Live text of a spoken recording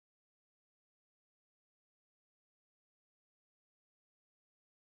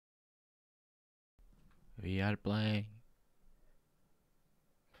We are playing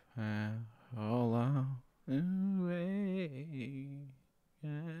all away.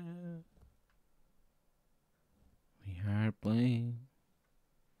 Yeah. We are playing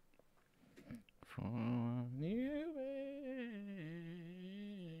for new way.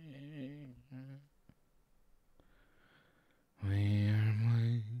 We are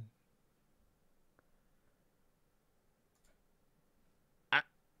playing. Ah,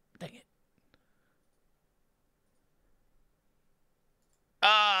 dang it.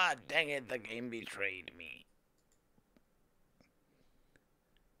 Ah, dang it, the game betrayed me.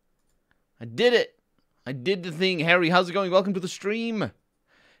 I did it. I did the thing. Harry, how's it going? Welcome to the stream.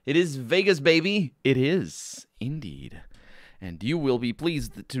 It is Vegas, baby. It is, indeed. And you will be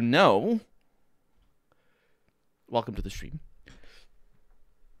pleased to know, welcome to the stream,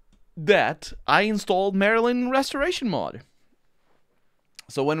 that I installed Marilyn Restoration Mod.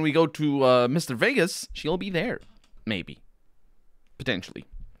 So when we go to Mr. Vegas, she'll be there. Maybe. Potentially.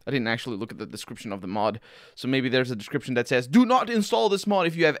 I didn't actually look at the description of the mod, so maybe there's a description that says, do not install this mod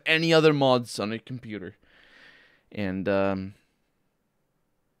if you have any other mods on your computer. And,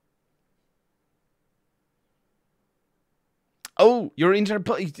 oh, your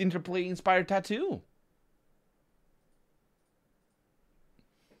Interplay inspired tattoo.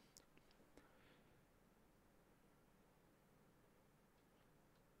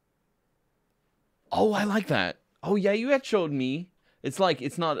 Oh, I like that. Oh, yeah, you had showed me. It's like,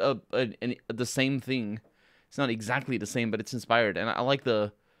 it's not the same thing. It's not exactly the same, but it's inspired. And I like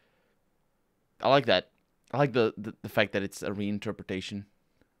the... I like that. I like the fact that it's a reinterpretation.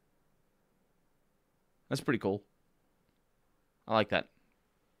 That's pretty cool. I like that.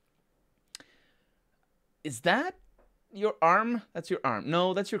 Is that your arm? That's your arm.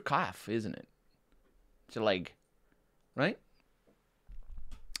 No, that's your calf, isn't it? It's your leg. Right?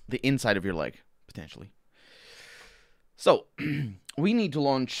 The inside of your leg, potentially. So, we need to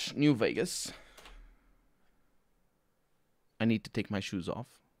launch New Vegas. I need to take my shoes off.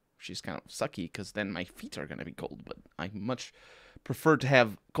 She's kind of sucky because then my feet are going to be cold. But I much prefer to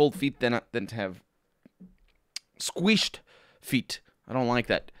have cold feet than to have squished feet. I don't like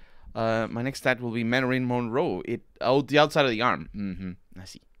that. My next stat will be Marilyn Monroe. Oh, the outside of the arm. I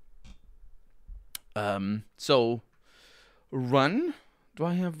see. So, run. Do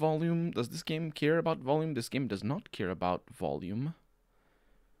I have volume? Does this game care about volume? This game does not care about volume.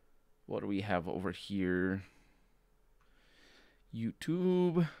 What do we have over here?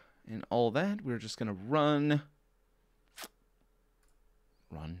 YouTube and all that. We're just gonna run.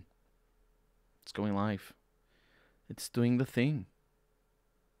 Run. It's going live. It's doing the thing.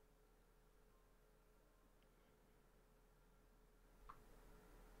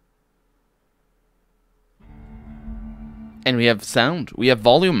 And we have sound. We have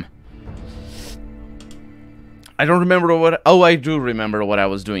volume. I don't remember what... Oh, I do remember what I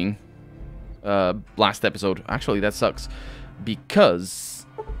was doing last episode. Actually, that sucks. Because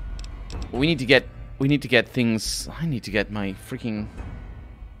we need to get things... I need to get my freaking...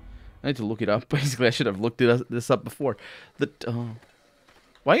 I need to look it up. Basically, I should have looked this up before.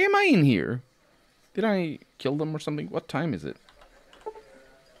 Why am I in here? Did I kill them or something? What time is it?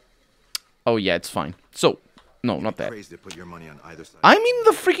 Oh, yeah, it's fine. So... No, not that. I'm in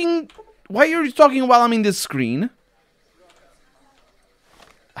the freaking... Why are you talking while I'm in this screen?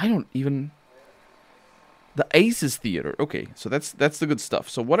 I don't even... The Aces Theater. Okay, so that's the good stuff.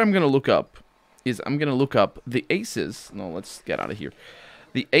 So what I'm going to look up is I'm going to look up the Aces. No, let's get out of here.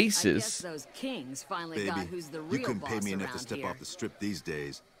 The Aces... I guess those kings finally got who's the real you couldn't pay boss me enough to around step here. off the strip these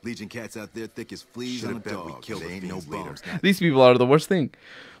days. Legion cats out there thick as fleas on a dog. They ain't no bones. These people are the worst thing.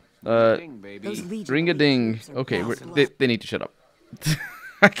 Those Ring-a-ding. Okay, they need to shut up.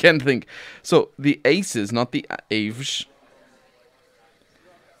 I can't think. So, the Aces, not the Aves.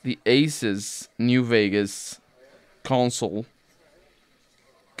 The Aces New Vegas console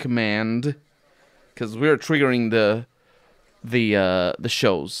command, because we're triggering the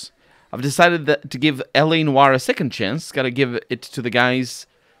shows. I've decided to give L.A. Noire a second chance. Got to give it to the guys.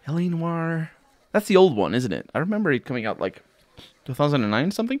 L.A. Noire. That's the old one, isn't it? I remember it coming out like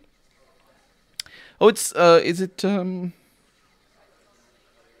 2009 something. Oh, it's is it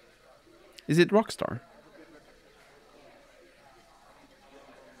Rockstar?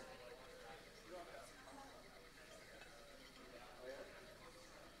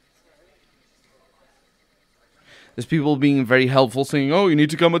 There's people being very helpful saying, "Oh, you need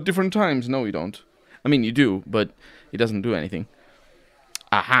to come at different times." No, you don't. I mean, you do, but it doesn't do anything.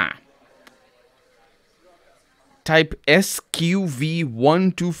 Aha. Type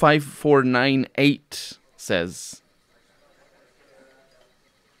SQV125498 says.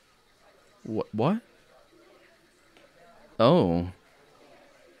 What? Oh.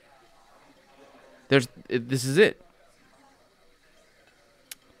 This is it.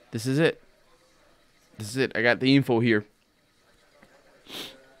 This is it. This is it. I got the info here.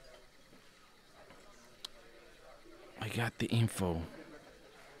 I got the info.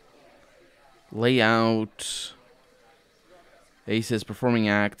 Layout. Aces, performing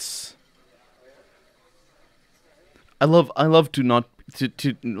acts. I love to not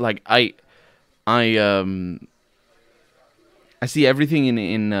to like I see everything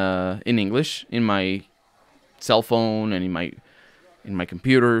in English in my cell phone and in my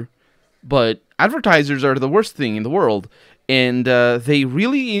computer, but advertisers are the worst thing in the world, and they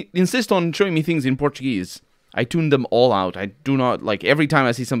really insist on showing me things in Portuguese. I tune them all out. I do not like every time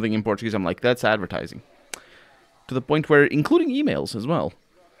I see something in Portuguese. I'm like, that's advertising. To the point where, including emails as well.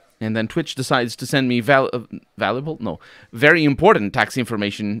 And then Twitch decides to send me very important tax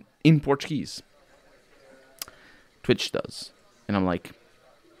information in Portuguese. Twitch does. And I'm like,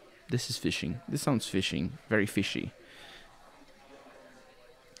 this is phishing. This sounds phishing. Very fishy.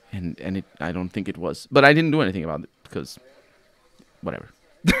 And I don't think it was. But I didn't do anything about it because whatever.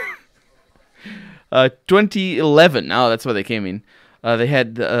 2011. Oh, that's where they came in. They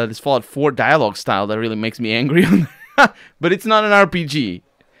had this Fallout 4 dialogue style that really makes me angry. But it's not an RPG.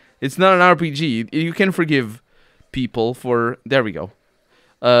 It's not an RPG. You can forgive people for... There we go.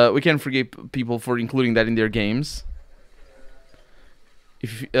 We can forgive people for including that in their games.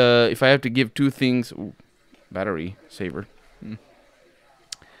 If I have to give two things... Ooh, battery saver.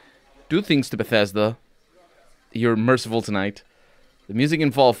 2 things to Bethesda. You're merciful tonight. The music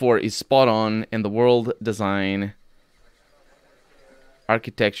in Fallout 4 is spot on, and the world design...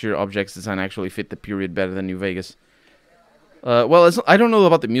 Architecture, objects design actually fit the period better than New Vegas. Well, I don't know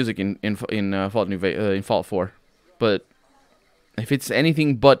about the music in Fallout 4, but if it's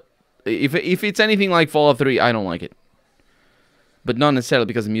anything but if it's anything like Fallout 3, I don't like it. But not necessarily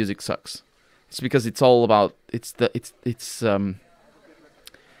because the music sucks. It's because it's all about it's I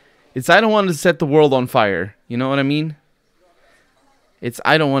don't want to set the world on fire. You know what I mean? It's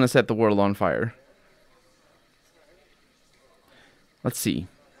I don't want to set the world on fire. Let's see.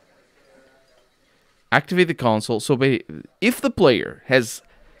 Activate the console. So if the player has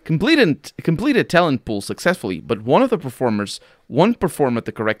completed talent pool successfully, but one of the performers won't perform at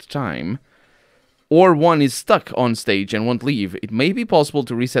the correct time, or one is stuck on stage and won't leave, it may be possible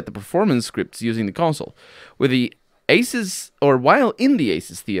to reset the performance scripts using the console. With the Aces, or while in the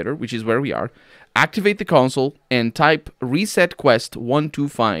Aces Theater, which is where we are, activate the console and type reset quest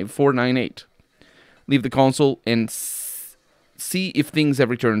 125498. Leave the console and see if things have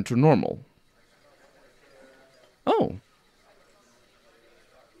returned to normal. Oh.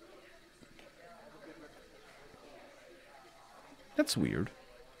 That's weird.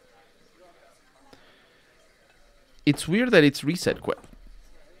 It's weird that it's reset quest.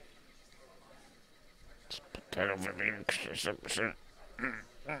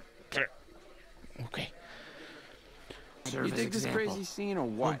 Okay. You dig this crazy scene or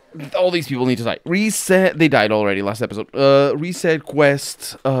what? All these people need to die. Reset. They died already last episode. Reset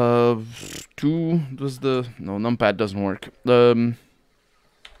quest. 2 was the no numpad doesn't work. 1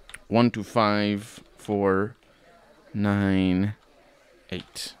 2 5 4 9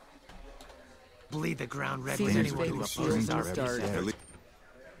 8. Bleed the ground red.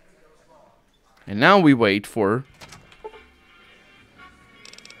 And now we wait for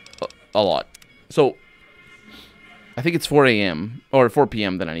a lot. So I think it's 4 a.m. or 4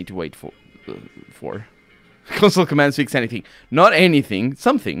 p.m. that I need to wait for. Console commands fix anything. Not anything.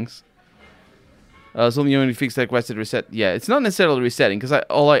 Some things. So you only fix that quest at reset. Yeah, it's not necessarily resetting because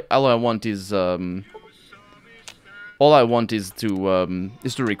all I want is to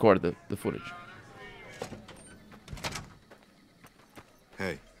record the footage.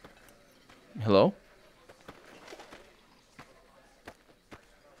 Hey. Hello?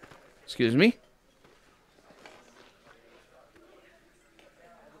 Excuse me?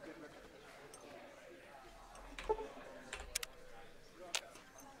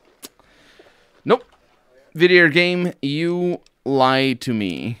 Nope. Video game, you lie to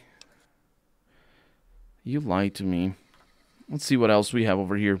me. You lied to me. Let's see what else we have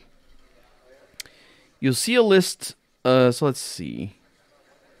over here. You'll see a list. So let's see.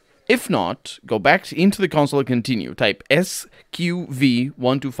 If not, go back into the console and continue. Type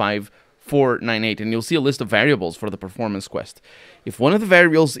SQV125498 and you'll see a list of variables for the performance quest. If one of the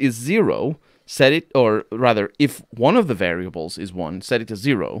variables is 0, set it, or rather, if one of the variables is 1, set it to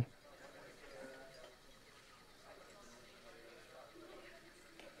 0.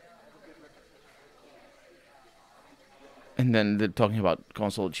 And then they're talking about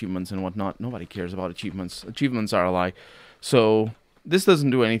console achievements and whatnot. Nobody cares about achievements. Achievements are a lie. So this doesn't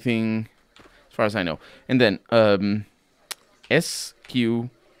do anything as far as I know. And then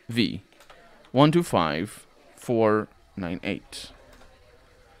SQV 125498.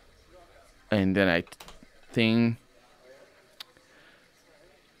 And then I think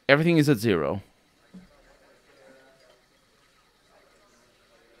everything is at 0.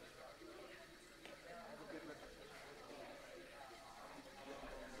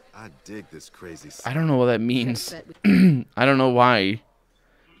 I dig this crazy I don't know what that means. I don't know why.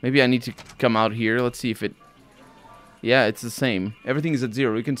 Maybe I need to come out here. Let's see if it... Yeah, it's the same. Everything is at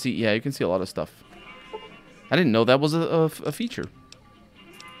 0. You can see... Yeah, you can see a lot of stuff. I didn't know that was a feature.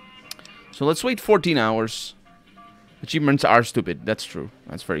 So let's wait 14 hours. Achievements are stupid. That's true.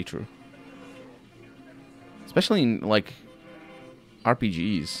 That's very true. Especially in, like,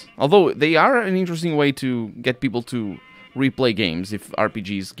 RPGs. Although, they are an interesting way to get people to replay games if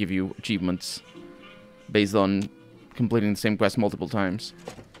RPGs give you achievements based on completing the same quest multiple times.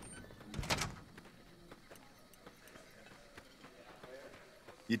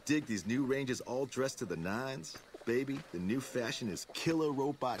 You dig these new Rangers all dressed to the nines? Baby, the new fashion is killer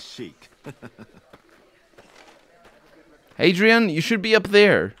robot chic. Adrian, you should be up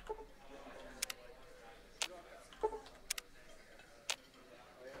there.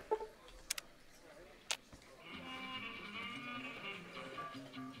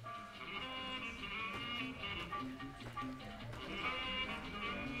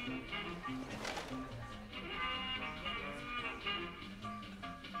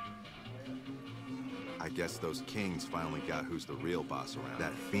 I guess those kings finally got who's the real boss around.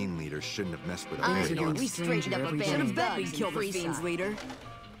 That fiend leader shouldn't have messed with a I big know, nuts. we straightened up a band of bet we thugs killed in the Fiend's Freeside. leader.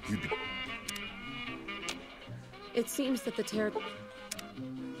 You'd be It seems that the terror...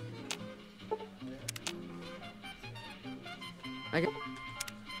 I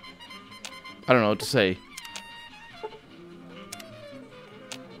don't know what to say.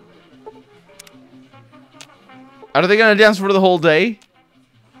 Are they gonna dance for the whole day?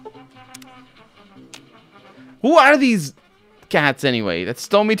 Who are these cats anyway? That's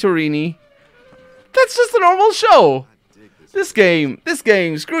Tommy Torini. That's just a normal show. This game,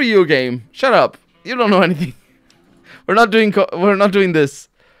 screw you, game. Shut up. You don't know anything. We're not doing this.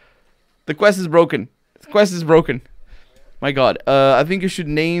 The quest is broken. The quest is broken. My god. I think you should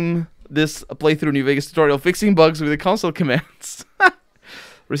name this a playthrough New Vegas tutorial fixing bugs with the console commands.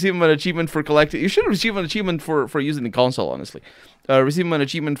 Receive an achievement for collecting. You should receive an achievement for using the console, honestly. Receive an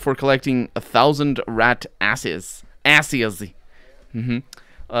achievement for collecting 1,000 rat asses. Asses. And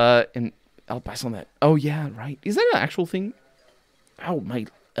I'll pass on that. Oh yeah, right. Is that an actual thing? Ow, my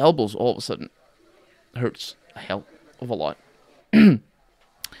elbows all of a sudden hurts a hell of a lot.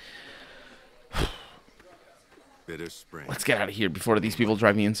 bitter spring. Let's get out of here before these people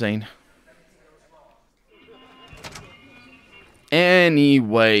drive me insane.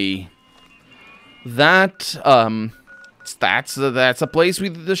 Anyway, that's a place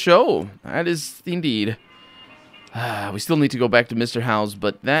with the show. That is indeed. We still need to go back to Mr. House,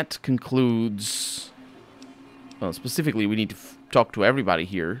 but that concludes. Well, specifically, we need to talk to everybody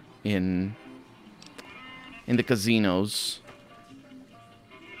here in the casinos.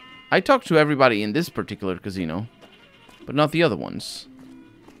 I talked to everybody in this particular casino, but not the other ones.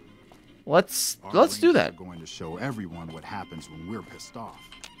 Let's do that. Going to show everyone what happens when we're pissed off.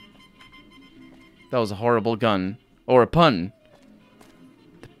 That was a horrible gun. Or a pun.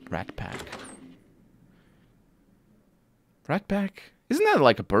 The Rat Pack. Rat Pack? Isn't that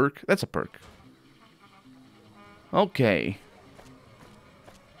like a perk? That's a perk. Okay.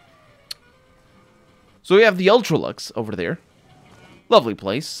 So we have the Ultralux over there. Lovely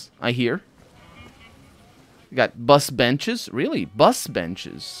place, I hear. We got bus benches. Really? Bus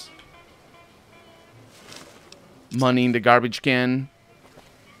benches. Money in the garbage can.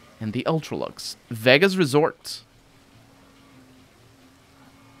 And the Ultralux. Vegas Resort.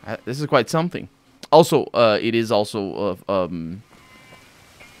 This is quite something. Also, it is also,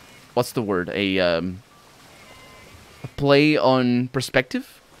 what's the word? A play on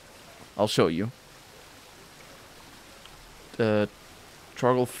perspective? I'll show you.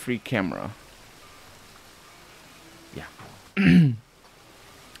 Toggle-free camera. Yeah. The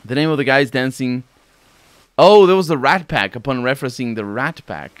name of the guy is dancing. Oh, there was the Rat Pack upon referencing the Rat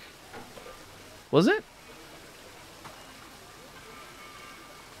Pack. Was it?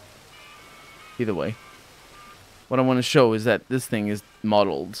 Either way. What I want to show is that this thing is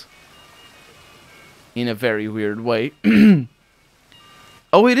modeled in a very weird way.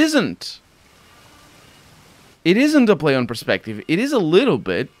 Oh, it isn't. It isn't a play on perspective. It is a little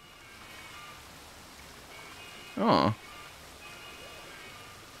bit. Oh.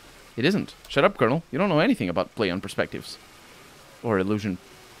 It isn't. Shut up, Colonel. You don't know anything about play on perspectives. Or illusion.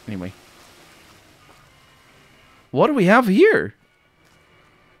 Anyway. What do we have here?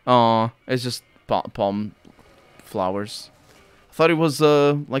 Aw, it's just palm flowers. I thought it was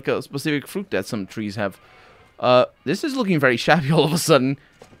like a specific fruit that some trees have. This is looking very shabby all of a sudden.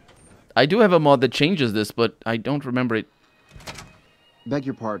 I do have a mod that changes this, but I don't remember it. Beg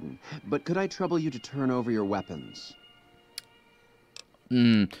your pardon, but could I trouble you to turn over your weapons?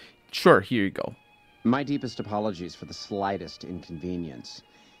 Sure, here you go. My deepest apologies for the slightest inconvenience.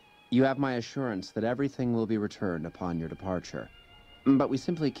 You have my assurance that everything will be returned upon your departure. But we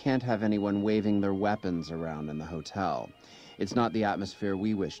simply can't have anyone waving their weapons around in the hotel. It's not the atmosphere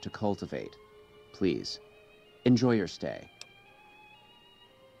we wish to cultivate. Please, enjoy your stay.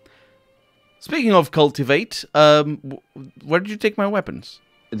 Speaking of cultivate, where did you take my weapons?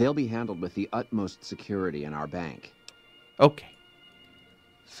 They'll be handled with the utmost security in our bank. Okay.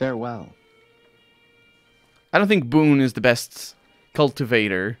 Farewell. I don't think Boone is the best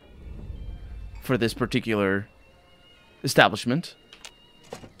cultivator for this particular establishment.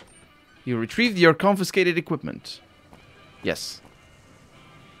 You retrieved your confiscated equipment. Yes.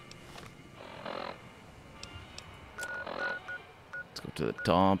 Let's go to the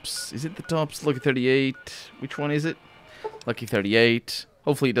tops. Is it the tops? Lucky 38. Which one is it? Lucky 38.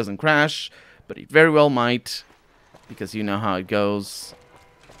 Hopefully it doesn't crash, but it very well might, because you know how it goes.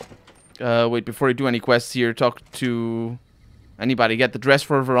 Wait, before you do any quests here, talk to anybody. Get the dress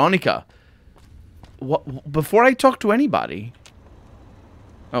for Veronica. What? Before I talk to anybody?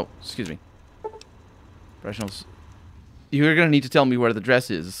 Oh, excuse me. Professionals. You're gonna need to tell me where the dress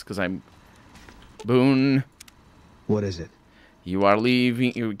is, because I'm... Boone. What is it? You are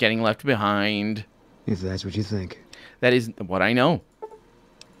leaving. You're getting left behind. If that's what you think. That is what I know.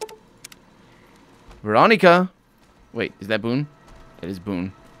 Veronica. Wait, is that Boone? That is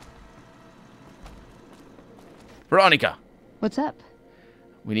Boone. Veronica. What's up?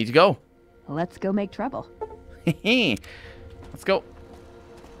 We need to go. Let's go make trouble. Let's go.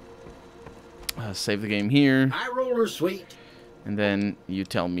 Save the game here. High roller, sweet. And then you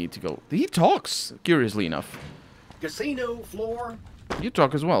tell me to go. He talks, curiously enough. Casino floor. You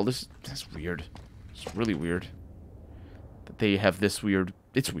talk as well. That's weird. It's really weird. That they have this weird...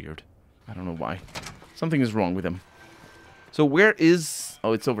 It's weird. I don't know why. Something is wrong with them. So where is...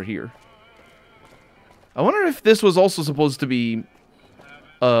 Oh, it's over here. I wonder if this was also supposed to be...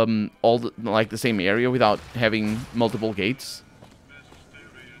 like the same area without having multiple gates.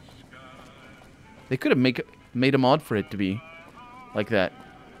 They could have made a mod for it to be like that.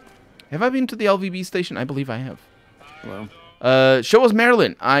 Have I been to the LVB station? I believe I have. Well, show us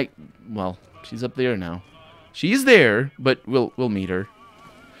Marilyn. Well, she's up there now. She's there, but we'll meet her.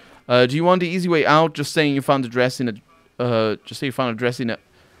 Do you want the easy way out? Just saying you found the dress in a. Just say you found a dress in a.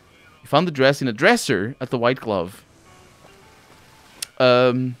 You found the dress in a dresser at the White Glove.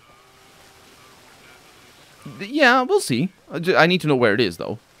 Yeah, we'll see. I need to know where it is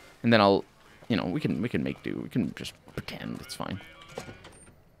though, and then I'll. You know, we can make do. We can just pretend it's fine.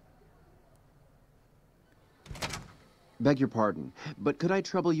 Beg your pardon, but could I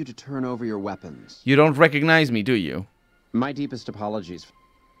trouble you to turn over your weapons? You don't recognize me, do you? My deepest apologies,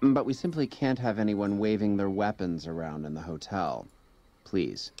 but we simply can't have anyone waving their weapons around in the hotel.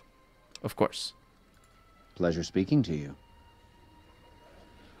 Please. Of course. Pleasure speaking to you.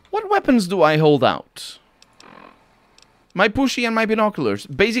 What weapons do I hold out? My pushy and my binoculars.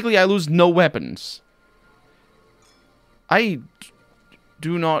 Basically, I lose no weapons. I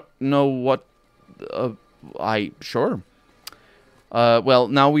do not know what... Sure. Well,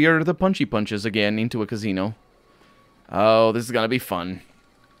 now we are the punchy punches again into a casino. Oh, this is gonna be fun.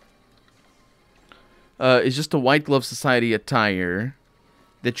 It's just a White Glove Society attire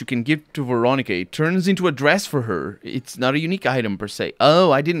that you can give to Veronica. It turns into a dress for her. It's not a unique item per se.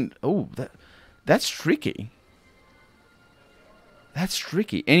 Oh, I didn't... Oh, that's tricky. That's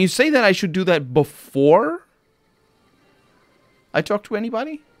tricky. And you say that I should do that before I talk to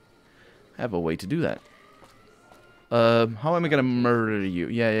anybody? I have a way to do that. How am I gonna murder you?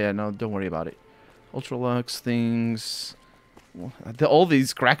 Yeah, no, don't worry about it. Ultralux things. All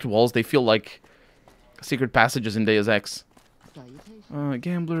these cracked walls, they feel like secret passages in Deus Ex.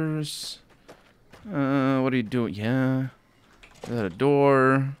 Gamblers. What are you doing? Yeah. Is that a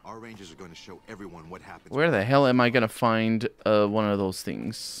door? Our rangers are going to show everyone what happens. Where the hell am I gonna find one of those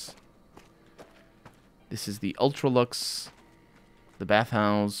things? This is the Ultralux, the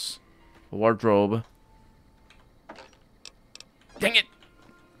bathhouse, the wardrobe. Dang it!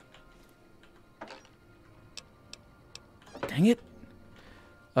 Dang it!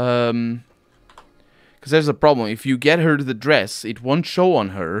 Because there's a problem. If you get her the dress, it won't show on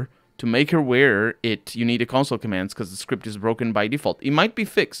her To make her wear it, you need a console commands because the script is broken by default. It might be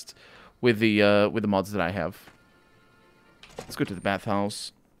fixed with the mods that I have. Let's go to the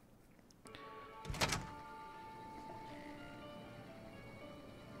bathhouse.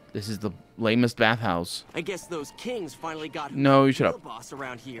 This is the lamest bathhouse. I guess those kings finally got no, you shut up. Boss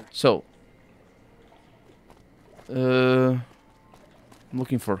around here. So, I'm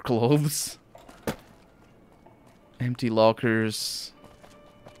looking for clothes. Empty lockers.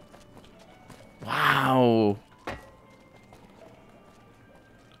 Wow.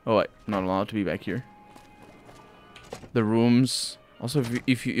 Oh, wait, not allowed to be back here. The rooms. Also,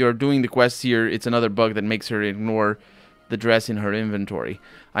 if you're doing the quests here, it's another bug that makes her ignore the dress in her inventory.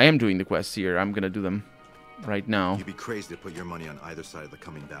 I am doing the quests here. I'm gonna do them right now. You'd be crazy to put your money on either side of the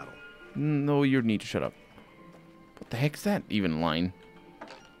coming battle. No, you need to shut up. What the heck's that even line?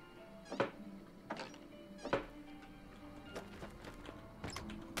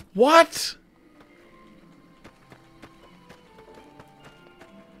 What?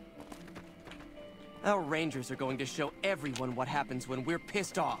 Our rangers are going to show everyone what happens when we're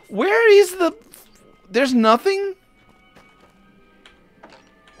pissed off. Where is the... There's nothing?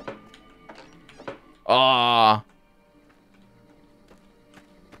 Ah.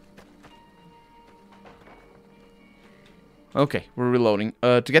 Okay, we're reloading.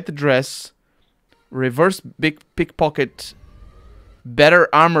 To get the dress, reverse big pickpocket better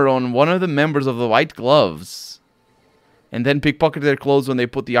armor on one of the members of the White Gloves. And then pickpocket their clothes when they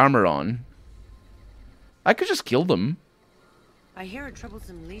put the armor on. I could just kill them. I hear a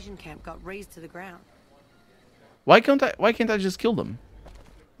troublesome Legion camp got razed to the ground. Why can't I just kill them?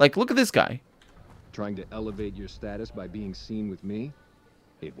 Like, look at this guy. Trying to elevate your status by being seen with me?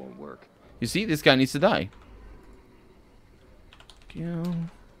 It won't work. You see, this guy needs to die. Kill.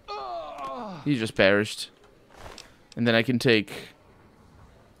 He just perished. And then I can take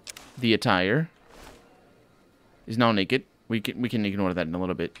the attire. He's now naked. We can ignore that in a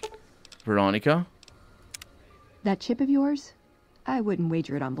little bit. Veronica. That chip of yours? I wouldn't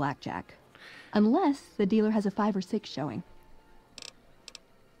wager it on blackjack. Unless the dealer has a 5 or 6 showing.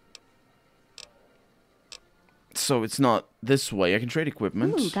 So it's not this way. I can trade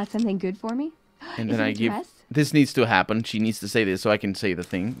equipment. Ooh, got something good for me? And then I give... This needs to happen. She needs to say this so I can say the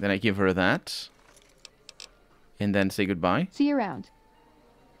thing. Then I give her that. And then say goodbye. See you around.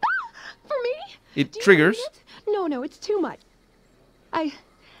 For me? It triggers. No, it's too much. I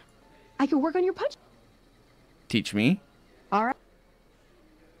could work on your punch. Teach me. All right.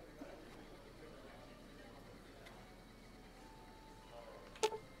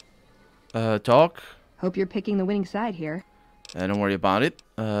 Talk. Hope you're picking the winning side here. Don't worry about it.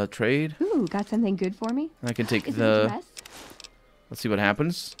 Trade. Ooh, got something good for me? I can take Is the... it a dress? Let's see what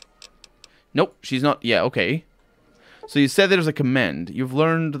happens. Nope, she's not... Yeah, okay. So you said there's a command. You've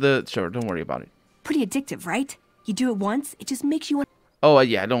learned the... Sure, don't worry about it. Pretty addictive, right? You do it once, it just makes you want... Oh,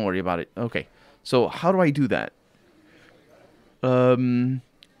 yeah, don't worry about it. Okay. So how do I do that?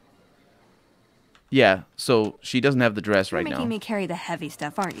 Yeah, so she doesn't have the dress right now. You're making me carry the heavy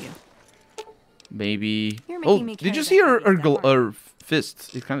stuff, aren't you? Maybe... You're making me did you carry see the her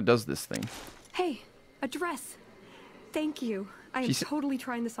fist? It kind of does this thing. Hey, a dress. Thank you. I am totally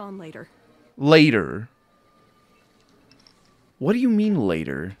trying this on later. Later? What do you mean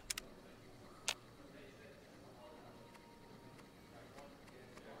later?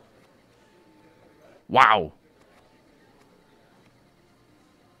 Wow.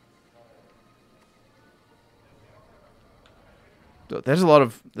 There's a lot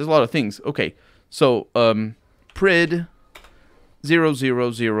of things. Okay. So, Prid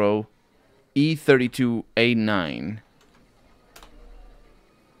 000 E32A9.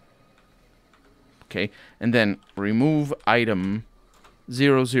 Okay, and then remove item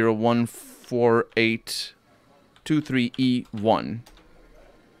 0014823E1.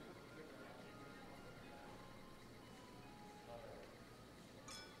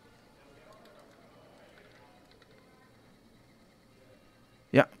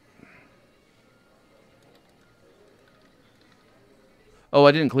 Yeah. Oh,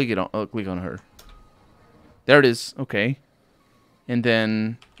 I didn't click it on. Click on her. There it is. Okay, and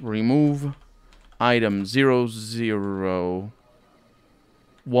then remove item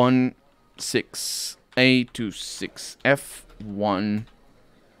 0016A26F1.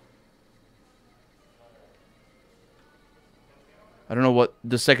 I don't know what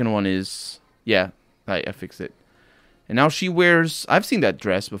the second one is. Yeah, I fixed it. And now she wears... I've seen that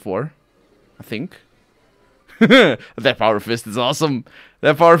dress before, I think. That power fist is awesome.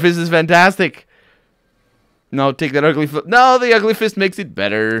 That power fist is fantastic. No, take that ugly fist. No, the ugly fist makes it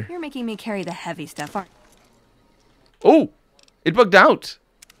better. You're making me carry the heavy stuff, aren't you? Oh, it bugged out.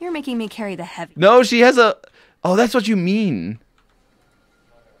 You're making me carry the heavy. No, she has a... Oh, that's what you mean.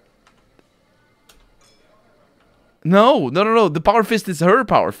 No. The power fist is her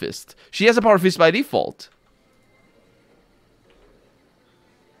power fist. She has a power fist by default.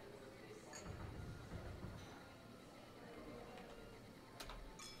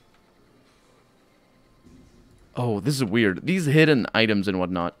 Oh, this is weird. These hidden items and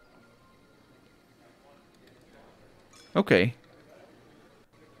whatnot. Okay.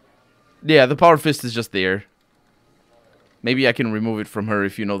 Yeah, the power fist is just there. Maybe I can remove it from her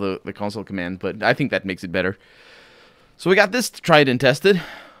if you know the console command, but I think that makes it better. So we got this tried and tested.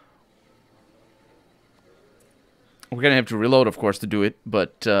 We're gonna have to reload, of course, to do it,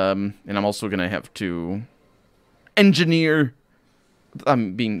 but and I'm also gonna have to engineer.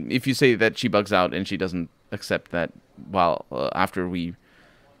 If you say that she bugs out and she doesn't accept that while after we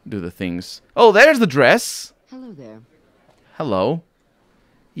do the things. Oh, there's the dress. Hello there. Hello.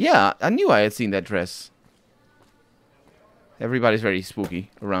 Yeah, I knew I had seen that dress. Everybody's very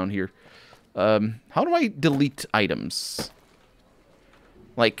spooky around here. How do I delete items?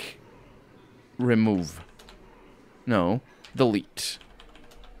 Like, remove. No, delete.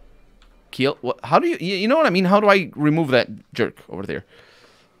 Kill. What? How do you know what I mean? How do I remove that jerk over there?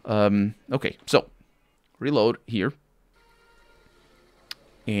 Okay, so reload here.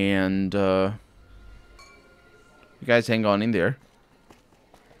 And you guys hang on in there.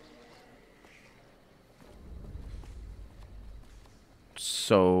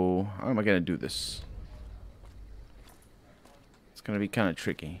 So, how am I going to do this? It's going to be kind of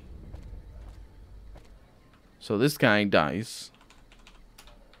tricky. So this guy dies.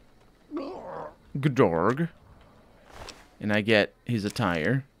 Gdorg. And I get his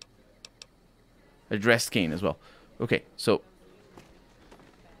attire. A dress cane as well. Okay, so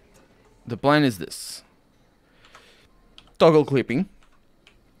the plan is this. Toggle clipping.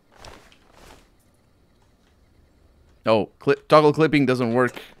 Oh, toggle clipping doesn't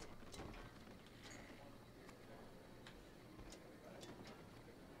work.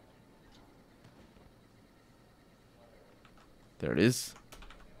 There it is.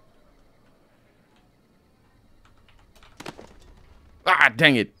 Ah,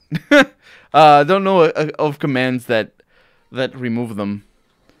 dang it. Don't know of commands that remove them.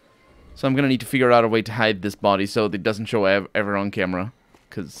 So I'm gonna need to figure out a way to hide this body so it doesn't show ever on camera.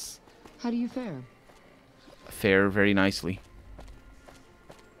 Cause How do you fare? Fare very nicely.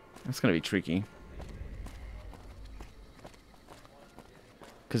 That's gonna be tricky.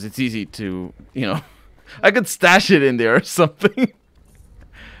 Cause it's easy to, you know, I could stash it in there or something.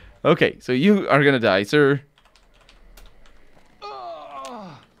 Okay, so you are gonna die, sir.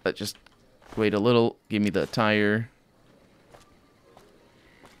 Just wait a little. Give me the attire.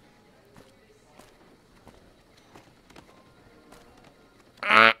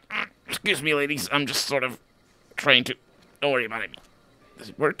 Excuse me, ladies. I'm just sort of trying to... Don't worry about it. Does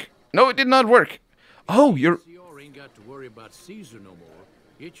it work? No, it did not work. Oh, you're... CR ain't got to worry about Caesar no more.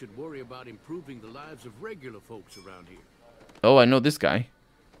 It should worry about improving the lives of regular folks around here. Oh, I know this guy.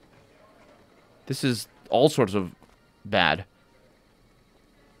 This is all sorts of bad.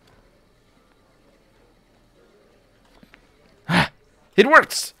 It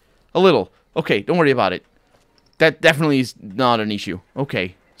works! A little. Okay, don't worry about it. That definitely is not an issue.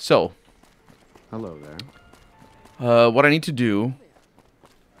 Okay, so... Hello there. What I need to do...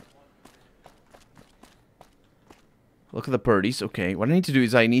 Look at the birdies. Okay, what I need to do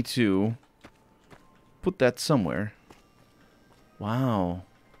is I need to... put that somewhere. Wow.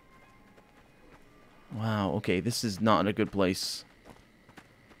 Wow, okay, this is not a good place.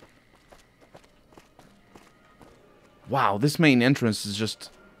 Wow, this main entrance is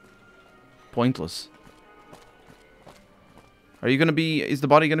just... pointless. Are you gonna be... Is the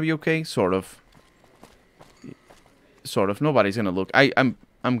body gonna be okay? Sort of. Sort of. Nobody's gonna look. I'm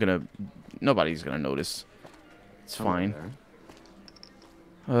gonna... Nobody's gonna notice. It's fine.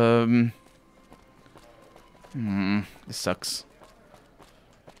 This sucks.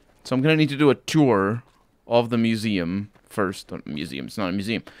 So I'm gonna need to do a tour of the museum first. Museum, it's not a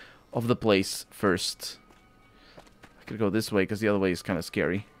museum. Of the place first. I could go this way because the other way is kind of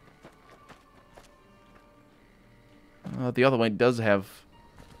scary. The other way does have...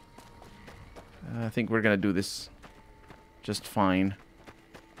 I think we're gonna do this just fine.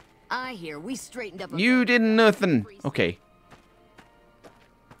 I hear we straightened up. You did nothing. Okay.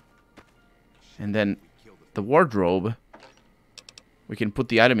 And then the wardrobe. We can put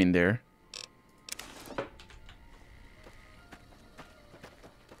the item in there.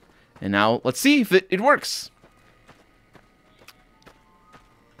 And now let's see if it works.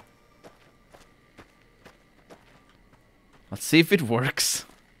 Let's see if it works.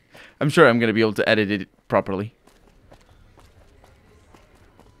 I'm sure I'm going to be able to edit it properly.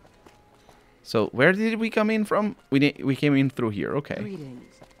 So, where did we come in from? We came in through here. Okay.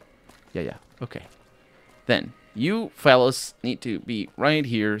 Greetings. Yeah. Okay. Then, you fellas need to be right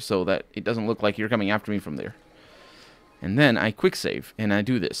here so that it doesn't look like you're coming after me from there. And then I quick save, and I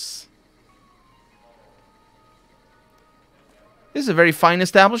do this. This is a very fine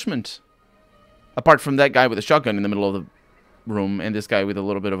establishment. Apart from that guy with a shotgun in the middle of the room, and this guy with a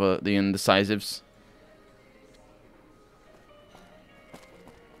little bit of the indecisives.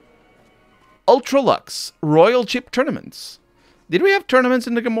 Ultralux Royal Chip Tournaments. Did we have tournaments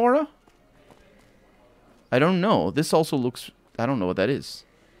in the Gamora? I don't know. This also looks... I don't know what that is.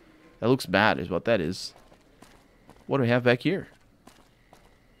 That looks bad is what that is. What do we have back here?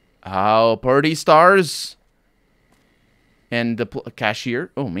 Oh, Purdy Stars. And the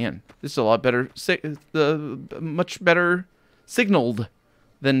cashier. Oh, man. This is a lot better... much better signaled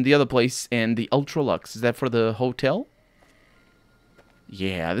than the other place. And the Ultralux. Is that for the hotel?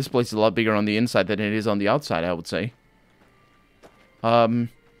 Yeah, this place is a lot bigger on the inside than it is on the outside, I would say. And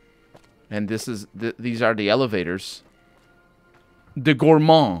this is these are the elevators. The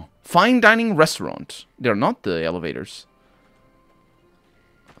Gourmand Fine Dining Restaurant. They're not the elevators.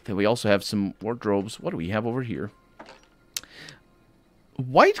 Then we also have some wardrobes. What do we have over here?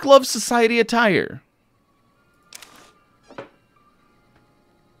 White Glove Society attire.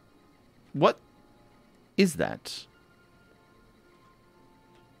 What is that?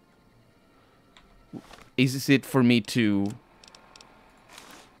 Is it for me to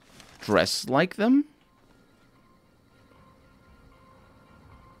dress like them?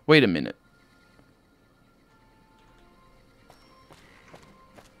 Wait a minute.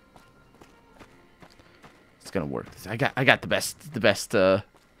 It's gonna work. I got the best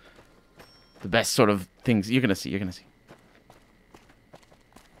sort of things. You're gonna see.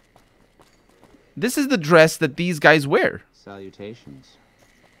 This is the dress that these guys wear. Salutations.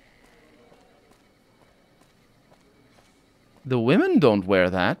 The women don't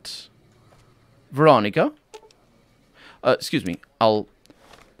wear that. Veronica. Excuse me.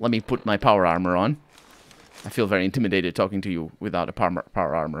 Let me put my power armor on. I feel very intimidated talking to you without a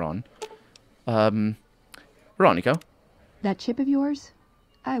power armor on. Veronica. That chip of yours?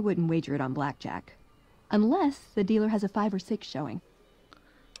 I wouldn't wager it on blackjack. Unless the dealer has a 5 or 6 showing.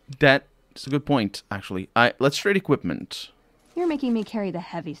 That's a good point, actually. Let's trade equipment. You're making me carry the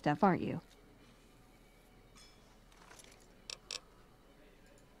heavy stuff, aren't you?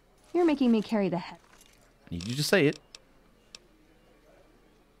 You're making me carry the heavy. I need you to say it.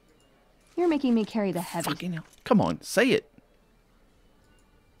 You're making me carry the heavy. Fucking hell. Come on, say it.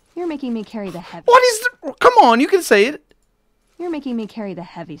 You're making me carry the heavy. What is the... Come on, you can say it. You're making me carry the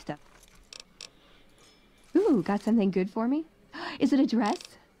heavy stuff. Ooh, got something good for me? Is it a dress?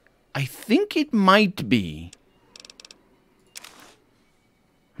 I think it might be.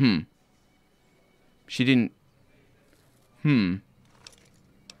 She didn't...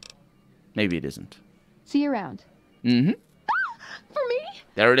 Maybe it isn't. See you around. Mm-hmm. For me?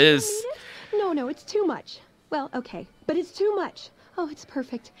 There it is. No, it's too much. Well, okay, but it's too much. Oh, it's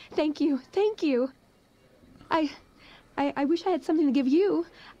perfect. Thank you. I wish I had something to give you.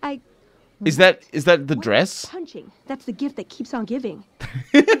 Is that the dress? Punching. That's the gift that keeps on giving.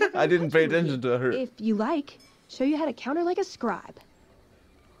 I didn't pay attention to her. If you like, show you how to counter like a scribe.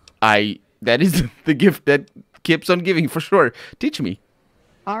 That is the gift that keeps on giving for sure. Teach me.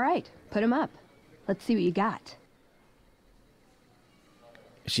 All right, put 'em up. Let's see what you got.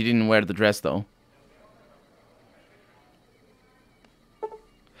 She didn't wear the dress, though.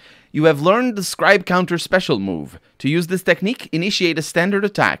 You have learned the Scribe Counter special move. To use this technique, initiate a standard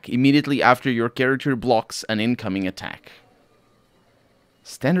attack immediately after your character blocks an incoming attack.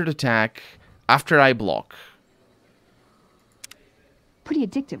 Standard attack after I block. Pretty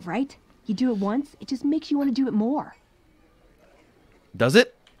addictive, right? You do it once, it just makes you want to do it more. Does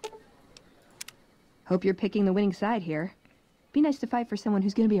it? Hope you're picking the winning side here. Be nice to fight for someone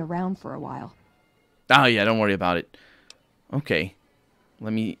who's going to be around for a while. Oh, yeah, don't worry about it. Okay.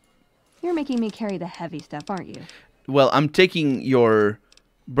 Let me... You're making me carry the heavy stuff, aren't you? Well, I'm taking your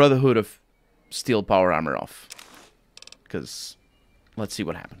Brotherhood of Steel power armor off. Because let's see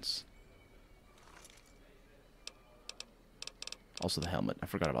what happens. Also the helmet. I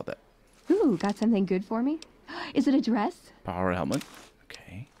forgot about that. Ooh, got something good for me? Is it a dress? Power helmet.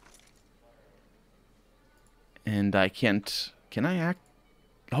 Okay. And I can't... Can I act?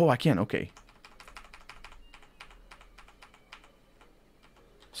 Oh, I can. Okay.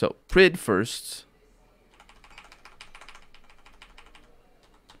 So, Prid first.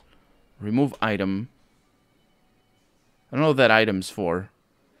 Remove item. I don't know what that item's for.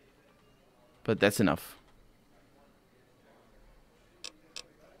 But that's enough.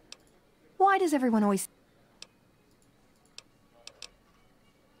 Why does everyone always...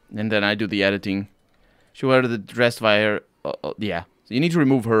 And then I do the editing. She wear the dress via... yeah. So you need to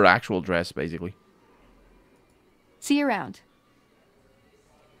remove her actual dress, basically. See you around.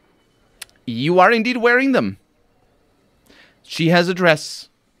 You are indeed wearing them. She has a dress.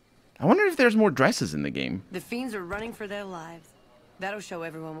 I wonder if there's more dresses in the game. The fiends are running for their lives. That'll show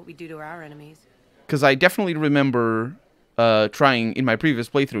everyone what we do to our enemies. Because I definitely remember trying, in my previous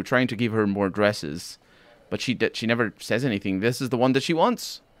playthrough, trying to give her more dresses. But she never says anything. This is the one that she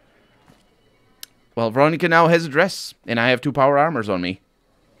wants. Well, Veronica now has a dress, and I have 2 power armors on me.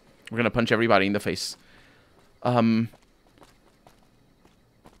 We're gonna punch everybody in the face.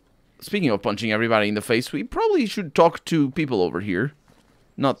 Speaking of punching everybody in the face, we probably should talk to people over here.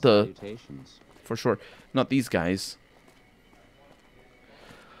 Not the... For sure. Not these guys.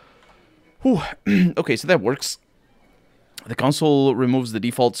 Whew. Okay, so that works. The console removes the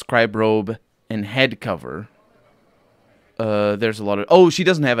default scribe robe and head cover. There's a lot of... Oh, she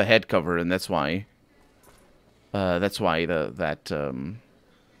doesn't have a head cover, and that's why... so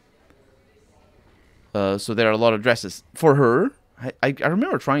there are a lot of dresses. For her, I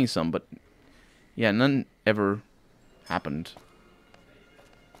remember trying some, but... Yeah, none ever happened.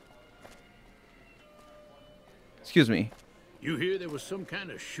 Excuse me. You hear there was some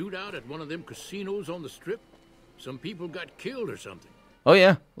kind of shootout at one of them casinos on the strip? Some people got killed or something. Oh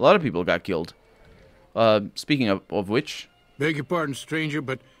yeah, a lot of people got killed. Speaking of which... Beg your pardon, stranger,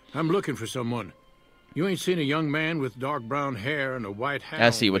 but I'm looking for someone. You ain't seen a young man with dark brown hair and a white hat? I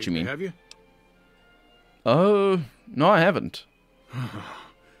see what you mean. Have you? No, I haven't.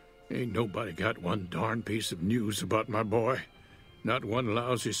 Ain't nobody got one darn piece of news about my boy. Not one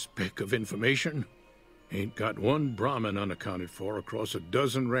lousy speck of information. Ain't got one Brahmin unaccounted for across a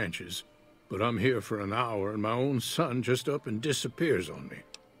dozen ranches. But I'm here for an hour and my own son just up and disappears on me.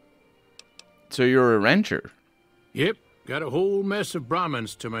 So you're a rancher? Yep, got a whole mess of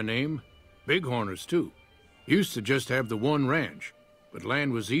Brahmins to my name. Bighorners, too. Used to just have the one ranch, but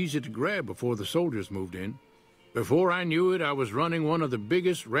land was easy to grab before the soldiers moved in. Before I knew it, I was running one of the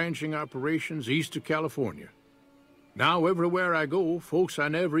biggest ranching operations east of California. Now, everywhere I go, folks I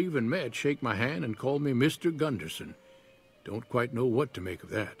never even met shake my hand and call me Mr. Gunderson. Don't quite know what to make of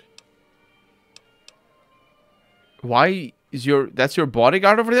that. Why is that's your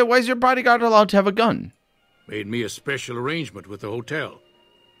bodyguard over there? Why is your bodyguard allowed to have a gun? Made me a special arrangement with the hotel.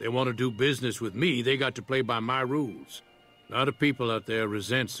 They want to do business with me, they got to play by my rules. A lot of people out there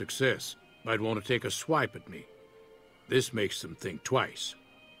resent success. Might want to take a swipe at me. This makes them think twice.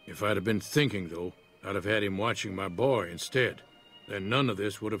 If I'd have been thinking, though, I'd have had him watching my boy instead. Then none of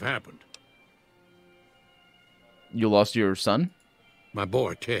this would have happened. You lost your son? My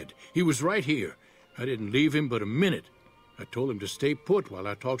boy, Ted. He was right here. I didn't leave him but a minute. I told him to stay put while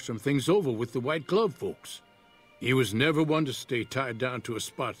I talked some things over with the White Glove folks. He was never one to stay tied down to a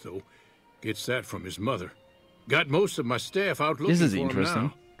spot, though. Gets that from his mother. Got most of my staff out looking for him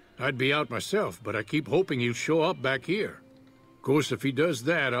now. I'd be out myself, but I keep hoping he'll show up back here. Of course, if he does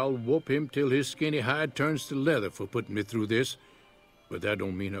that, I'll whoop him till his skinny hide turns to leather for putting me through this. But that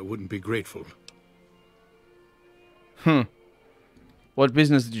don't mean I wouldn't be grateful. What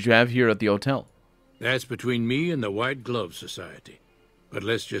business did you have here at the hotel? That's between me and the White Glove Society. But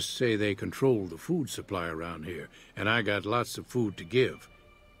let's just say they control the food supply around here, and I got lots of food to give.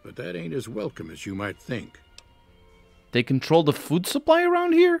 But that ain't as welcome as you might think. They control the food supply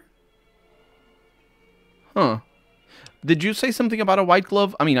around here? Huh. Did you say something about a White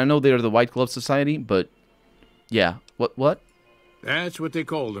Glove? I mean, I know they're the White Glove Society, but... Yeah. What? That's what they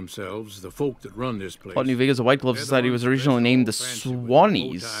call themselves, the folk that run this place. Well, New Vegas, the White Glove Society was originally named the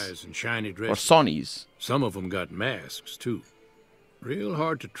Swannies. Or Sonnies. Some of them got masks, too. Real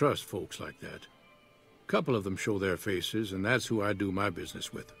hard to trust folks like that. A couple of them show their faces, and that's who I do my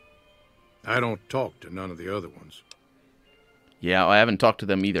business with. I don't talk to none of the other ones. Yeah, I haven't talked to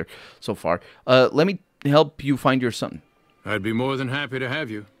them either so far. Let me help you find your son. I'd be more than happy to have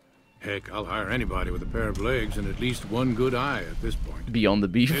you. Heck, I'll hire anybody with a pair of legs and at least one good eye at this point. Beyond the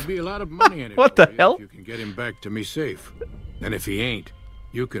beef. There'd be a lot of money in it. What the hell? If you can get him back to me safe. And if he ain't,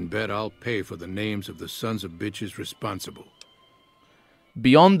 you can bet I'll pay for the names of the sons of bitches responsible.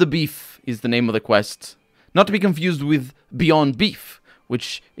 Beyond the Beef is the name of the quest. Not to be confused with Beyond Beef,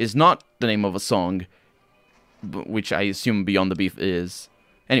 which is not the name of a song, which I assume Beyond the Beef is.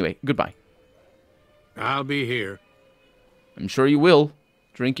 Anyway, goodbye. I'll be here. I'm sure you will.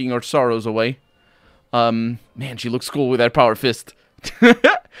 Drinking our sorrows away. Man, she looks cool with that power fist.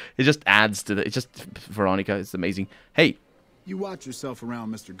 It just adds to the... It's just... Veronica, it's amazing. Hey. You watch yourself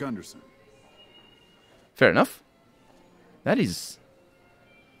around Mr. Gunderson. Fair enough. That is...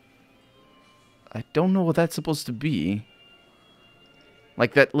 I don't know what that's supposed to be.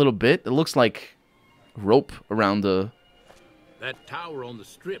 Like that little bit? It looks like rope around the... That tower on the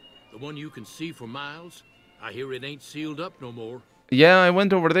strip, the one you can see for miles, I hear it ain't sealed up no more. Yeah, I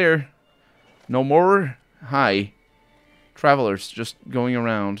went over there. No more? Hi. Travelers just going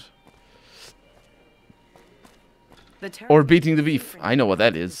around. Or beating the beef. I know what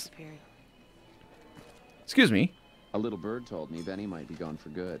that is. Excuse me. A little bird told me Benny might be gone for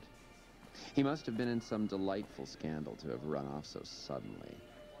good. He must have been in some delightful scandal to have run off so suddenly.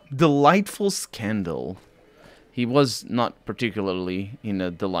 Delightful scandal. He was not particularly in a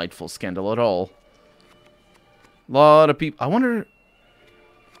delightful scandal at all. A lot of people... I wonder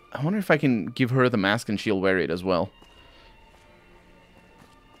if I can give her the mask and she'll wear it as well.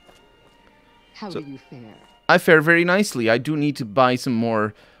 How do you fare? I fare very nicely. I do need to buy some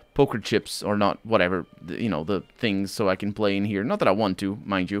more poker chips, or not, whatever, you know, the things, so I can play in here. Not that I want to,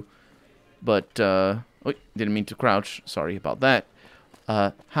 mind you. But, oh, didn't mean to crouch. Sorry about that.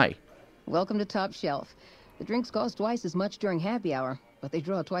 Hi. Welcome to Top Shelf. The drinks cost twice as much during happy hour, but they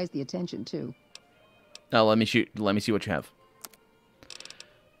draw twice the attention, too. Now, let me see what you have.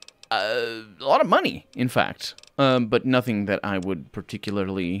 A lot of money, in fact. But nothing that I would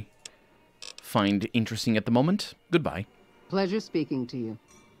particularly find interesting at the moment. Goodbye. Pleasure speaking to you.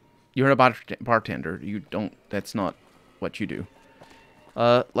 You're a bartender. You don't... That's not what you do.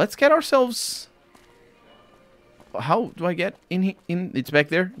 Let's get ourselves... How do I get in? It's back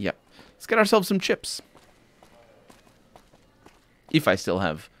there? Yep. Let's get ourselves some chips. If I still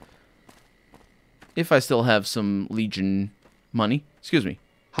have some Legion money. Excuse me.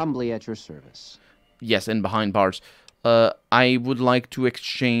 Humbly at your service. Yes, and behind bars. I would like to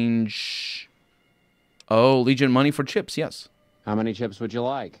exchange... Oh, Legion money for chips, yes. How many chips would you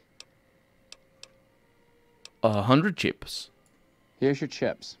like? 100 chips. Here's your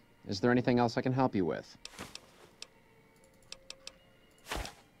chips. Is there anything else I can help you with?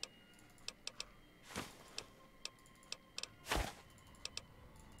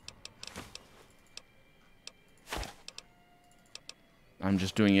 I'm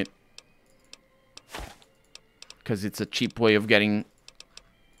just doing it because it's a cheap way of getting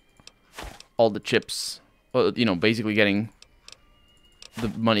all the chips. Well, you know, basically getting the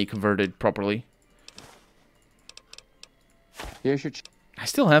money converted properly. Here's your I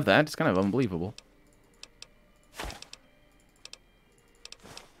still have that. It's kind of unbelievable.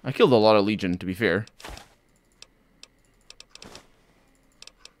 I killed a lot of Legion, to be fair.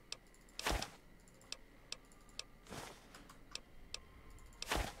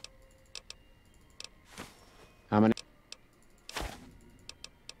 How many?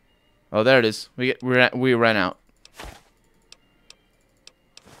 Oh, there it is. We ran out.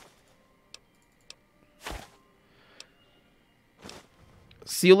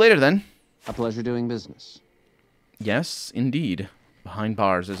 See you later, then. A pleasure doing business. Yes, indeed. Behind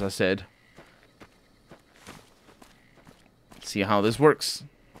bars, as I said. Let's see how this works.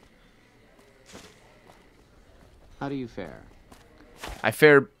 How do you fare? I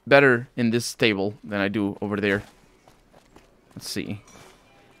fare better in this table than I do over there. Let's see.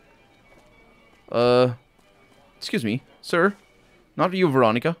 Excuse me, sir. Not you,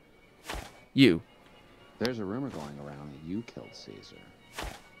 Veronica. You. There's a rumor going around that you killed Caesar.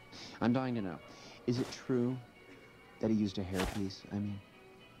 I'm dying to know. Is it true that he used a hairpiece? I mean...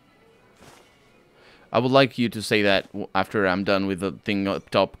 I would like you to say that after I'm done with the thing up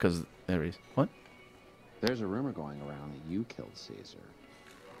top, because there is... What? There's a rumor going around that you killed Caesar.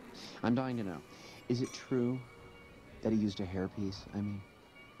 I'm dying to know. Is it true that he used a hairpiece? I mean...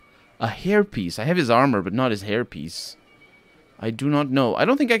 A hairpiece? I have his armor, but not his hairpiece. I do not know. I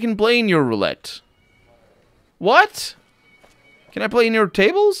don't think I can play in your roulette. What? Can I play in your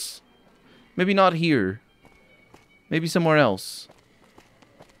tables? Maybe not here. Maybe somewhere else.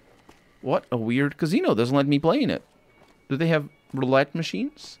 What a weird casino doesn't let me play in it. Do they have roulette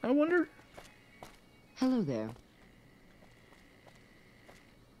machines, I wonder? Hello there.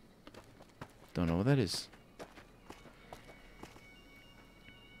 Don't know what that is.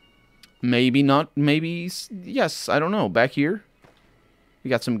 Maybe not, maybe yes, I don't know. Back here, we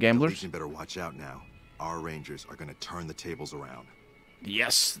got some gamblers. The Legion better watch out now. Our Rangers are going to turn the tables around.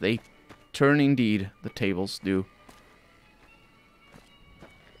 Yes, they turn indeed. The tables do.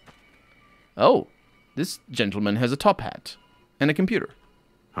 Oh, this gentleman has a top hat and a computer.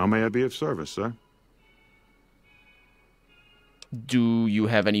 How may I be of service, sir? Do you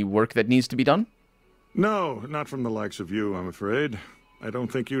have any work that needs to be done? No, not from the likes of you, I'm afraid. I don't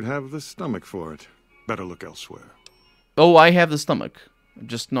think you'd have the stomach for it. Better look elsewhere. Oh, I have the stomach. I'm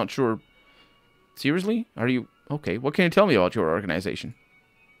just not sure Seriously? Are you... Okay, what can you tell me about your organization?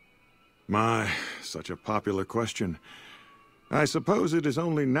 My, such a popular question. I suppose it is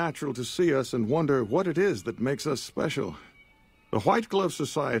only natural to see us and wonder what it is that makes us special. The White Glove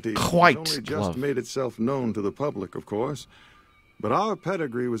Society has only just made itself known to the public, of course, but our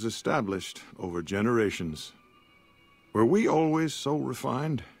pedigree was established over generations. Were we always so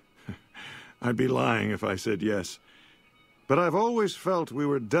refined? I'd be lying if I said yes. But I've always felt we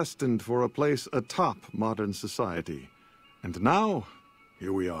were destined for a place atop modern society. And now,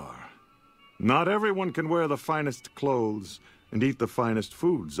 here we are. Not everyone can wear the finest clothes and eat the finest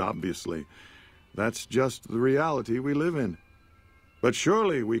foods, obviously. That's just the reality we live in. But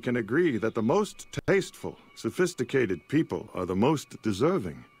surely we can agree that the most tasteful, sophisticated people are the most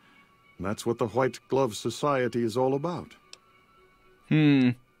deserving. And that's what the White Glove Society is all about.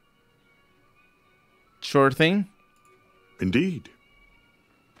 Sure thing? Indeed.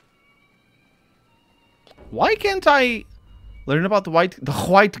 Why can't I learn about the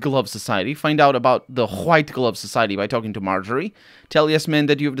White Glove Society, find out about the White Glove Society by talking to Marjorie? Tell yes men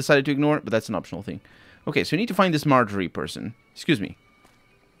that you have decided to ignore it, but that's an optional thing. Okay, so you need to find this Marjorie person. Excuse me.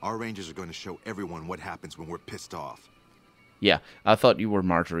 Our rangers are going to show everyone what happens when we're pissed off. Yeah, I thought you were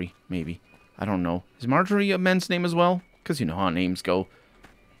Marjorie, maybe. I don't know. Is Marjorie a men's name as well? Because you know how names go.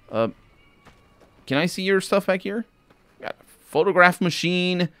 Can I see your stuff back here? Got a photograph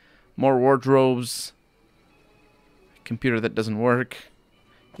machine, more wardrobes, a computer that doesn't work.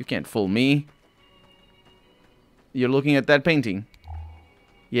 You can't fool me. You're looking at that painting.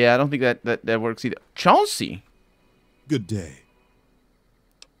 Yeah, I don't think that works either. Chauncey! Good day.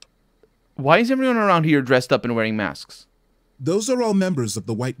 Why is everyone around here dressed up and wearing masks? Those are all members of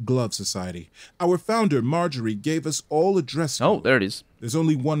the White Glove Society. Our founder, Marjorie, gave us all a dress code. Oh, there it is. There's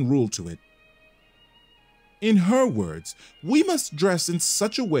only one rule to it. In her words, we must dress in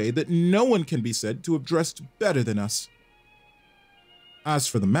such a way that no one can be said to have dressed better than us. As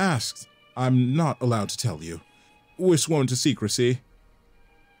for the masks, I'm not allowed to tell you. We're sworn to secrecy.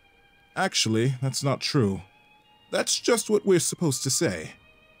 Actually, that's not true. That's just what we're supposed to say.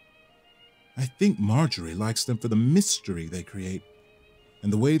 I think Marjorie likes them for the mystery they create,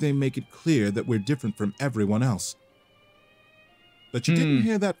 and the way they make it clear that we're different from everyone else. But you didn't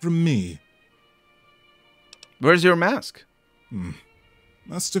hear that from me. Where's your mask?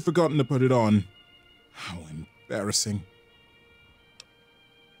 Must have forgotten to put it on. How embarrassing.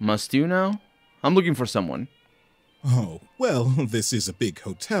 Must you now? I'm looking for someone. Oh, well, this is a big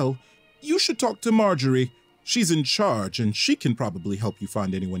hotel. You should talk to Marjorie. She's in charge, and she can probably help you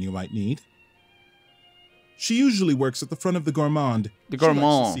find anyone you might need. She usually works at the front of the Gourmand. The Gourmand, she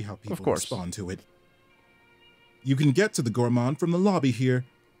likes to see how people respond to it. You can get to the Gourmand from the lobby here.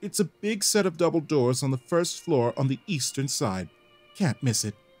 It's a big set of double doors on the first floor on the eastern side. Can't miss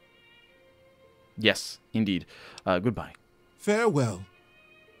it. Yes, indeed. Goodbye. Farewell.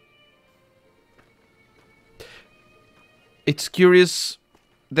 It's curious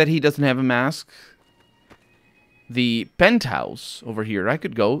that he doesn't have a mask. The penthouse over here, I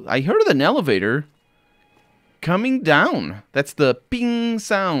could go. I heard of an elevator coming down. That's the ping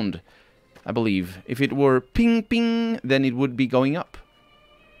sound, I believe. If it were ping ping, then it would be going up.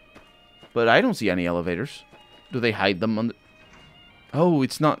 But I don't see any elevators. Do they hide them on the... Oh,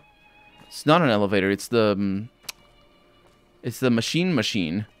 it's not an elevator. It's the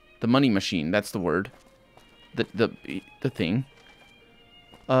machine. The money machine. That's the word. The thing.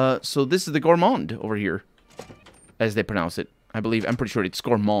 So this is the Gourmand over here, as they pronounce it. I'm pretty sure it's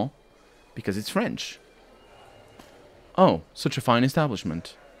Gourmand, because it's French. Oh, such a fine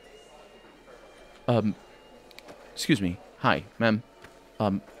establishment. Excuse me. Hi, ma'am.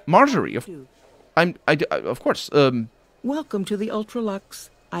 Marjorie, of course. Welcome to the Ultralux.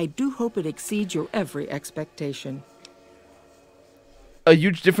 I do hope it exceeds your every expectation. A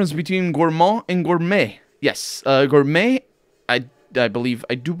huge difference between gourmand and gourmet. Yes, gourmet, I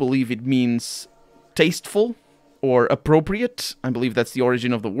do believe it means tasteful or appropriate. I believe that's the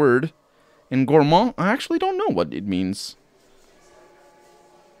origin of the word. And gourmand, I actually don't know what it means.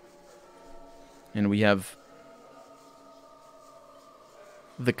 And we have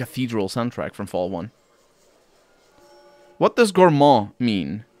the Cathedral soundtrack from Fall 1. What does gourmand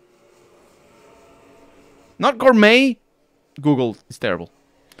mean? Not gourmet. Google is terrible.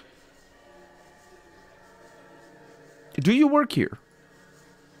 Do you work here?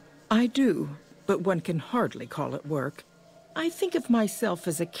 I do, but one can hardly call it work. I think of myself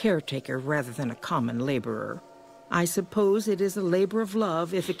as a caretaker rather than a common laborer. I suppose it is a labor of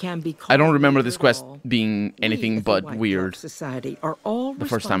love if it can be called. I don't remember this quest being anything but weird. Society are all the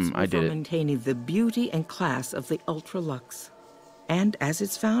first time I did for it. Maintaining the beauty and class of the Ultralux. And as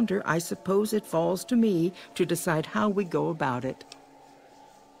its founder, I suppose it falls to me to decide how we go about it.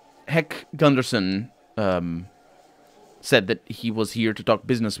 Heck Gunderson said that he was here to talk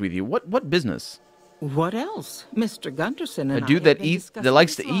business with you. What business? What else? Mr. Gunderson and a dude that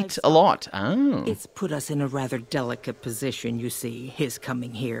likes to eat a lot. Oh. It's put us in a rather delicate position, you see, his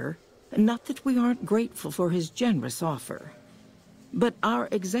coming here. Not that we aren't grateful for his generous offer. But our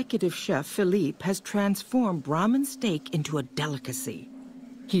executive chef, Philippe, has transformed Brahmin steak into a delicacy.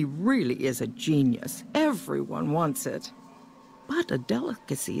 He really is a genius. Everyone wants it. But a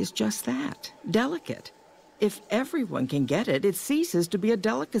delicacy is just that, delicate. If everyone can get it, it ceases to be a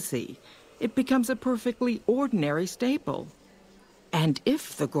delicacy. It becomes a perfectly ordinary staple. And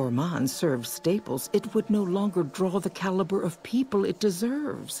if the gourmand served staples, it would no longer draw the caliber of people it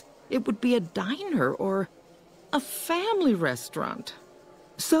deserves. It would be a diner or a family restaurant.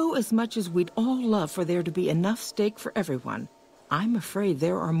 So as much as we'd all love for there to be enough steak for everyone, I'm afraid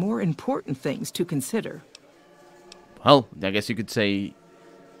there are more important things to consider. Well, I guess you could say...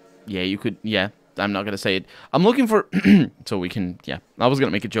 Yeah, you could... Yeah, I'm not going to say it. I'm looking for... so we can... Yeah, I was going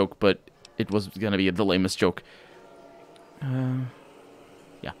to make a joke, but it was going to be the lamest joke.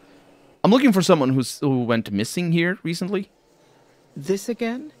 Yeah. I'm looking for someone who went missing here recently. This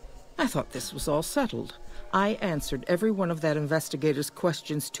again? I thought this was all settled. I answered every one of that investigator's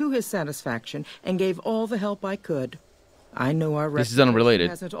questions to his satisfaction and gave all the help I could. I know our This is unrelated.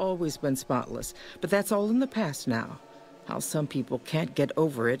 Hasn't always been spotless, but that's all in the past now. How some people can't get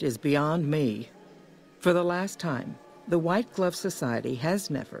over it is beyond me. For the last time, the White Glove Society has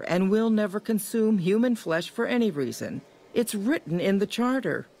never and will never consume human flesh for any reason. It's written in the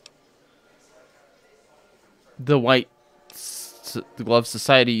charter. The White Glove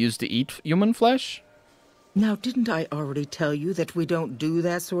Society used to eat human flesh? Now, didn't I already tell you that we don't do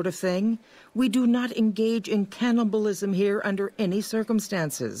that sort of thing? We do not engage in cannibalism here under any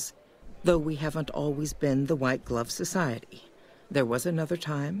circumstances. Though we haven't always been the White Glove Society. There was another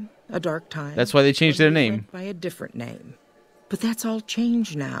time, a dark time. That's why they changed their name. By a different name. But that's all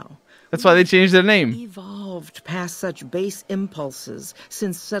changed now. That's why they changed their name. We evolved past such base impulses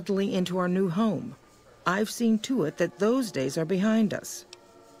since settling into our new home. I've seen to it that those days are behind us.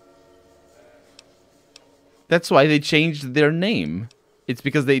 That's why they changed their name. It's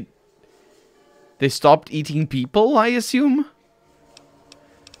because they stopped eating people, I assume?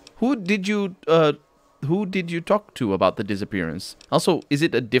 Who did you talk to about the disappearance? Also, is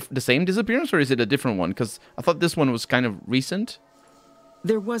it the same disappearance or is it a different one? Because I thought this one was kind of recent.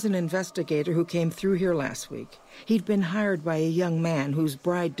 There was an investigator who came through here last week. He'd been hired by a young man whose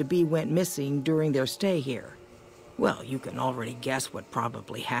bride-to-be went missing during their stay here. Well, you can already guess what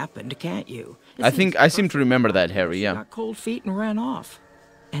probably happened, can't you? I seem to remember that, Harry, yeah. Got cold feet and ran off.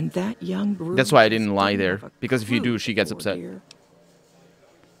 And that young brood... That's why I didn't lie there. Because if you do, she gets upset.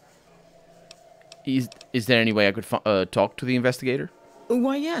 Is there any way I could talk to the investigator?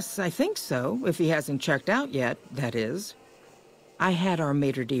 Why, yes, I think so. If he hasn't checked out yet, that is. I had our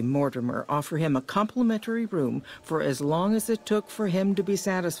maitre d' Mortimer offer him a complimentary room for as long as it took for him to be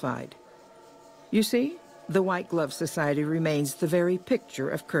satisfied. You see, the White Glove Society remains the very picture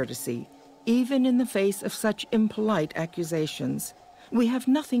of courtesy, even in the face of such impolite accusations. We have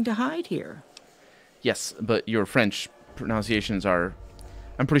nothing to hide here. Yes, but your French pronunciations are...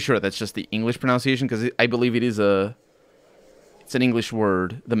 I'm pretty sure that's just the English pronunciation, because I believe it's an English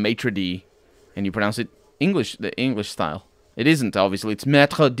word, the maitre d', and you pronounce it the English style. It isn't, obviously. It's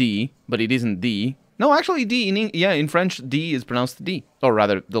maître d', but it isn't d. No, actually, d, in French, d is pronounced d. Or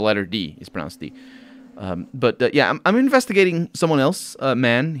rather, the letter d is pronounced d. Yeah, I'm investigating someone else, a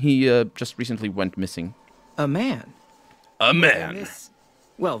man. He just recently went missing. A man? A man.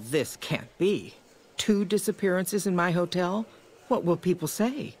 Well, this can't be. 2 disappearances in my hotel? What will people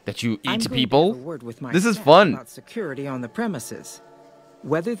say? That you eat people? This is staff fun. About security on the premises.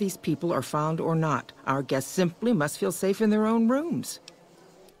 Whether these people are found or not, our guests simply must feel safe in their own rooms.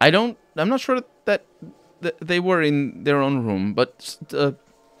 I'm not sure that they were in their own room, but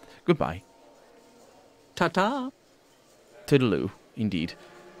goodbye. Ta-ta. Toodaloo, indeed.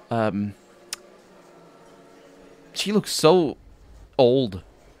 She looks so old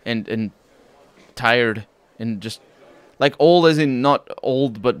and tired and just like old as in not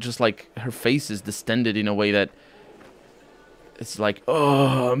old, but just like her face is distended in a way that it's like,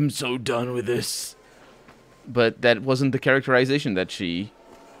 oh, I'm so done with this. But that wasn't the characterization that she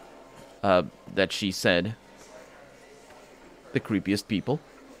said. The creepiest people.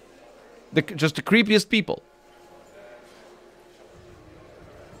 Just the creepiest people.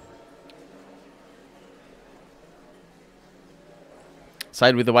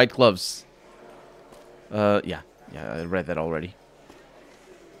 Side with the white gloves. Yeah, I read that already.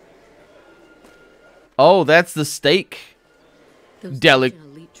 Oh, that's the steak. Those Delicate.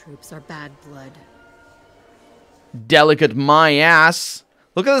 elite troops are bad blood. Delicate my ass.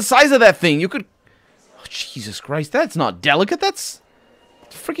 Look at the size of that thing. You could... Oh, Jesus Christ, that's not delicate. That's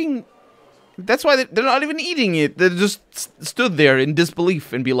freaking... That's why they're not even eating it. They just stood there in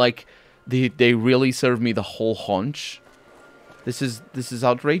disbelief and be like, they really serve me the whole haunch? This is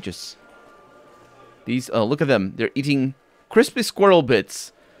outrageous. These... Oh, look at them. They're eating crispy squirrel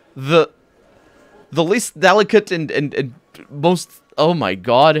bits. The least delicate and most... Oh my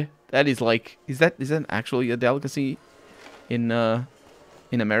god. That is like... Is that actually a delicacy in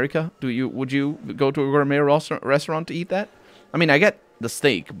America? Would you go to a gourmet restaurant to eat that? I mean, I get the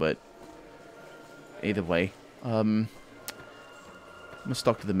steak, but either way, I must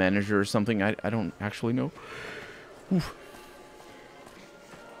talk to the manager or something. I don't actually know. Oof.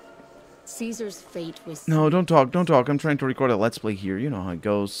 Caesar's fate was... No, don't talk. I'm trying to record a Let's Play here. You know how it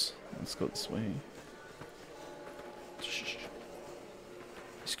goes. Let's go this way. Shh.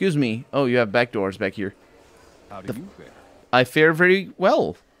 Excuse me. Oh, you have back doors back here. How do you fare? I fare very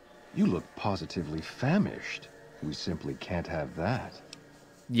well. You look positively famished. We simply can't have that.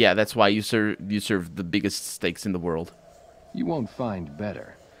 Yeah, that's why you serve the biggest steaks in the world. You won't find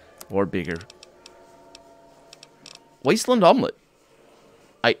better. Or bigger. Wasteland omelet.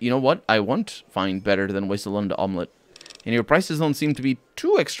 You know what? I won't find better than Wasteland omelet. And your prices don't seem to be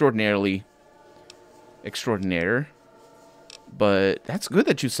too extraordinary. But that's good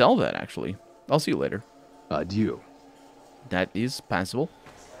that you sell that, actually. I'll see you later. Adieu. That is passable.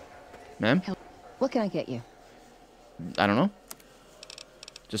 Ma'am? What can I get you? I don't know.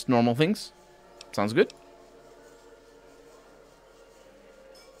 Just normal things. Sounds good.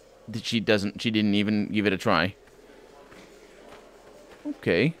 She didn't even give it a try.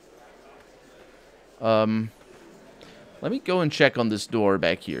 Okay. Let me go and check on this door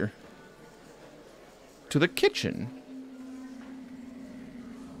back here. To the kitchen.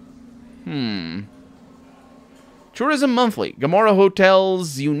 Tourism Monthly. Gamora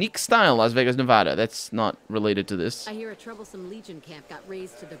Hotels Unique Style, Las Vegas, Nevada. That's not related to this. I hear a troublesome Legion camp got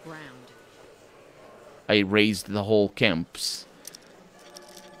razed to the ground. I raised the whole camps.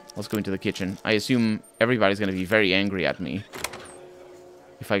 Let's go into the kitchen. I assume everybody's going to be very angry at me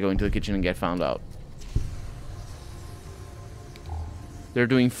if I go into the kitchen and get found out. They're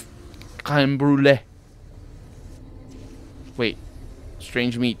doing crème brûlée. Wait.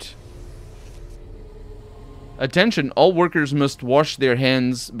 Strange meat. Attention, all workers must wash their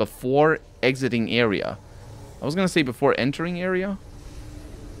hands before exiting area. I was going to say before entering area.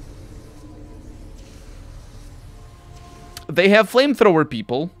 They have flamethrower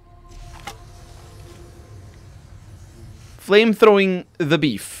people. Flamethrowing the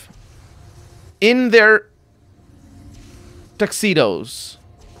beef. In their tuxedos.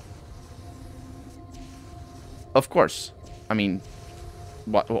 Of course. I mean,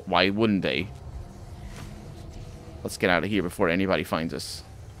 why wouldn't they? Let's get out of here before anybody finds us.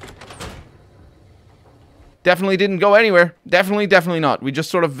 Definitely didn't go anywhere. Definitely not. We just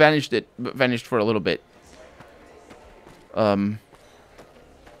sort of vanished for a little bit. So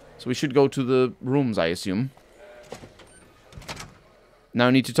we should go to the rooms, I assume. Now I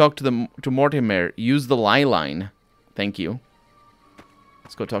need to talk to Mortimer. Use the lie line. Thank you.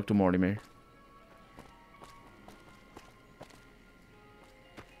 Let's go talk to Mortimer.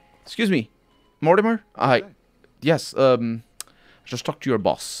 Excuse me. Mortimer? Hi. Yes, just talk to your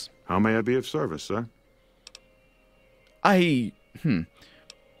boss. How may I be of service, sir? I've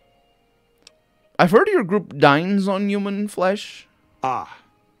heard your group dines on human flesh. Ah,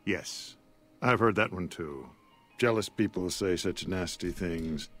 yes. I've heard that one too. Jealous people say such nasty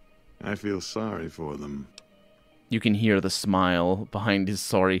things. I feel sorry for them. You can hear the smile behind his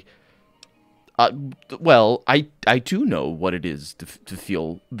sorry. Well, I too know what it is to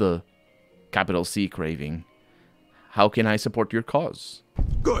feel the capital C craving. How can I support your cause?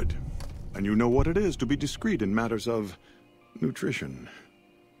 Good. And you know what it is to be discreet in matters of nutrition.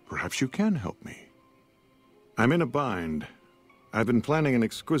 Perhaps you can help me. I'm in a bind. I've been planning an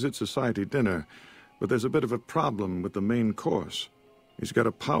exquisite society dinner, but there's a bit of a problem with the main course. He's got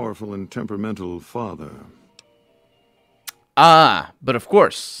a powerful and temperamental father. Ah, but of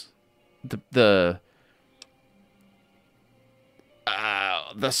course, the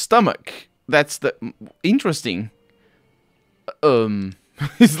stomach. That's the interesting.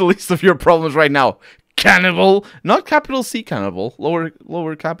 Is the least of your problems right now. Cannibal, not capital C cannibal, lower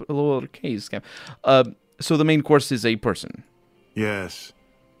case. So the main course is a person. Yes,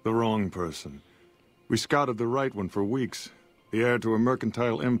 the wrong person. We scouted the right one for weeks. The heir to a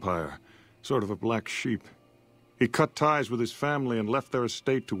mercantile empire, sort of a black sheep. He cut ties with his family and left their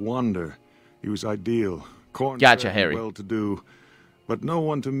estate to wander. He was ideal, Gotcha, Harry. well-to-do, but no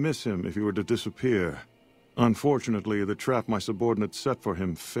one to miss him if he were to disappear. Unfortunately, the trap my subordinates set for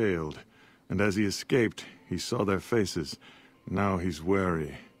him failed, and as he escaped, he saw their faces. Now he's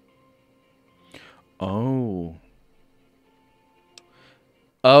wary. Oh.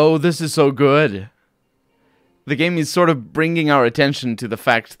 Oh, this is so good. The game is sort of bringing our attention to the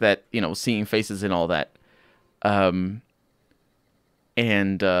fact that, you know, seeing faces and all that. The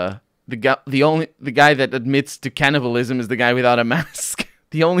guy that admits to cannibalism is the guy without a mask.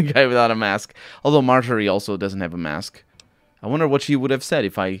 The only guy without a mask. Although Marjorie also doesn't have a mask. I wonder what she would have said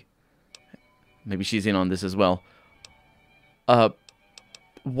if I... Maybe she's in on this as well.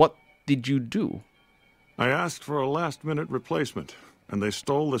 What did you do? I asked for a last-minute replacement, and they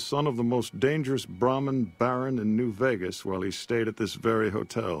stole the son of the most dangerous Brahmin baron in New Vegas while he stayed at this very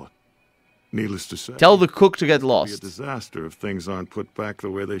hotel. Needless to say... Tell the cook to get lost. It'd be a disaster if things aren't put back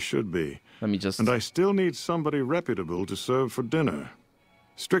the way they should be. Let me just... And I still need somebody reputable to serve for dinner.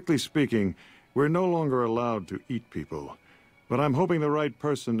 Strictly speaking, we're no longer allowed to eat people. But I'm hoping the right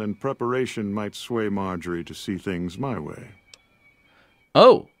person and preparation might sway Marjorie to see things my way.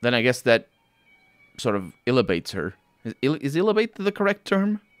 Oh, then I guess that sort of elevates her. Is elevate the correct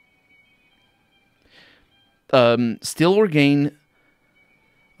term? Steal or gain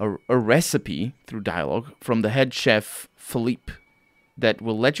a recipe through dialogue from the head chef, Philippe, that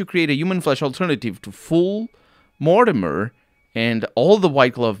will let you create a human flesh alternative to Fool, Mortimer, and all the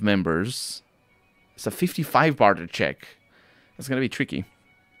White Glove members. It's a 55 barter check. That's going to be tricky.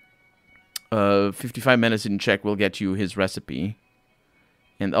 55 medicine check will get you his recipe.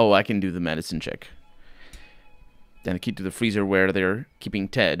 And, oh, I can do the medicine check. Then a key to the freezer where they're keeping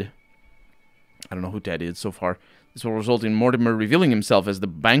Ted. I don't know who Ted is so far. This will result in Mortimer revealing himself as the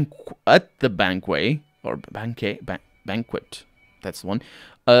banquet. That's the one.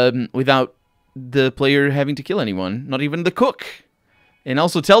 Without the player having to kill anyone. Not even the cook. And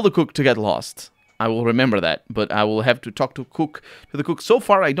also tell the cook to get lost. I will remember that. But I will have to talk to the cook. So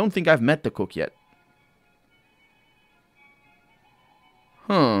far, I don't think I've met the cook yet.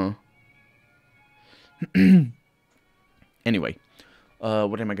 Huh. Anyway.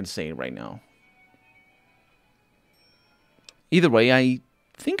 What am I going to say right now? Either way, I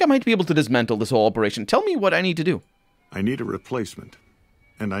think I might be able to dismantle this whole operation. Tell me what I need to do. I need a replacement.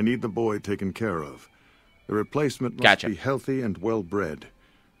 And I need the boy taken care of. The replacement must be healthy and well-bred.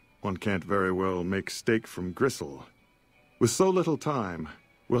 One can't very well make steak from gristle. With so little time,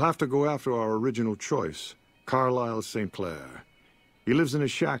 we'll have to go after our original choice, Carlisle St. Clair. He lives in a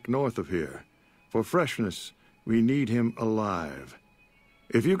shack north of here. For freshness, we need him alive.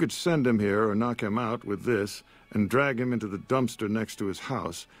 If you could send him here or knock him out with this and drag him into the dumpster next to his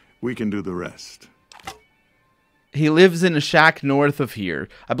house, we can do the rest. He lives in a shack north of here.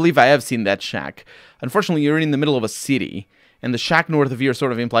 I believe I have seen that shack. Unfortunately, you're in the middle of a city, and the shack north of here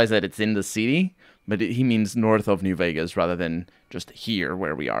sort of implies that it's in the city, but he means north of New Vegas rather than just here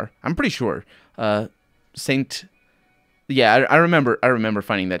where we are. I'm pretty sure. Yeah, I remember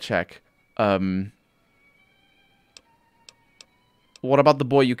finding that shack. What about the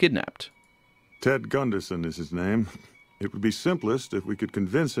boy you kidnapped? Ted Gunderson is his name. It would be simplest if we could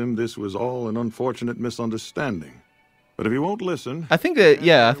convince him this was all an unfortunate misunderstanding. But if he won't listen... I think that,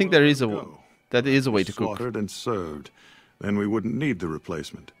 yeah, I think there is a way to cook. Slaughtered and served. Then we wouldn't need the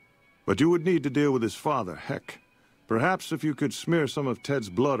replacement. But you would need to deal with his father, Heck. Perhaps if you could smear some of Ted's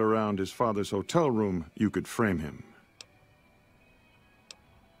blood around his father's hotel room, you could frame him.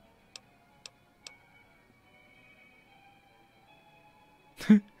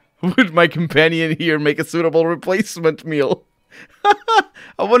 Would my companion here make a suitable replacement meal?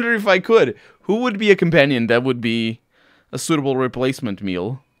 I wonder if I could. Who would be a companion that would be a suitable replacement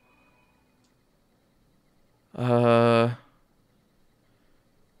meal? I'm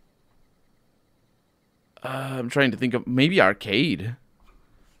trying to think of... Maybe Arcade.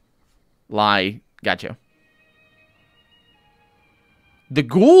 Lie. Gotcha. The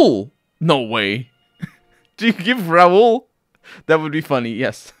Ghoul? No way. Do you give Raoul? That would be funny,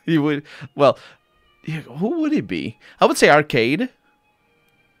 yes. He would. Well, who would it be? I would say Arcade.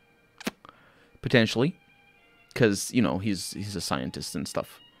 Potentially. Because, you know, he's a scientist and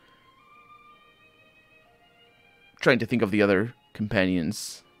stuff. Trying to think of the other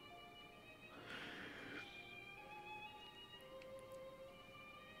companions.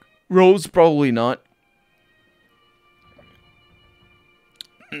 Rose, probably not.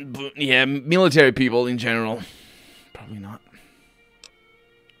 But, yeah, military people in general. Probably not.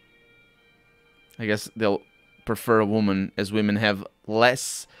 I guess they'll prefer a woman, as women have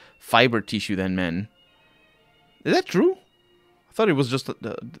less fiber tissue than men. Is that true? I thought it was just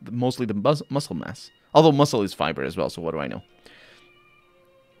mostly the muscle mass. Although muscle is fiber as well, so what do I know?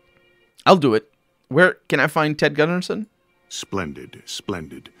 I'll do it. Where can I find Ted Gunnarsson? Splendid,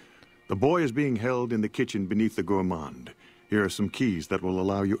 splendid. The boy is being held in the kitchen beneath the gourmand. Here are some keys that will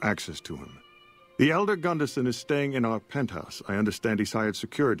allow you access to him. The elder Gunderson is staying in our penthouse. I understand he's hired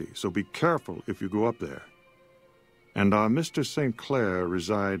security, so be careful if you go up there. And our Mr. St. Clair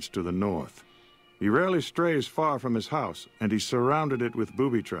resides to the north. He rarely strays far from his house, and he's surrounded it with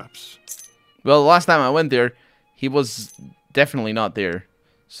booby traps. Well, the last time I went there, he was definitely not there.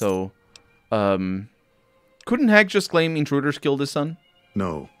 So, couldn't Hag just claim intruders killed his son?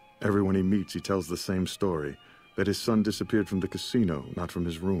 No. Everyone he meets, he tells the same story. That his son disappeared from the casino, not from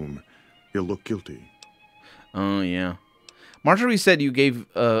his room. He'll look guilty. Oh, yeah. Marjorie said you gave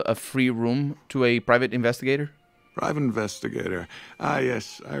a free room to a private investigator? Private investigator. Ah,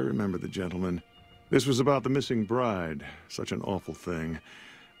 yes, I remember the gentleman. This was about the missing bride. Such an awful thing.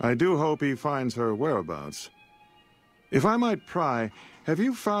 I do hope he finds her whereabouts. If I might pry, have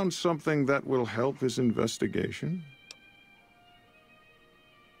you found something that will help his investigation?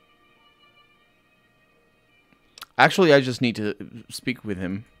 Actually, I just need to speak with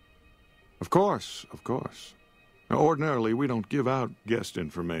him. Of course, of course. Now, ordinarily, we don't give out guest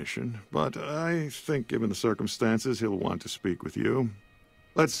information, but I think given the circumstances, he'll want to speak with you.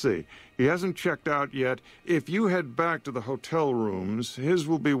 Let's see. He hasn't checked out yet. If you head back to the hotel rooms, his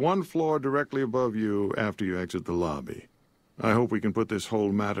will be one floor directly above you after you exit the lobby. I hope we can put this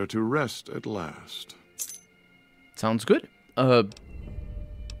whole matter to rest at last. Sounds good. Where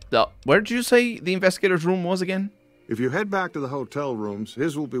did you say the investigator's room was again? If you head back to the hotel rooms,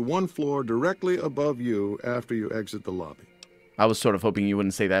 his will be one floor directly above you after you exit the lobby. I was sort of hoping you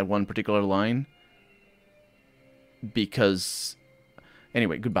wouldn't say that one particular line. Because...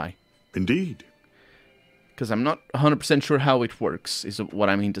 Anyway, goodbye. Indeed. Because I'm not 100% sure how it works, is what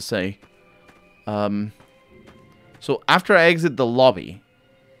I mean to say. So after I exit the lobby...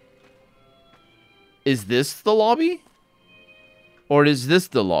 Is this the lobby? Or is this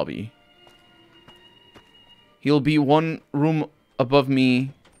the lobby? He'll be one room above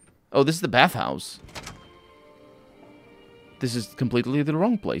me. Oh, this is the bathhouse. This is completely the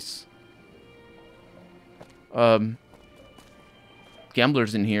wrong place. Gamblers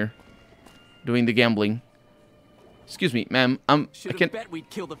in here. Doing the gambling. Excuse me, ma'am. I can't... bet we'd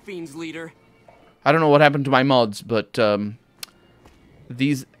kill the Fiend's leader. I don't know what happened to my mods, but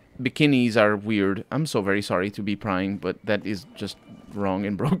these bikinis are weird. I'm so very sorry to be prying, but that is just wrong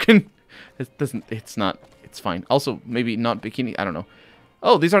and broken. It's not. It's fine. Also, maybe not bikini. I don't know.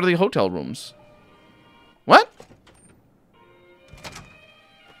 Oh, these are the hotel rooms. What?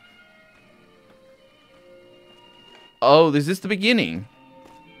 Oh, is this the beginning?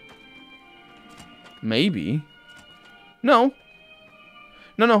 Maybe. No.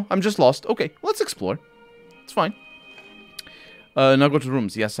 No, I'm just lost. Okay, let's explore. It's fine. Now go to the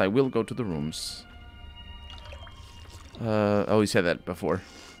rooms. Yes, I will go to the rooms. Oh, you said that before.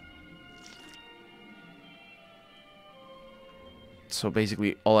 So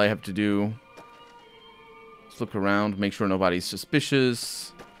basically, all I have to do is look around, make sure nobody's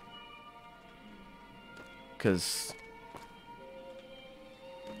suspicious. Because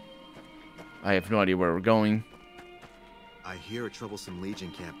I have no idea where we're going. I hear a troublesome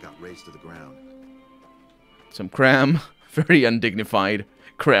Legion camp got razed to the ground. Some cram. Very undignified.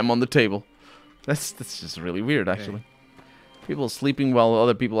 Cram on the table. That's just really weird, actually. Okay. People sleeping while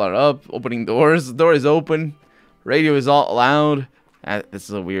other people are up, opening doors. The door is open. Radio is all loud. This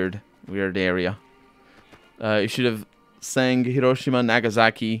is a weird area. You should have sang Hiroshima,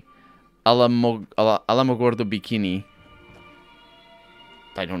 Nagasaki, Alamogordo Bikini.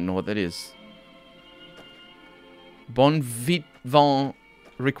 I don't know what that is. Bon vivant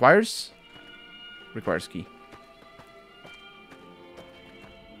requires? Requires key.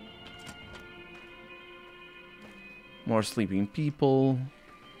 More sleeping people.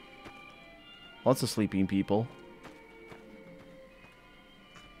 Lots of sleeping people.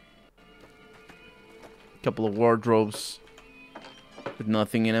 Couple of wardrobes with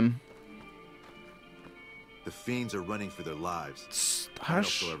nothing in them. The Fiends are running for their lives.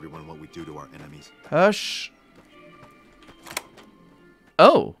 Hush. I'll tell everyone what we do to our enemies. Hush.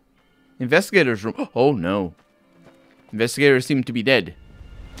 Oh. Investigator's room. Oh, no. Investigators seem to be dead.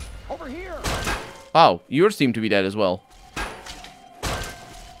 Over here. Oh, yours seem to be dead as well.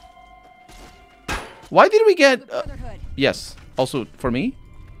 Why did we get... yes. Also, for me?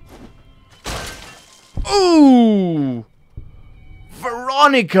 Ooh!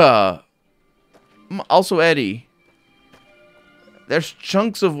 Veronica! Also Eddie. There's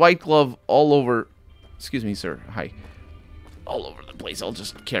chunks of White Glove all over... Excuse me, sir. Hi. all over the place. I'll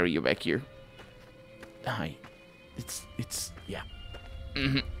just carry you back here. Hi. Yeah.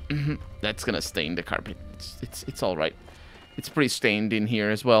 That's gonna stain the carpet. It's all right. It's pretty stained in here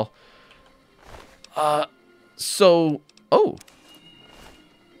as well. So, oh.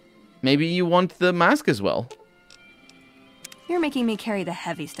 Maybe you want the mask as well. You're making me carry the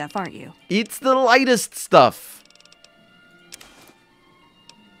heavy stuff, aren't you? It's the lightest stuff.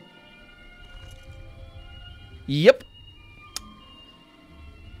 Yep.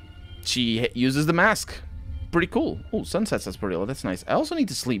 She uses the mask. Pretty cool. Oh, sunsets, that's pretty low. That's nice. I also need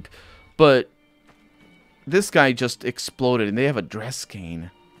to sleep, but this guy just exploded, and they have a dress cane.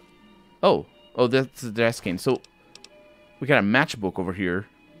 Oh, that's the dress cane. So we got a matchbook over here,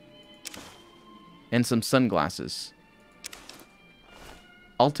 and some sunglasses.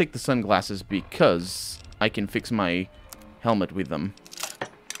 I'll take the sunglasses because I can fix my helmet with them.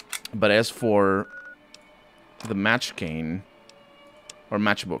 But as for the match cane or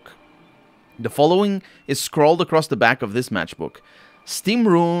matchbook, the following is scrawled across the back of this matchbook. Steam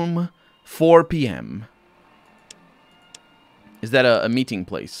Room, 4 p.m. Is that a meeting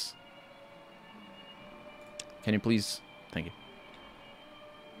place? Can you please? Thank you.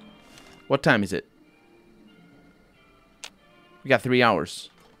 What time is it? We got 3 hours.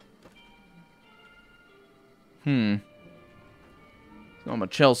 Not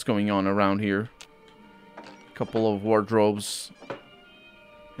much else going on around here. A couple of wardrobes.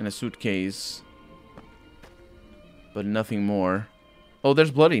 And a suitcase. But nothing more. Oh,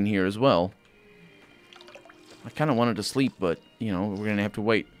 there's blood in here as well. I kind of wanted to sleep, but, you know, we're going to have to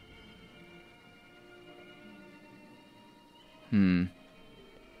wait.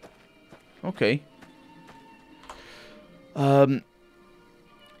 Okay.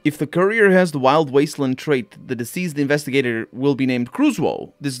 If the courier has the Wild Wasteland trait, the deceased investigator will be named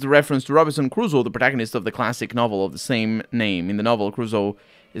Crusoe. This is the reference to Robinson Crusoe, the protagonist of the classic novel of the same name. In the novel, Crusoe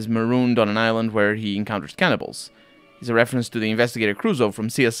is marooned on an island where he encounters cannibals. He's a reference to the investigator Crusoe from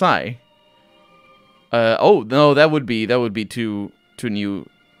CSI. Oh no, that would be too new.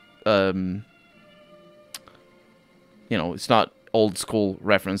 You know, it's not old school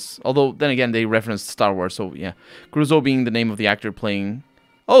reference. Although then again, they referenced Star Wars, so yeah. Crusoe being the name of the actor playing.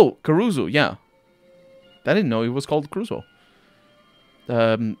 Oh, Caruso, yeah. I didn't know he was called Crusoe.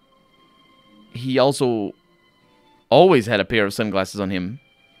 He also always had a pair of sunglasses on him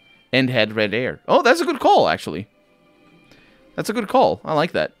and had red hair. Oh, that's a good call, actually. That's a good call. I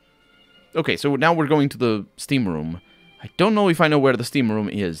like that. Okay, so now we're going to the steam room. I don't know if I know where the steam room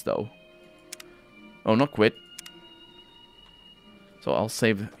is, though. Oh, not quit. So I'll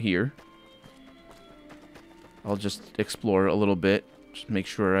save here. I'll just explore a little bit. Just make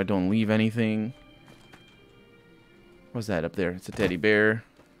sure I don't leave anything. What's that up there? It's a teddy bear.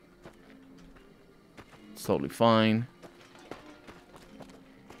 It's totally fine.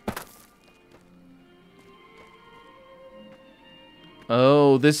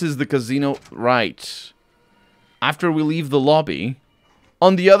 Oh, this is the casino. Right. After we leave the lobby,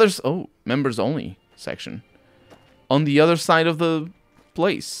 on the other... Oh, members only section. On the other side of the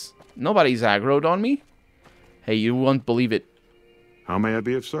place. Nobody's aggroed on me. Hey, you won't believe it. How may I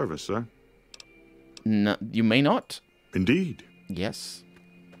be of service, sir? No, you may not. Indeed. Yes.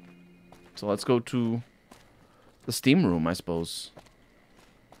 So let's go to the steam room, I suppose.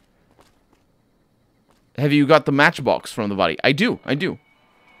 Have you got the matchbox from the body? I do. I do,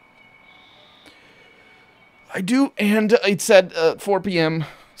 and it said 4 p.m.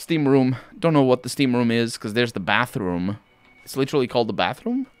 steam room. Don't know what the steam room is, because there's the bathroom. It's literally called the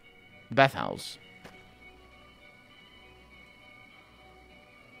bathroom? Bathhouse.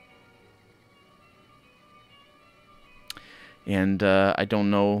 And I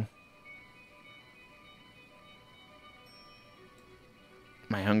don't know.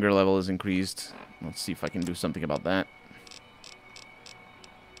 My hunger level is increased. Let's see if I can do something about that.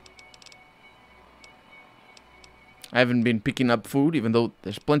 I haven't been picking up food, even though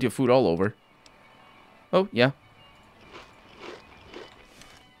there's plenty of food all over. Oh, yeah.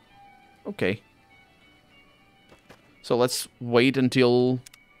 Okay. So let's wait until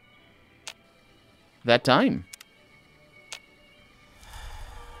that time.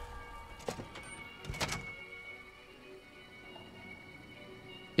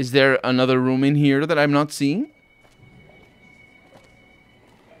 Is there another room in here that I'm not seeing?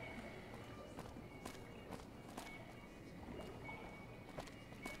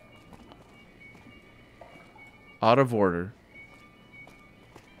 Out of order.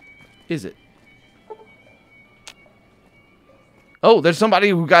 Is it? Oh, there's somebody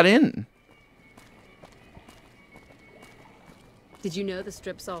who got in. Did you know the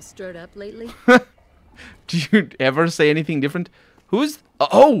strip's all stirred up lately? Do you ever say anything different? Who's...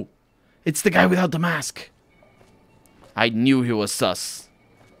 Oh! It's the guy without the mask. I knew he was sus.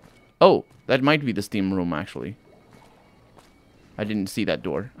 Oh, that might be the steam room, actually. I didn't see that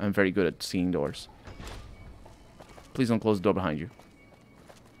door. I'm very good at seeing doors. Please don't close the door behind you.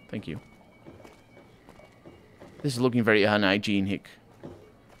 Thank you. This is looking very unhygienic.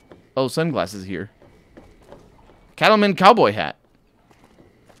 Oh, sunglasses here. Cattleman cowboy hat.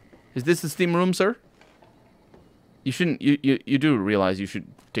 Is this the steam room, sir? You shouldn't... You do realize you should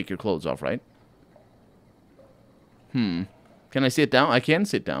take your clothes off, right? Can I sit down? I can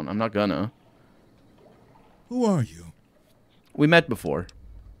sit down. I'm not gonna. Who are you? We met before.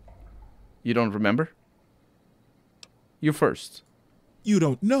 You don't remember? You first. You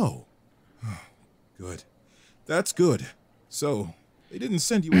don't know. Good. That's good. So, they didn't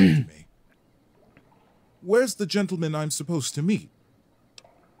send you after me. Where's the gentleman I'm supposed to meet?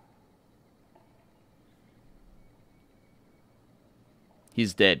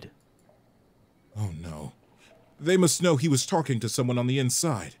 He's dead. Oh no. They must know he was talking to someone on the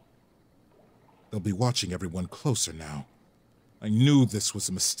inside. They'll be watching everyone closer now. I knew this was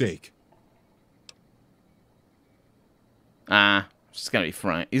a mistake. It's gonna be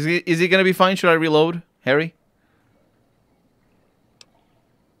fine. Is he gonna be fine? Should I reload, Harry?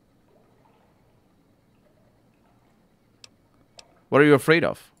 What are you afraid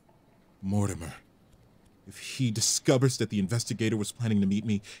of? Mortimer. If he discovers that the investigator was planning to meet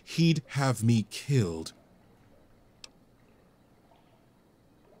me, he'd have me killed.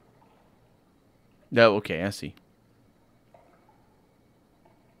 Oh, okay, I see.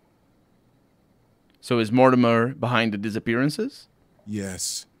 So is Mortimer behind the disappearances?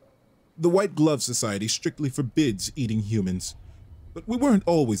 Yes. The White Glove Society strictly forbids eating humans. But we weren't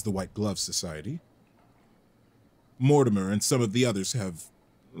always the White Glove Society. Mortimer and some of the others have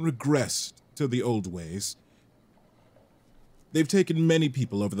regressed to the old ways. They've taken many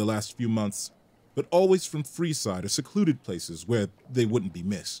people over the last few months, but always from Freeside or secluded places where they wouldn't be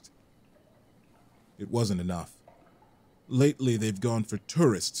missed. It wasn't enough. Lately, they've gone for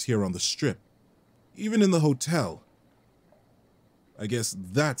tourists here on the Strip, even in the hotel. I guess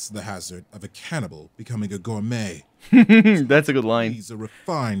that's the hazard of a cannibal becoming a gourmet. That's a good line. He's a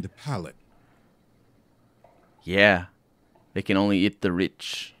refined palate. Yeah, they can only eat the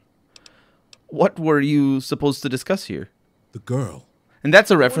rich. What were you supposed to discuss here? The girl. And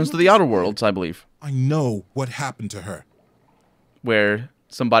that's a reference to the Outer Worlds, I believe. I know what happened to her. Where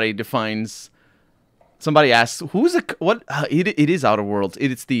somebody defines... Somebody asks, who's a... What? It is Outer Worlds.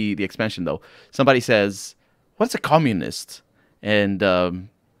 It's the expansion, though. Somebody says, what's a communist? And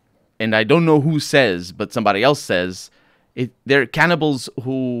I don't know who says, but somebody else says, they're cannibals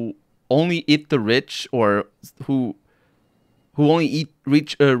who only eat the rich, or who only eat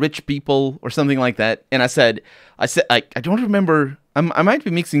rich people, or something like that. And I said I don't remember. I might be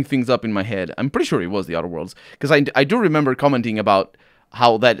mixing things up in my head. I'm pretty sure it was the Outer Worlds, because I do remember commenting about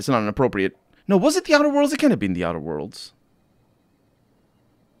how that is not inappropriate. No, was it the Outer Worlds? It can't have been the Outer Worlds.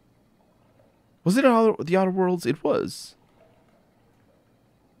 Was it the Outer Worlds? It was.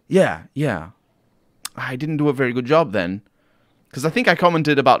 Yeah. I didn't do a very good job then. Because I think I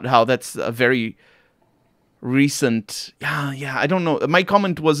commented about how that's a very recent... Yeah, I don't know. My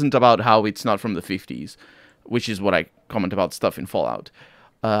comment wasn't about how it's not from the 50s, which is what I comment about stuff in Fallout.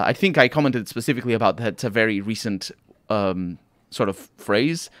 I think I commented specifically about that's a very recent sort of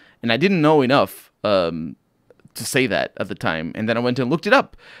phrase, and I didn't know enough to say that at the time. And then I went and looked it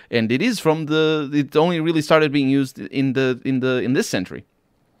up, and it is from the... It only really started being used in this century,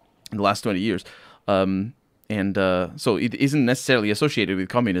 in the last 20 years. So it isn't necessarily associated with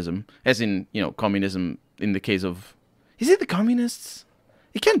communism, as in, communism in the case of... Is it the communists?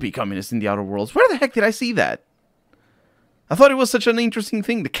 It can't be communists in the Outer Worlds. Where the heck did I see that? I thought it was such an interesting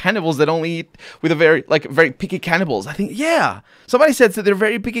thing. The cannibals that only eat with very picky cannibals. I think, yeah. Somebody said that they're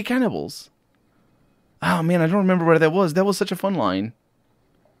very picky cannibals. Oh, man, I don't remember where that was. That was such a fun line.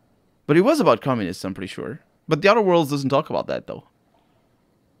 But it was about communists, I'm pretty sure. But the Outer Worlds doesn't talk about that, though.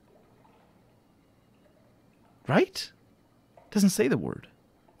 Right? Doesn't say the word.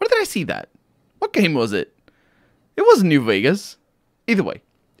 Where did I see that? What game was it? It wasn't New Vegas. Either way.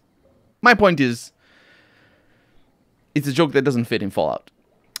 My point is, it's a joke that doesn't fit in Fallout.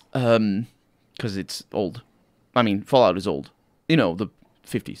 Because it's old. I mean, Fallout is old. The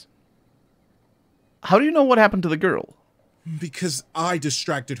 50s. How do you know what happened to the girl? Because I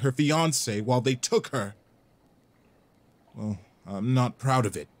distracted her fiancé while they took her. Well, I'm not proud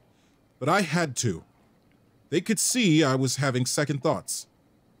of it. But I had to. They could see I was having second thoughts.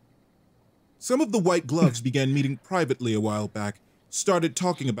 Some of the White Gloves began meeting privately a while back started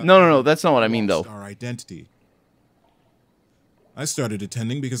talking about... No, that's not what I mean, though. Our identity. I started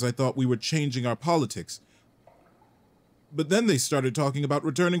attending because I thought we were changing our politics. But then they started talking about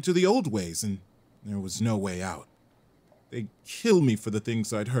returning to the old ways, and there was no way out. They'd kill me for the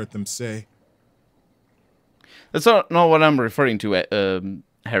things I'd heard them say. That's not what I'm referring to,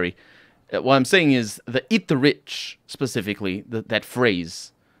 Harry. What I'm saying is the "eat the rich" specifically, that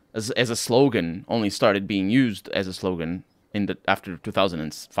phrase, as a slogan, only started being used as a slogan after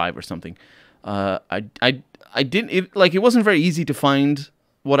 2005 or something. I didn't it wasn't very easy to find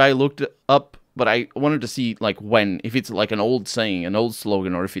what I looked up, but I wanted to see if it's like an old saying, an old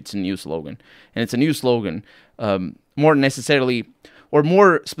slogan, or if it's a new slogan. And it's a new slogan, more necessarily, or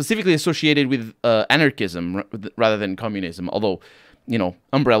more specifically associated with anarchism rather than communism. Although,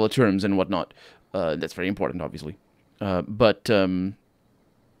 umbrella terms and whatnot, that's very important, obviously. But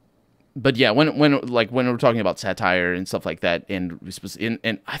yeah, when we're talking about satire and stuff like that, and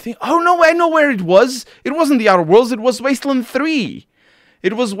I think, oh no, I know where it was. It wasn't The Outer Worlds. It was Wasteland 3.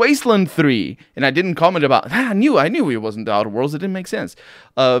 It was Wasteland 3, and I didn't comment about. I knew it wasn't The Outer Worlds. It didn't make sense.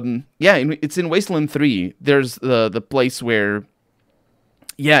 Yeah, it's in Wasteland 3. There's the place where.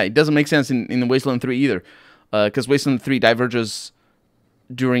 Yeah, it doesn't make sense in Wasteland 3 either, because Wasteland 3 diverges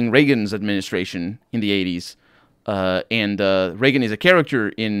during Reagan's administration in the 80s. And Reagan is a character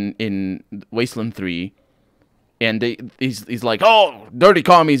in Wasteland 3, and he's like, oh, dirty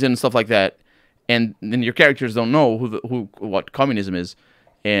commies and stuff like that, and then your characters don't know what communism is,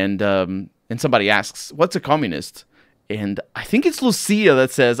 and somebody asks, what's a communist? And I think it's Lucia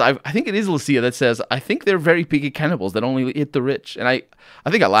that says, I think it is Lucia that says, I think they're very picky cannibals that only eat the rich. And I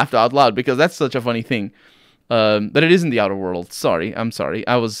think I laughed out loud because that's such a funny thing. But it isn't The Outer Worlds. I'm sorry.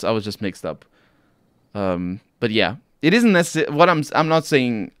 I was just mixed up. But yeah, it isn't necessarily what I'm not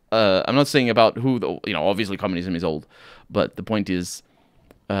saying. I'm not saying about who obviously communism is old, but the point is,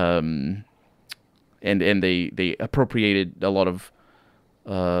 and they appropriated a lot of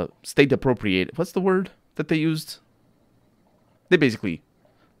state appropriate. What's the word that they used? They basically,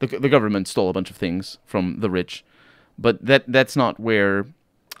 the government stole a bunch of things from the rich, but that's not where.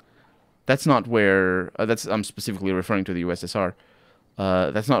 I'm specifically referring to the USSR.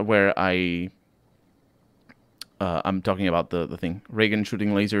 That's not where I'm talking about the thing. Reagan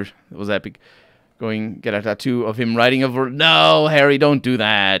shooting laser. It was epic. Get a tattoo of him riding over. No, Harry, don't do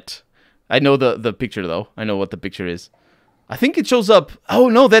that. I know the picture, though. I know what the picture is. I think it shows up. Oh,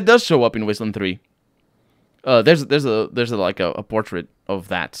 no, that does show up in Wasteland 3. There's a portrait of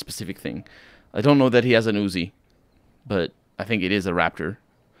that specific thing. I don't know that he has an Uzi, but I think it is a Raptor.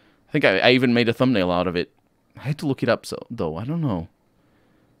 I think I even made a thumbnail out of it. I had to look it up, though. I don't know.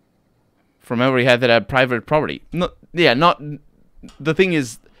 From memory, had that had private property. The thing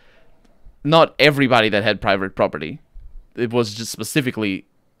is, not everybody that had private property. It was just specifically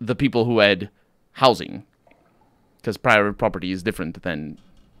the people who had housing, because private property is different than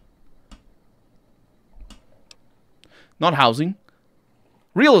not housing,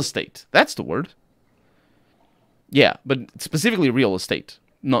 real estate. That's the word. Yeah, but specifically real estate.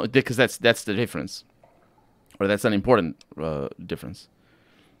 No, because that's the difference, or that's an important difference.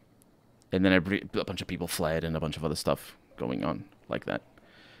 And then a bunch of people fled and a bunch of other stuff going on like that.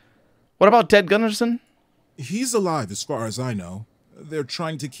 What about Ted Gunnarsson? He's alive as far as I know. They're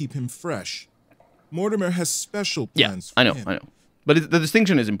trying to keep him fresh. Mortimer has special plans for him. I know. But the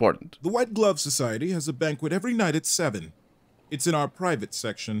distinction is important. The White Glove Society has a banquet every night at 7. It's in our private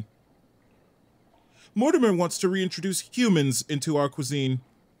section. Mortimer wants to reintroduce humans into our cuisine.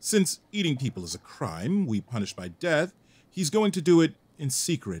 Since eating people is a crime we punish by death, he's going to do it in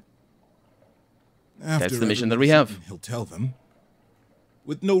secret. That's the mission that we have. He'll tell them.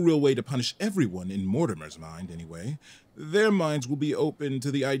 With no real way to punish everyone in Mortimer's mind, anyway, their minds will be open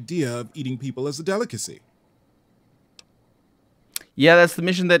to the idea of eating people as a delicacy. Yeah, that's the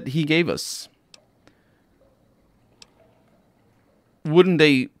mission that he gave us. Wouldn't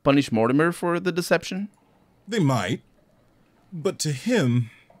they punish Mortimer for the deception? They might. But to him,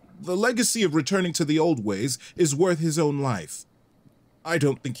 the legacy of returning to the old ways is worth his own life. I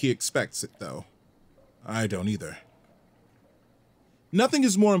don't think he expects it, though. I don't either. Nothing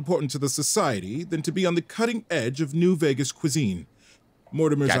is more important to the society than to be on the cutting edge of New Vegas cuisine.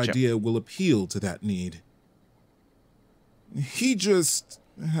 Mortimer's idea will appeal to that need. He just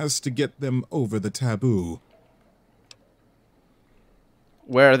has to get them over the taboo.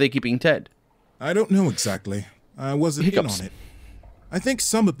 Where are they keeping Ted? I don't know exactly. I wasn't in on it. I think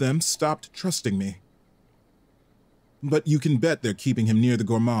some of them stopped trusting me. But you can bet they're keeping him near the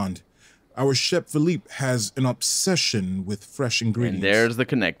gourmand. Our chef Philippe has an obsession with fresh ingredients. And there's the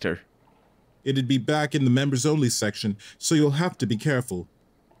connector. It'd be back in the members-only section, so you'll have to be careful.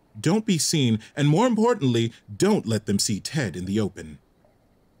 Don't be seen, and more importantly, don't let them see Ted in the open.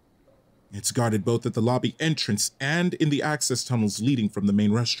 It's guarded both at the lobby entrance and in the access tunnels leading from the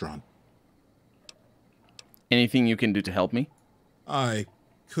main restaurant. Anything you can do to help me? I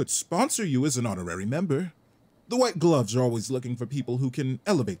could sponsor you as an honorary member. The White Gloves are always looking for people who can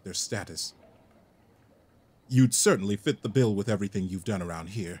elevate their status. You'd certainly fit the bill with everything you've done around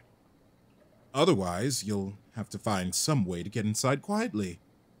here. Otherwise, you'll have to find some way to get inside quietly.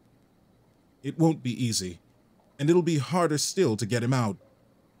 It won't be easy, and it'll be harder still to get him out.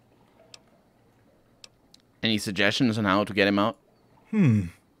 Any suggestions on how to get him out?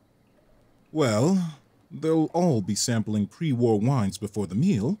 Well, they'll all be sampling pre-war wines before the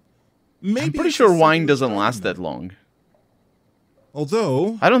meal. Maybe I'm pretty sure wine doesn't last that long.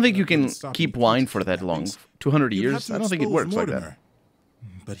 Although... I don't think you can keep wine for that long. 200 years? I don't think it works like that.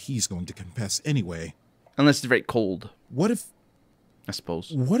 But he's going to confess anyway. Unless it's very cold. What if... I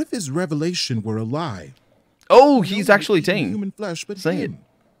suppose. What if his revelation were a lie? Oh, he's actually saying... human flesh, but him.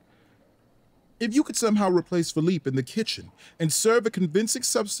 If you could somehow replace Philippe in the kitchen and serve a convincing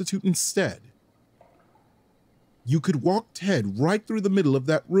substitute instead, you could walk Ted right through the middle of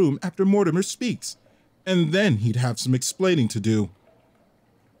that room after Mortimer speaks, and then he'd have some explaining to do.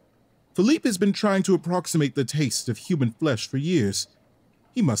 Philippe has been trying to approximate the taste of human flesh for years.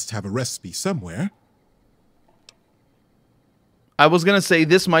 He must have a recipe somewhere. I was gonna say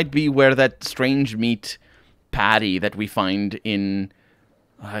this might be where that strange meat patty that we find in...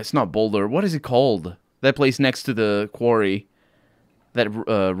 it's not Boulder. What is it called? That place next to the quarry that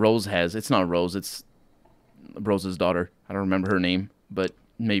Rose has. It's not Rose. It's Rose's daughter. I don't remember her name, but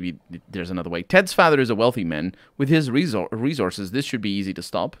maybe there's another way. Ted's father is a wealthy man. With his resources, this should be easy to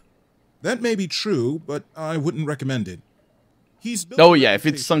stop. That may be true, but I wouldn't recommend it. He's built oh yeah, if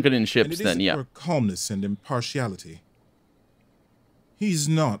it's sunken in ships, then yeah. For calmness and impartiality. He's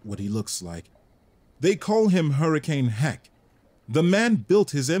not what he looks like. They call him Hurricane Heck. The man built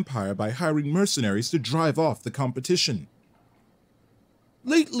his empire by hiring mercenaries to drive off the competition.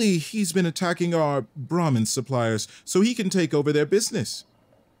 Lately, he's been attacking our Brahmin suppliers so he can take over their business.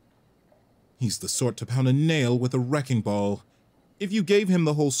 He's the sort to pound a nail with a wrecking ball. If you gave him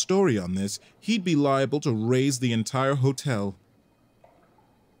the whole story on this, he'd be liable to raise the entire hotel.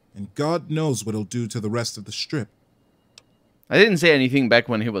 And God knows what he'll do to the rest of the strip. I didn't say anything back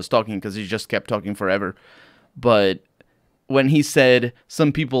when he was talking because he just kept talking forever. But when he said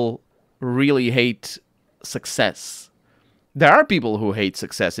some people really hate success, there are people who hate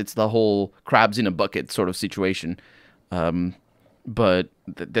success. It's the whole crabs in a bucket sort of situation. But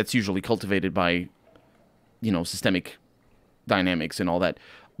that's usually cultivated by, you know, systemic dynamics and all that.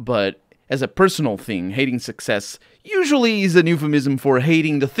 But as a personal thing, hating success usually is an euphemism for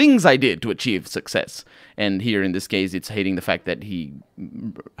hating the things I did to achieve success. And here in this case, it's hating the fact that he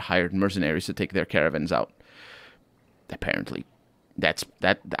hired mercenaries to take their caravans out. Apparently. That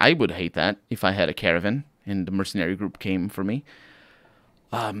I would hate that if I had a caravan and the mercenary group came for me.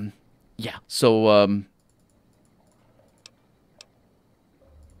 Yeah, so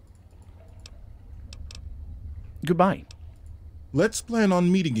goodbye. Let's plan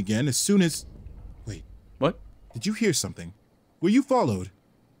on meeting again as soon as... Wait. What? Did you hear something? Were you followed?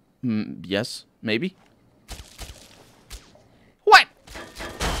 Yes, maybe. What?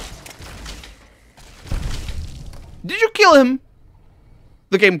 Did you kill him?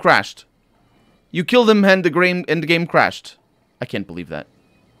 The game crashed. You killed him and the game crashed. I can't believe that.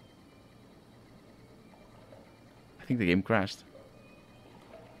 I think the game crashed.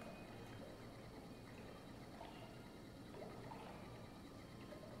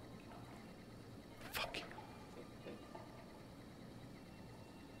 Fuck.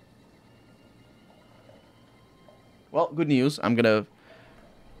 Well, good news. I'm gonna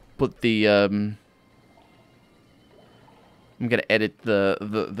put the I'm gonna edit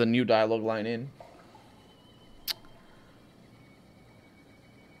the new dialogue line in.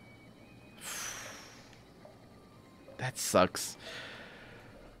 That sucks.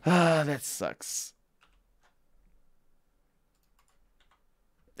 Ah, that sucks.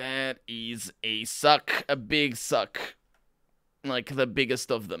 That is a suck. A big suck. Like the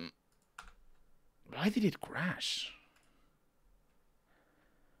biggest of them. Why did it crash?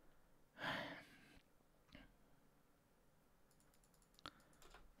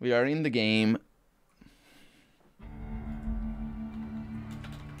 We are in the game.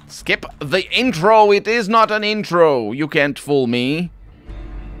 Skip the intro. It is not an intro. You can't fool me.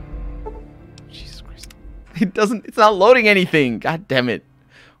 Jesus Christ. It doesn't... It's not loading anything. God damn it.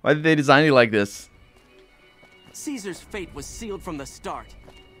 Why did they design it like this? Caesar's fate was sealed from the start.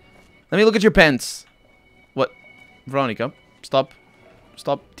 Let me look at your pants. What? Veronica, stop.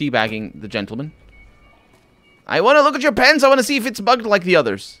 Stop teabagging the gentleman. I want to look at your pants. I want to see if it's bugged like the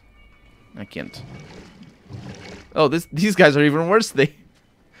others. I can't. Oh, these guys are even worse. They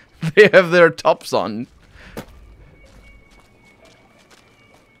have their tops on.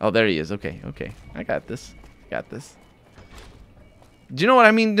 Oh, there he is. Okay, okay. I got this. Got this. Do you know what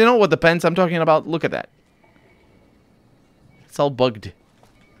I mean? Do you know what the pants I'm talking about? Look at that. It's all bugged.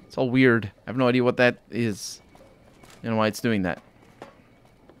 It's all weird. I have no idea what that is. And why it's doing that.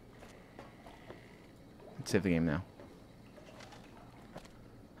 Let's save the game now.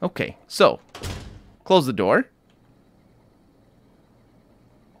 Okay, so. Close the door.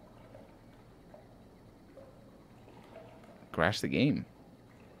 Crash the game.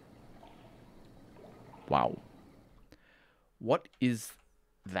 Wow. What is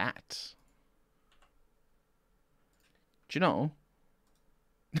that? Do you know?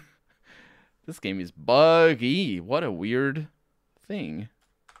 This game is buggy. What a weird thing.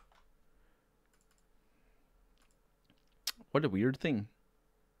 What a weird thing.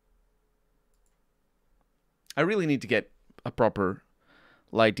 I really need to get a proper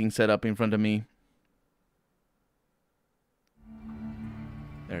lighting set up in front of me.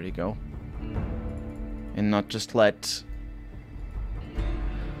 There you go. And not just let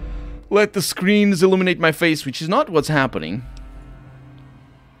the screens illuminate my face, which is not what's happening.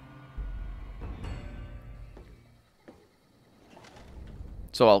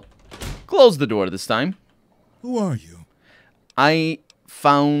 So I'll close the door this time. Who are you? I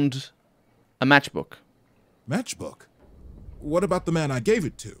found a matchbook. Matchbook? What about the man I gave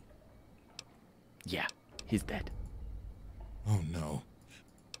it to? Yeah, he's dead. Oh no.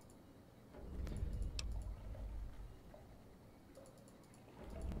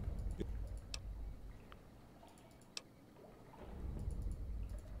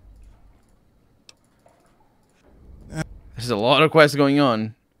 There's a lot of quests going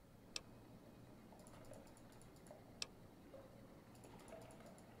on.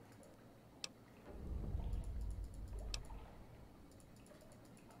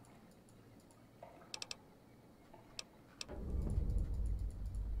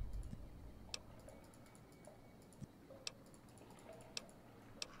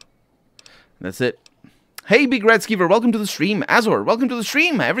 That's it. Hey, Big Red Skeever, welcome to the stream. Azor, welcome to the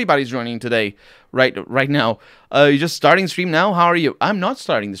stream. Everybody's joining today, right now. You're just starting the stream now. How are you? I'm not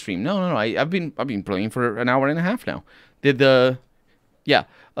starting the stream. No. I've been playing for an hour and a half now. Did you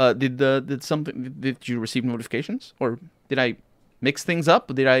receive notifications, or did I mix things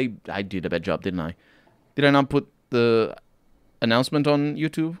up? I did a bad job, didn't I? Did I not put the announcement on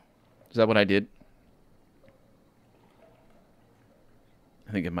YouTube? Is that what I did?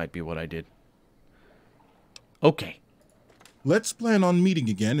 I think it might be what I did. Okay. Let's plan on meeting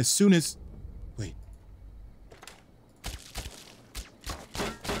again as soon as... Wait.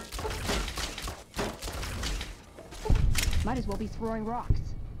 Might as well be throwing rocks.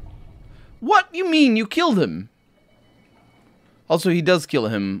 What? You mean you killed him? Also, he does kill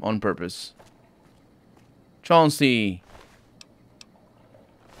him on purpose. Chauncey.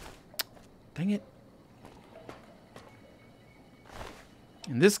 Dang it.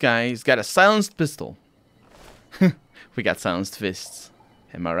 And this guy's got a silenced pistol. We got silenced fists.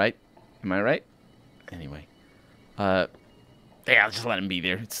 Am I right? Am I right? Anyway. Yeah, I'll just let him be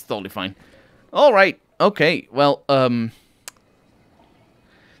there. It's totally fine. Alright. Okay. Well, that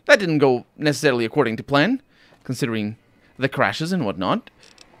didn't go necessarily according to plan, considering the crashes and whatnot.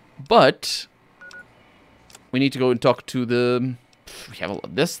 But we need to go and talk to the... We have a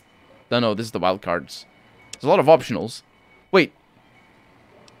lot... This? No, this is the wild cards. There's a lot of optionals. Wait.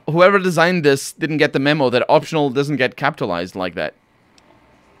 Whoever designed this didn't get the memo that optional doesn't get capitalized like that.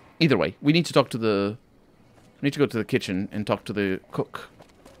 Either way, we need to talk to the... We need to go to the kitchen and talk to the cook.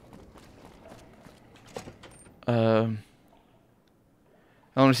 I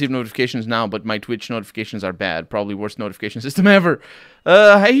don't receive notifications now, but my Twitch notifications are bad. Probably worst notification system ever.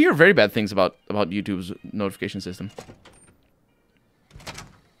 I hear very bad things about YouTube's notification system.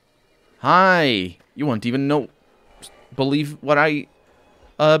 Hi. You won't even believe what I...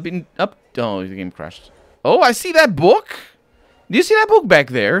 been up... Oh, the game crashed. Oh, I see that book! Do you see that book back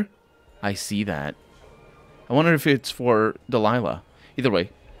there? I see that. I wonder if it's for Delilah. Either way,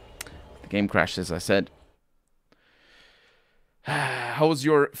 the game crashed, as I said. How was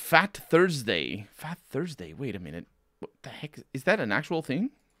your Fat Thursday? Fat Thursday? Wait a minute. What the heck? Is that an actual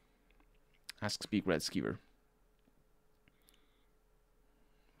thing? Asks Big Red Skeever.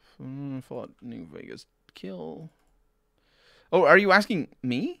 Fallout New Vegas kill... Oh, are you asking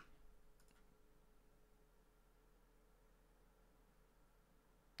me?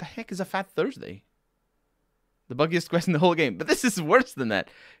 The heck is a Fat Thursday? The buggiest quest in the whole game. But this is worse than that.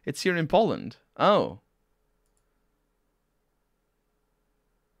 It's here in Poland. Oh.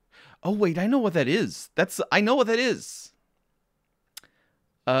 Oh, wait, I know what that is. I know what that is.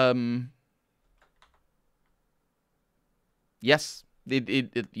 Yes.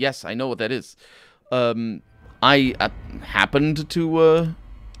 Yes, I know what that is. I happened to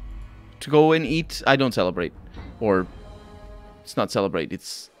go and eat. I don't celebrate. Or, it's not celebrate.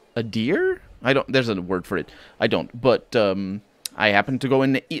 It's a deer? There's a word for it. I don't. But, I happened to go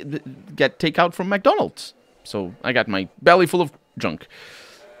and get takeout from McDonald's. So, I got my belly full of junk.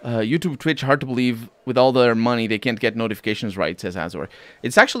 YouTube, Twitch, hard to believe. With all their money, they can't get notifications right, says Azor.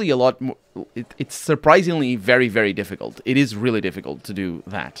 It's actually a lot more... It's surprisingly very, very difficult. It is really difficult to do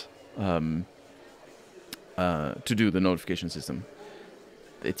that. To do the notification system.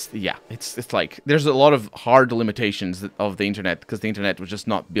 It's like... There's a lot of hard limitations of the internet, because the internet was just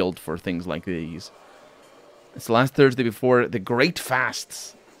not built for things like these. It's the last Thursday before the Great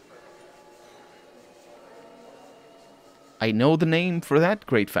Fasts. I know the name for that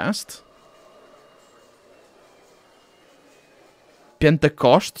Great Fast.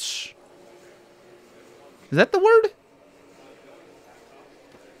 Pentecosts. Is that the word?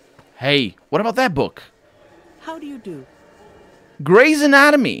 Hey, what about that book? How do you do? Grey's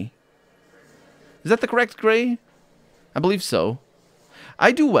Anatomy. Is that the correct Grey? I believe so.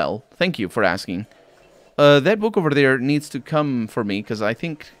 I do well. Thank you for asking. That book over there needs to come for me, because I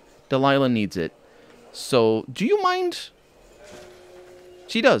think Delilah needs it. So, do you mind...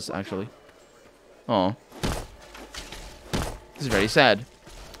 She does, actually. Oh. This is very sad.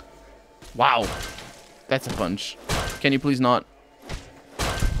 Wow. That's a punch. Can you please not?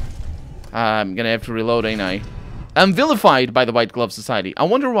 I'm gonna have to reload, ain't I? I'm vilified by the White Glove Society. I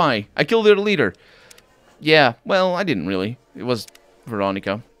wonder why. I killed their leader. Yeah, well, I didn't really. It was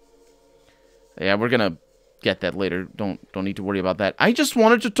Veronica. Yeah, we're gonna get that later. Don't need to worry about that. I just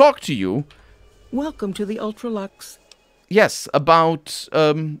wanted to talk to you. Welcome to the Ultralux. Yes, about,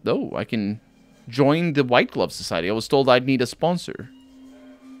 oh, I can join the White Glove Society. I was told I'd need a sponsor.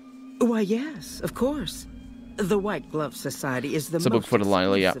 Why, yes, of course. The White Glove Society is the most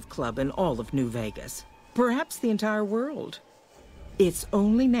exclusive club in all of New Vegas. Perhaps the entire world. It's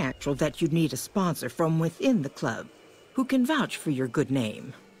only natural that you'd need a sponsor from within the club who can vouch for your good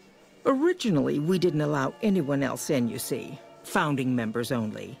name. Originally, we didn't allow anyone else in, you see. Founding members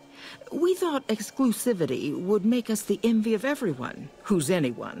only. We thought exclusivity would make us the envy of everyone who's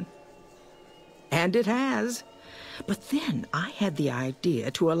anyone. And it has. But then I had the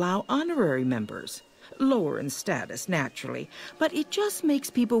idea to allow honorary members. Lower in status, naturally. But it just makes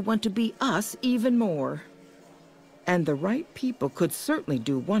people want to be us even more. And the right people could certainly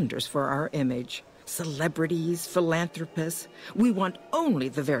do wonders for our image. Celebrities, philanthropists. We want only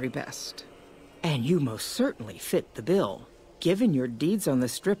the very best. And you most certainly fit the bill. Given your deeds on the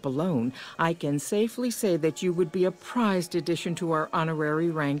Strip alone, I can safely say that you would be a prized addition to our honorary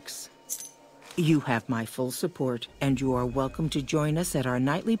ranks. You have my full support, and you are welcome to join us at our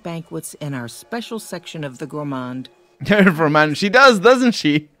nightly banquets in our special section of the Gourmand. Gourmand, she does, doesn't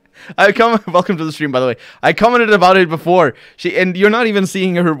she? Welcome to the stream, by the way. I commented about it before. And you're not even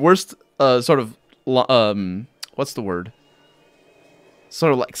seeing her worst, sort of, what's the word?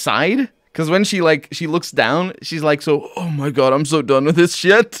 Sort of like side? Because when she looks down, she's like, so, oh my god, I'm so done with this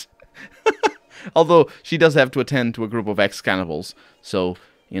shit. Although, she does have to attend to a group of ex-cannibals. So,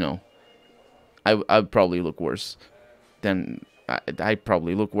 you know, I probably look worse than... I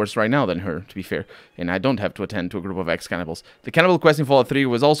probably look worse right now than her, to be fair. And I don't have to attend to a group of ex-cannibals. The cannibal quest in Fallout 3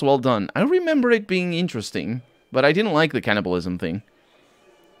 was also well done. I remember it being interesting, but I didn't like the cannibalism thing.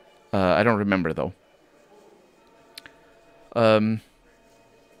 I don't remember, though.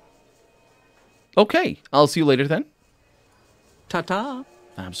 Okay, I'll see you later then. Ta-ta.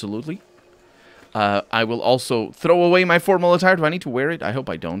 Absolutely. I will also throw away my formal attire. Do I need to wear it? I hope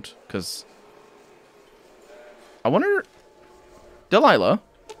I don't, because... I wonder... Delilah?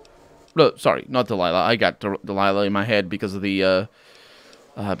 No, sorry, not Delilah. I got Delilah in my head because of the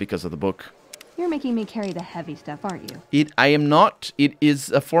book. You're making me carry the heavy stuff, aren't you? I am not. It is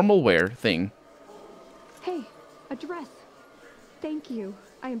a formal wear thing. Hey, a dress. Thank you.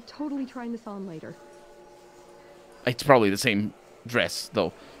 I am totally trying this on later. It's probably the same dress,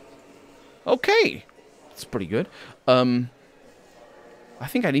 though. Okay. It's pretty good. I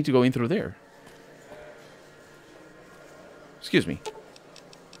think I need to go in through there. Excuse me.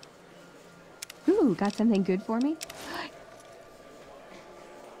 Ooh, got something good for me?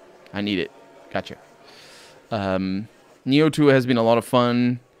 I need it. Gotcha. Neo 2 has been a lot of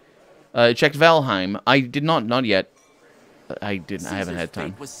fun. Checked Valheim. I did not yet. I didn't. I haven't had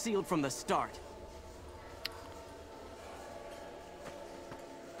time. Fate was sealed from the start.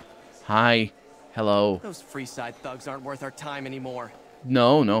 Hi. Hello. Those Freeside thugs aren't worth our time anymore.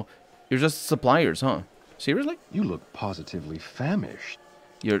 No, no. You're just suppliers, huh? Seriously? You look positively famished.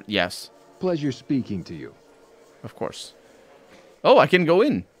 Yes. Pleasure speaking to you. Of course. Oh, I can go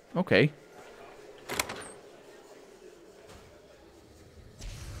in. Okay.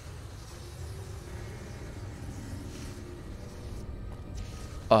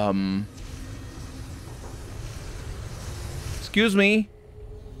 Excuse me.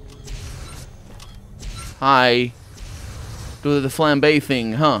 Hi. Do the flambe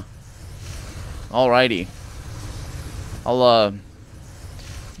thing, huh? Alrighty. I'll,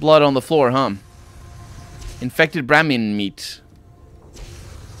 blood on the floor, huh? Infected Brahmin meat.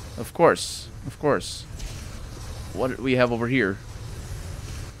 Of course. Of course. What do we have over here?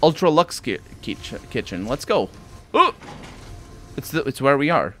 Ultra Lux kitchen. Let's go. Oh! It's where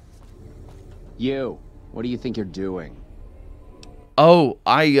we are. You. What do you think you're doing? Oh,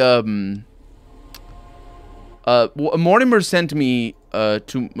 Mortimer sent me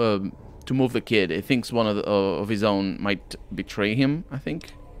to move the kid. He thinks one of his own might betray him, I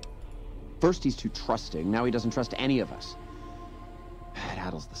think. First he's too trusting, now he doesn't trust any of us. It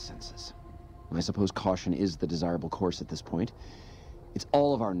addles the senses. I suppose caution is the desirable course at this point. It's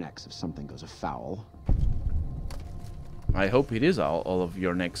all of our necks if something goes afoul. I hope it is all of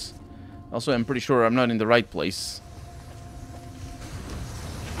your necks. Also, I'm pretty sure I'm not in the right place.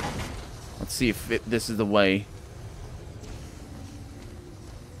 Let's see if this is the way.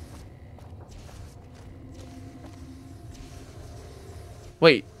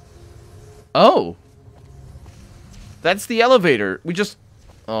 Wait. Oh. That's the elevator. We just...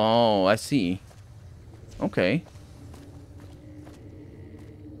 Oh, I see. Okay.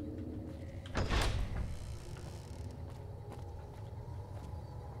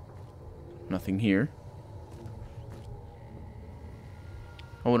 Nothing here.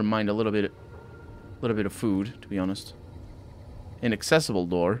 I wouldn't mind a little bit of food, to be honest. Inaccessible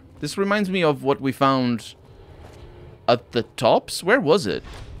door. This reminds me of what we found at the tops. Where was it?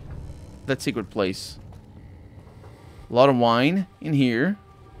 That secret place. A lot of wine in here.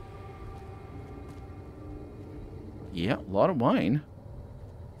 Yeah, a lot of wine.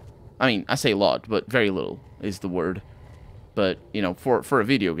 I mean, I say a lot, but very little is the word. But, you know, for a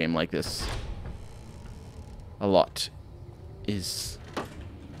video game like this, a lot is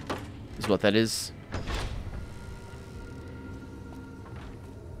what that is.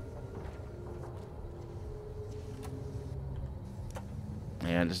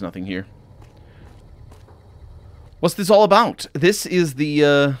 Yeah, there's nothing here. What's this all about? This is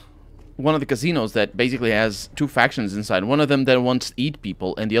the one of the casinos that basically has two factions inside. One of them that wants to eat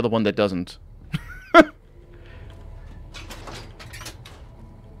people, and the other one that doesn't.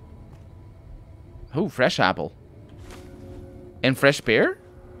 Oh, fresh apple. And fresh pear?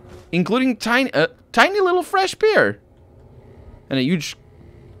 Including tiny little fresh pear. And a huge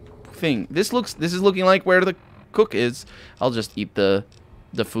thing. This is looking like where the cook is. I'll just eat the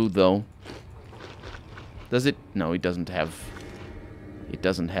food though. Does it? No, it doesn't have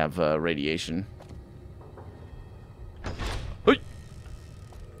radiation. Hey.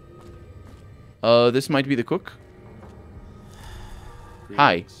 This might be the cook. Greetings.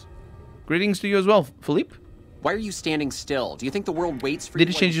 Hi. Greetings to you as well, Philippe. Why are you standing still? Do you think the world waits for you?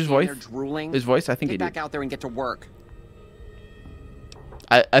 Did he change his voice? Drooling? His voice? I think he did. Get back out there and get to work.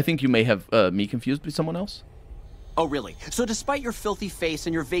 I think you may have me confused with someone else. Oh, really? So despite your filthy face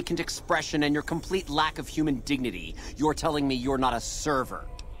and your vacant expression and your complete lack of human dignity, you're telling me you're not a server?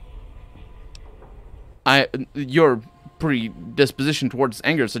 Your predisposition towards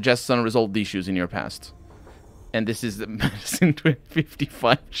anger suggests unresolved issues in your past. And this is the medicine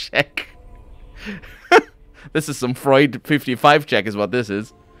 55 check. This is some Freud 55 check is what this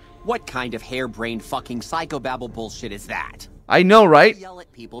is. What kind of harebrained fucking psychobabble bullshit is that? I know, right? I yell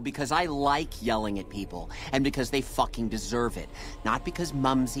at people because I like yelling at people, and because they fucking deserve it. Not because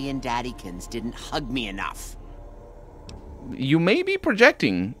Mumsy and Daddykins didn't hug me enough. You may be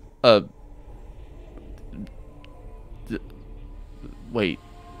projecting. Wait.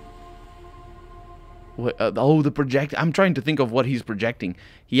 Oh, the project. I'm trying to think of what he's projecting.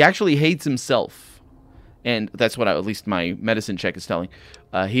 He actually hates himself. And that's what at least my medicine check is telling.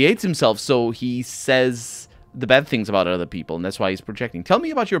 He hates himself, so he says the bad things about other people, and that's why he's projecting. Tell me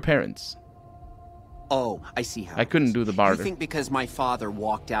about your parents. Oh, I see how I couldn't do the barter. You think because my father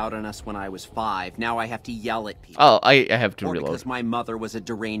walked out on us when I was 5, now I have to yell at people? Oh, I have to or reload. Because my mother was a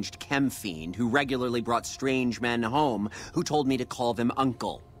deranged chem fiend who regularly brought strange men home who told me to call them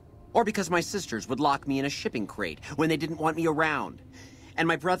uncle. Or because my sisters would lock me in a shipping crate when they didn't want me around. And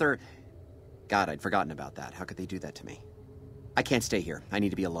my brother... God, I'd forgotten about that. How could they do that to me? I can't stay here. I need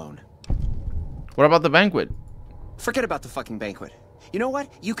to be alone. What about the banquet? Forget about the fucking banquet. You know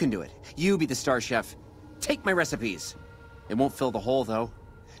what? You can do it. You be the star chef. Take my recipes. It won't fill the hole, though.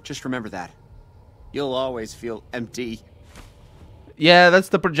 Just remember that. You'll always feel empty. Yeah, that's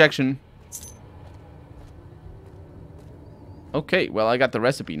the projection. Okay, well, I got the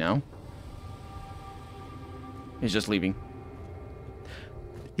recipe now. He's just leaving.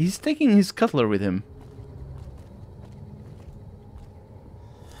 He's taking his cutler with him.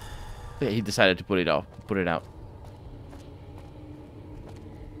 Yeah, he decided to put it out.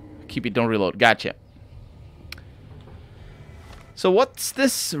 Keep it, don't reload. Gotcha. So what's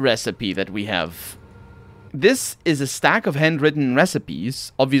this recipe that we have? This is a stack of handwritten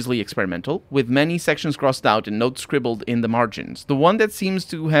recipes, obviously experimental, with many sections crossed out and notes scribbled in the margins. The one that seems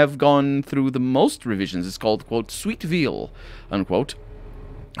to have gone through the most revisions is called, quote, sweet veal, unquote.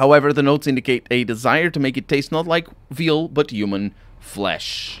 However, the notes indicate a desire to make it taste not like veal, but human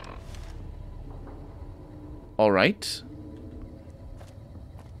flesh. Alright.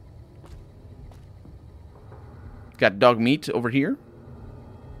 Got dog meat over here.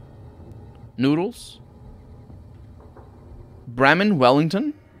 Noodles. Brahmin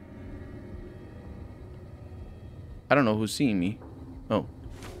Wellington. I don't know who's seeing me. Oh.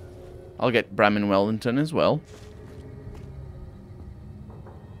 I'll get Brahmin Wellington as well.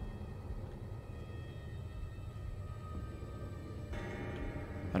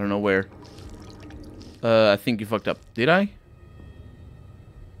 I don't know where. I think you fucked up. Did I?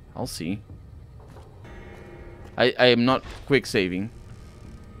 I'll see. I am not quick saving.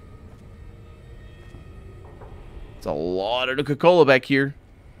 It's a lot of Coca-Cola back here.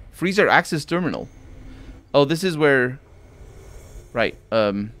 Freezer access terminal. Oh, this is where... Right.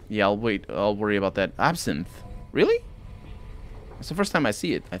 Yeah, I'll wait. I'll worry about that. Absinthe. Really? It's the first time I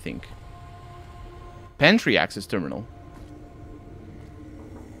see it, I think. Pantry access terminal.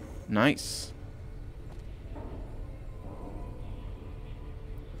 Nice.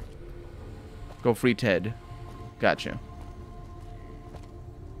 Go free Ted. Gotcha.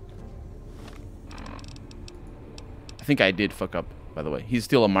 I think I did fuck up, by the way. He's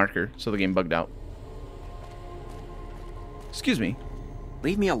still a marker, so the game bugged out. Excuse me.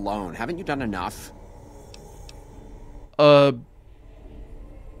 Leave me alone. Haven't you done enough? I'm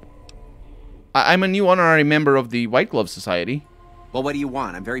a new honorary member of the White Glove Society. Well, what do you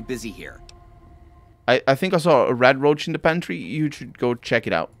want? I'm very busy here. I think I saw a red roach in the pantry. You should go check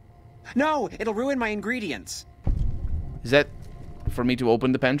it out. No, it'll ruin my ingredients. Is that for me to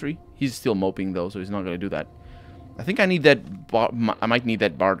open the pantry? He's still moping, though, so he's not going to do that. I think I need that... I might need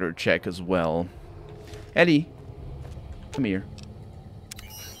that barter check as well. Eddie, come here.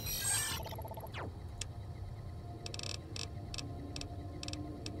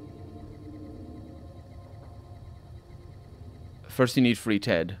 First you need free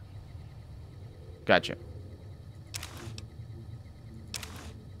Ted. Gotcha.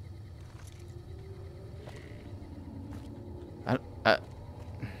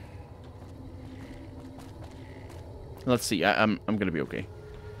 Let's see. I'm gonna be okay.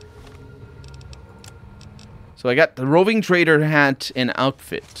 So I got the roving trader hat and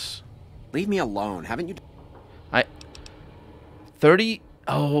outfit. Leave me alone. Haven't you? 30.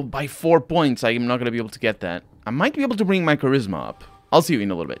 Oh, by 4 points. I am not gonna be able to get that. I might be able to bring my charisma up. I'll see you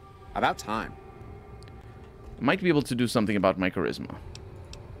in a little bit. About time. I might be able to do something about my charisma.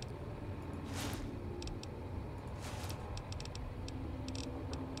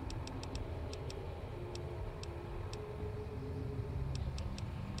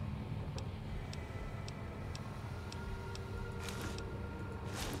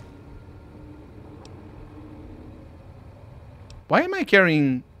 Why am I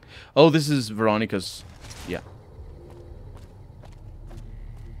carrying... Oh, this is Veronica's... Yeah.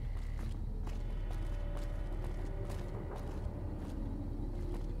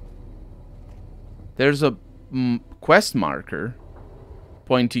 There's a quest marker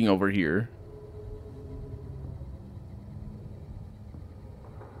pointing over here.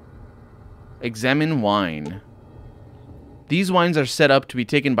 Examine wine. These wines are set up to be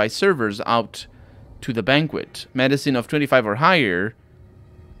taken by servers out to the banquet. Medicine of 25 or higher.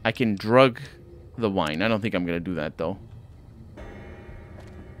 I can drug the wine. I don't think I'm going to do that, though.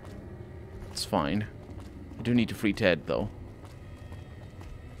 It's fine. I do need to free Ted, though.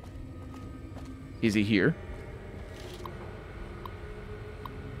 Is he here?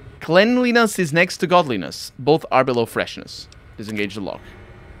 Cleanliness is next to godliness. Both are below freshness. Disengage the lock.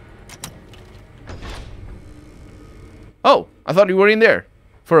 Oh, I thought you were in there.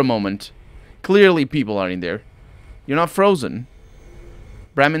 for a moment. Clearly people are in there. You're not frozen.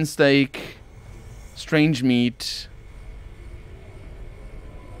 Brahmin steak. Strange meat.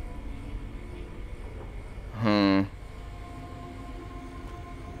 Huh.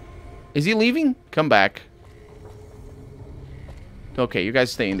 Is he leaving? Come back. Okay, you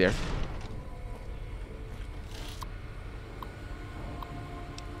guys stay in there.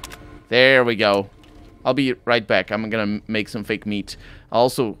 There we go. I'll be right back. I'm gonna make some fake meat. I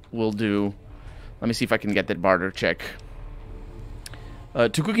also will do... Let me see if I can get that barter check. To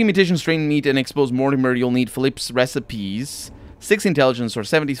cook imitation strained meat and expose Mortimer, you'll need Philippe's recipes. 6 intelligence or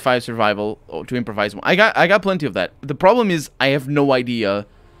 75 survival to improvise. I got plenty of that. The problem is I have no idea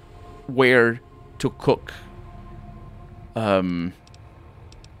where to cook. So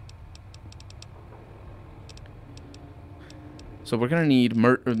we're gonna need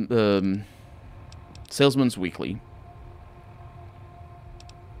Salesman's Weekly.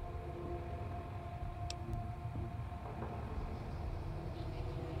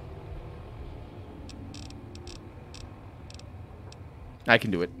 I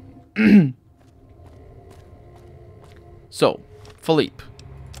can do it. So, Philippe.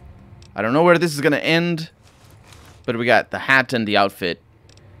 I don't know where this is gonna end, but we got the hat and the outfit,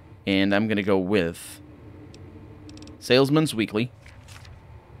 and I'm gonna go with Salesman's Weekly,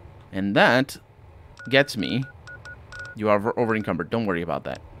 and that gets me. You are over encumbered. Don't worry about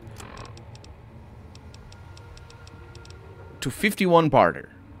that. To 51 barter.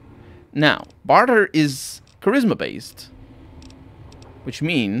 Now, barter is charisma based, which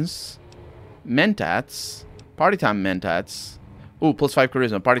means mentats, party time mentats. Ooh, +5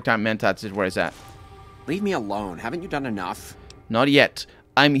 charisma. Party time mentats is where it's at. Leave me alone. Haven't you done enough? Not yet.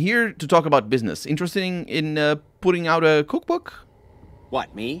 I'm here to talk about business. Interested in putting out a cookbook?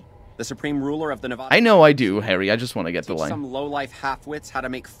 What, me? The supreme ruler of the Nevada... I know I do, Harry. I just want to get the line. Some low-life half-wits how to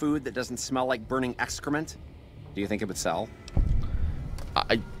make food that doesn't smell like burning excrement? Do you think it would sell?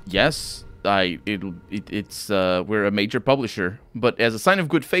 Yes. It's we're a major publisher, but as a sign of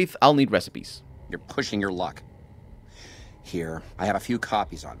good faith, I'll need recipes. You're pushing your luck. Here, I have a few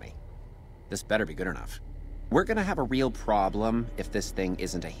copies on me. This better be good enough. We're gonna have a real problem if this thing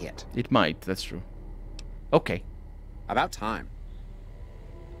isn't a hit. It might, that's true. Okay. About time.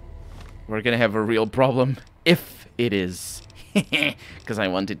 We're gonna have a real problem if it is. Because I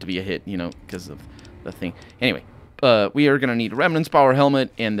want it to be a hit, you know, because of the thing. Anyway, we are gonna need Remnant's power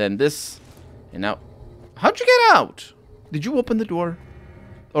helmet, and then this. And now, how'd you get out? Did you open the door?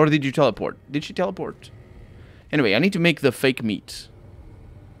 Or did you teleport? Did she teleport? Anyway, I need to make the fake meat.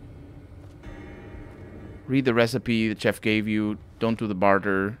 Read the recipe the chef gave you. Don't do the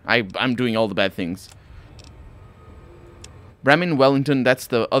barter. I'm doing all the bad things. Brahmin Wellington, that's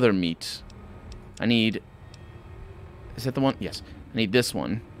the other meat. I need... Is that the one? Yes. I need this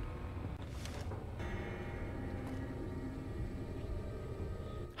one.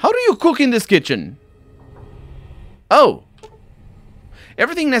 How do you cook in this kitchen? Oh.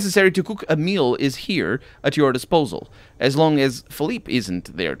 Everything necessary to cook a meal is here at your disposal, as long as Philippe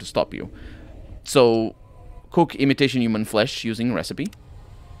isn't there to stop you. So, cook imitation human flesh using recipe.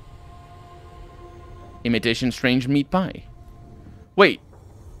 Imitation strange meat pie. Wait,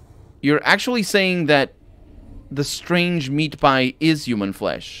 you're actually saying that the strange meat pie is human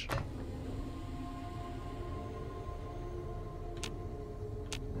flesh?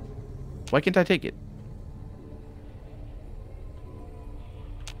 Why can't I take it?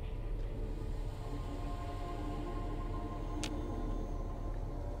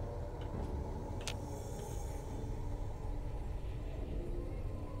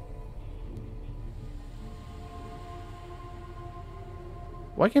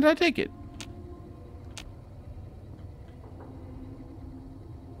 Why can't I take it?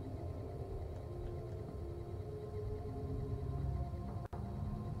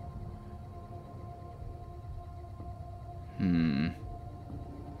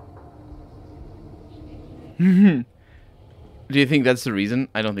 Do you think that's the reason?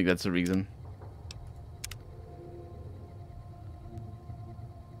 I don't think that's the reason.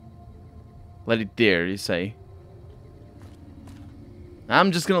 Let it there, you say.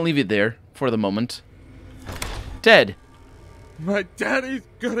 I'm just gonna leave it there for the moment. Ted. My daddy's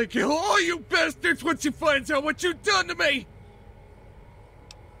gonna kill all you bastards once he finds out what you've done to me!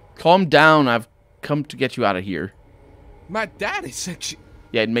 Calm down. I've come to get you out of here. My daddy said you...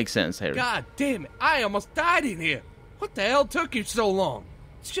 Yeah, it makes sense, Harry. God damn it, I almost died in here. What the hell took you so long?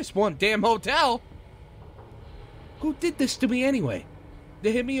 It's just one damn hotel. Who did this to me anyway?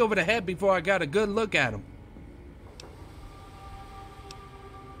 They hit me over the head before I got a good look at him.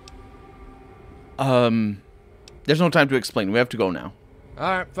 There's no time to explain. We have to go now.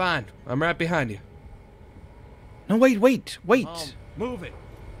 Alright, fine. I'm right behind you. No, wait. Move it.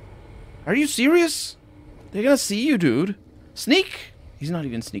 Are you serious? They're gonna see you, dude. Sneak! He's not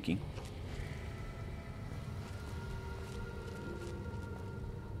even sneaking.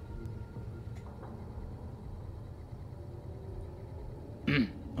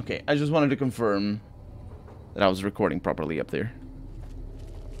 Okay, I just wanted to confirm that I was recording properly up there.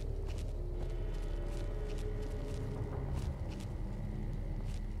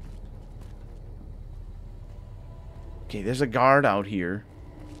 Okay, there's a guard out here.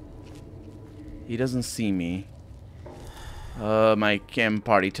 He doesn't see me. My cam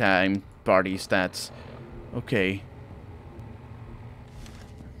party stats. Okay.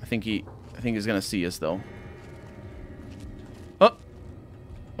 I think he's gonna see us though. Oh.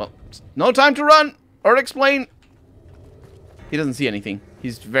 Well, no time to run or explain. He doesn't see anything.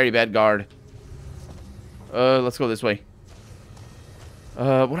 He's very bad guard. Let's go this way.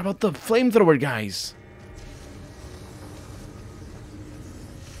 What about the flamethrower guys?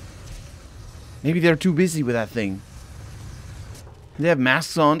 Maybe they're too busy with that thing. They have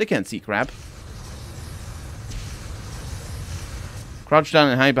masks on. They can't see crap. Crouch down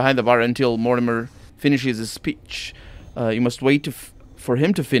and hide behind the bar until Mortimer finishes his speech. You must wait for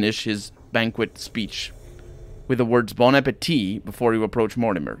him to finish his banquet speech with the words Bon Appetit before you approach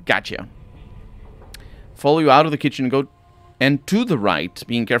Mortimer. Gotcha. Follow you out of the kitchen and to the right,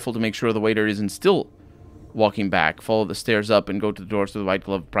 being careful to make sure the waiter isn't still walking back. Follow the stairs up and go to the doors to the White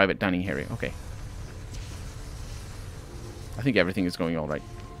Glove private dining area. Okay. I think everything is going all right.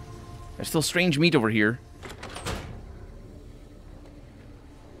 There's still strange meat over here.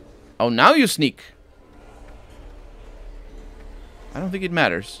 Oh, now you sneak. I don't think it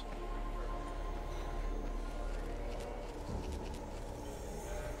matters.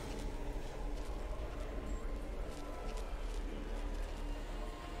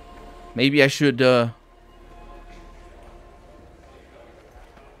 Maybe I should,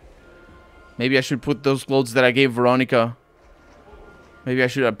 maybe I should put those clothes that I gave Veronica. Maybe I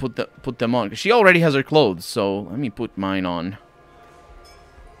should have put them on. 'Cause she already has her clothes, so let me put mine on.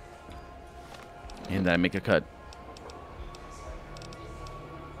 And then I make a cut.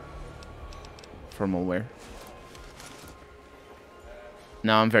 Formal wear.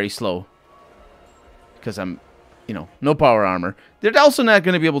 Now I'm very slow. Because I'm, you know, no power armor. They're also not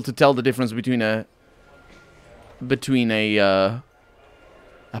going to be able to tell the difference between a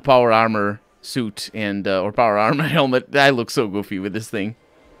power armor suit and or power armor helmet. I look so goofy with this thing.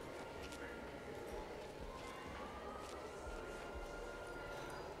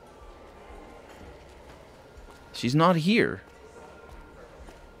 She's not here.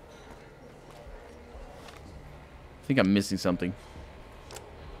 I think I'm missing something.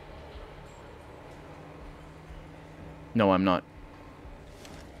 No, I'm not.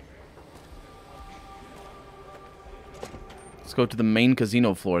 Let's go to the main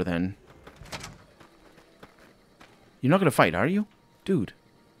casino floor then. You're not gonna fight, are you? Dude.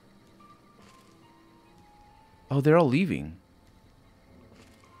 Oh, they're all leaving.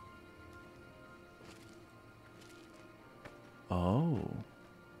 Oh.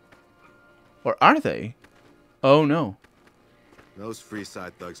 Or are they? Oh, no. Those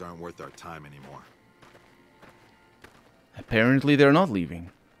Freeside thugs aren't worth our time anymore. Apparently they're not leaving.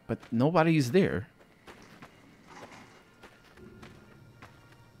 But nobody's there.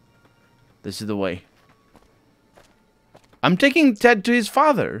 This is the way. I'm taking Ted to his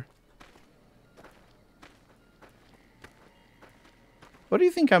father. What do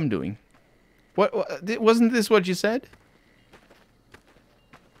you think I'm doing? What wasn't this what you said?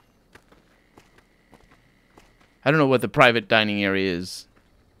 I don't know what the private dining area is.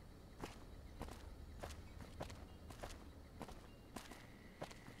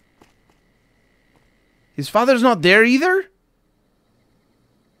 His father's not there either?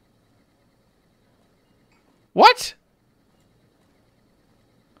 What?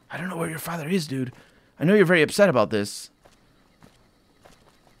 I don't know where your father is, dude. I know you're very upset about this.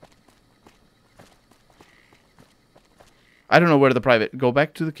 I don't know where the private... Go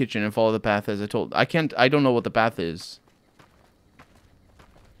back to the kitchen and follow the path as I told. I don't know what the path is.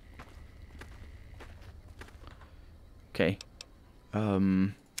 Okay.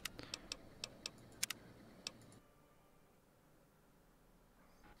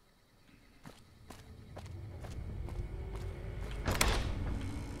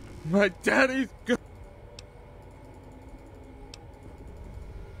 My daddy's good.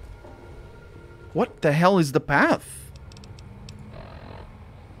 What the hell is the path?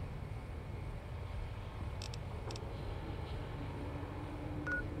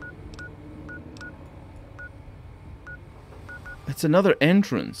 It's another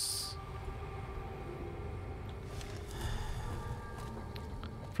entrance.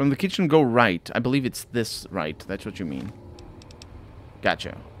 From the kitchen, go right. I believe it's this right. That's what you mean.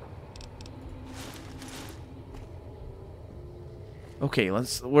 Gotcha. Okay,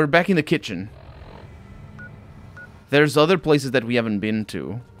 we're back in the kitchen. There's other places that we haven't been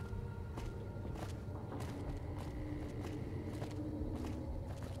to.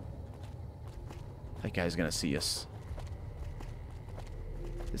 That guy's gonna see us.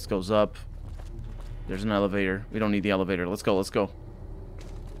 This goes up. There's an elevator. We don't need the elevator. Let's go, let's go.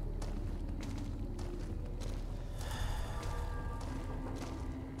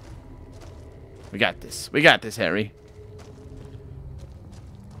 We got this. We got this, Harry.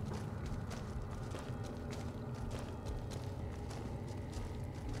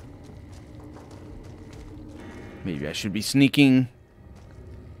 Maybe I should be sneaking.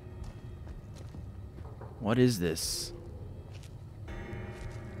 What is this?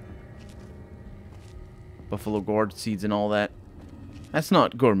 Buffalo gourd seeds and all that. That's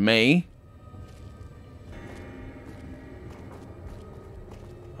not gourmet.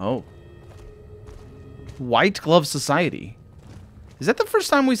 Oh. White Glove Society. Is that the first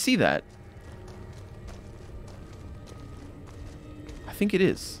time we see that? I think it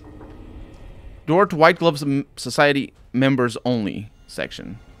is. Door to White Glove Society members only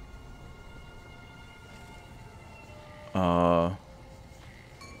section.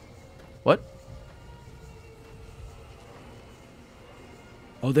 What?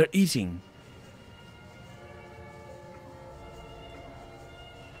 Oh, they're eating.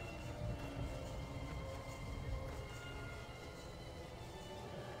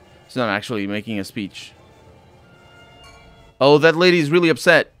 He's not actually making a speech. Oh, that lady's really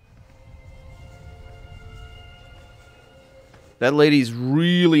upset. That lady's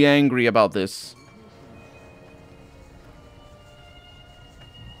really angry about this.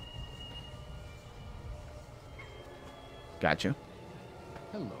 Gotcha.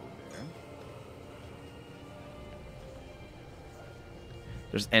 Hello there.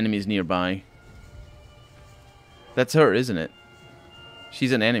 There's enemies nearby. That's her, isn't it?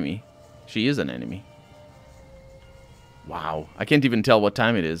 She's an enemy. She is an enemy. Wow. I can't even tell what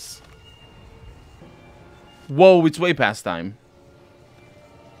time it is. Whoa, it's way past time.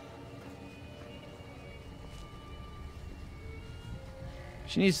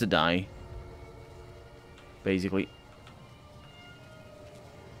 She needs to die. Basically.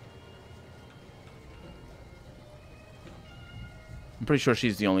 I'm pretty sure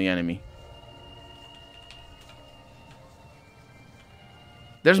she's the only enemy.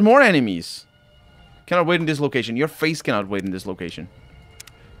 There's more enemies. Cannot wait in this location. Your face cannot wait in this location.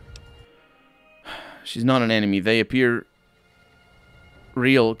 She's not an enemy. They appear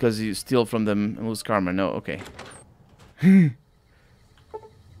real because you steal from them and lose karma. No, okay. Man,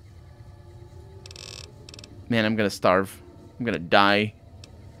 I'm gonna starve. I'm gonna die.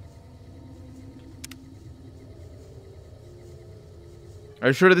 Are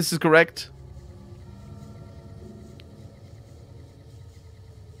you sure this is correct?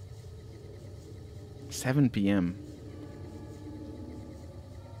 $7 p.m.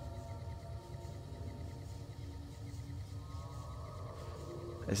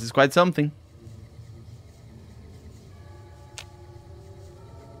 This is quite something.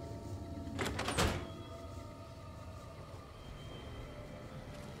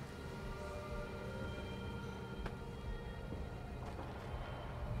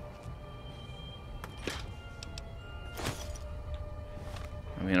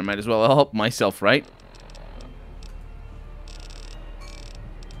 I mean, I might as well help myself, right?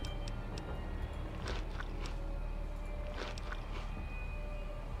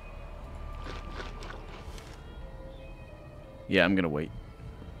 Yeah, I'm gonna wait.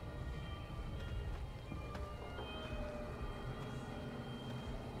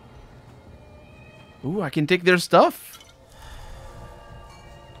 Ooh, I can take their stuff.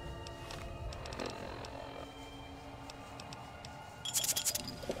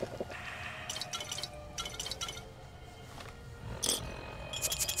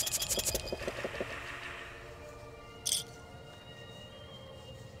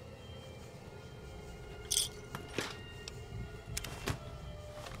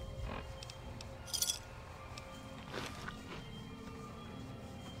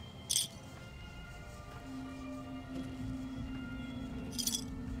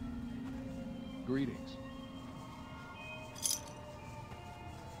 Greetings.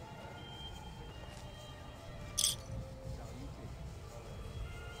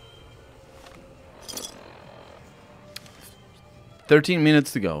 "13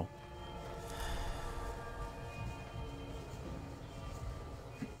 minutes to go."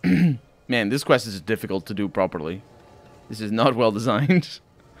 Man, this quest is difficult to do properly. This is not well designed.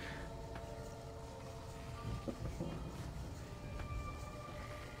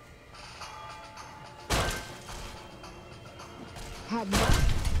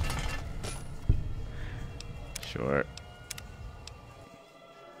 Sure.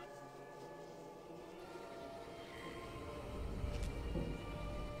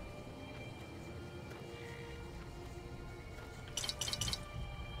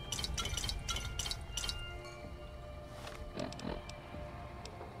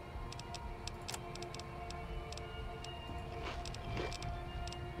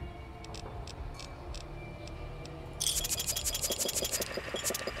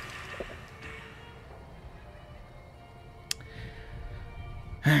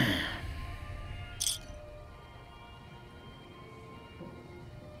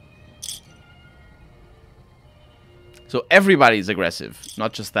 So everybody's aggressive,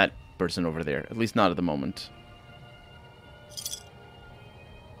 not just that person over there. At least not at the moment.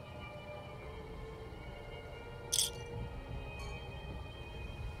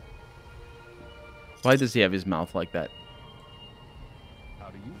 Why does he have his mouth like that?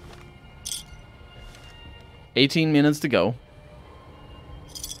 How do you? 18 minutes to go.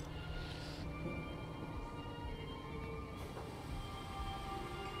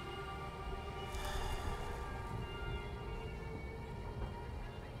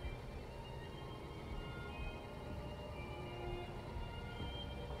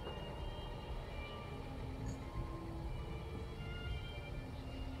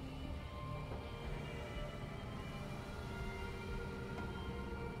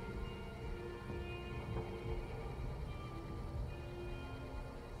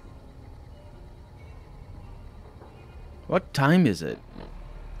 What time is it?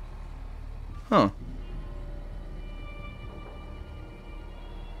 Huh.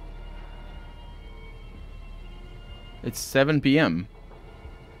 It's 7 p.m.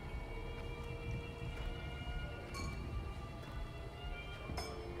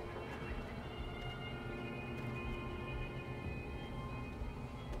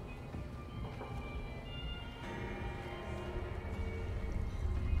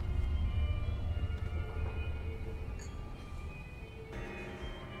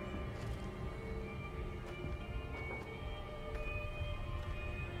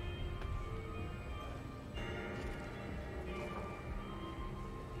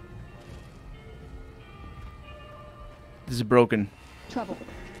 This is broken. Trouble.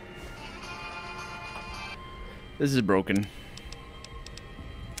 This is broken.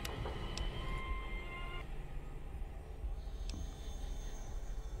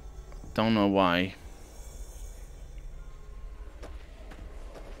 Don't know why.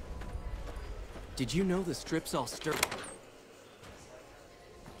 Did you know the strip's all stir?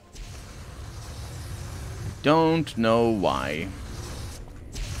 Don't know why.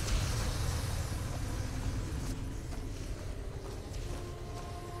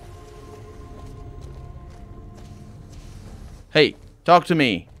 Hey, talk to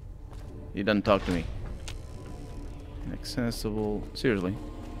me. You didn't talk to me. Inaccessible. Seriously.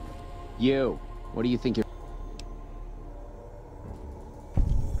 You. What do you think you're...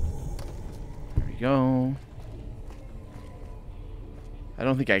 There we go. I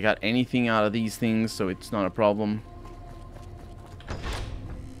don't think I got anything out of these things, so it's not a problem.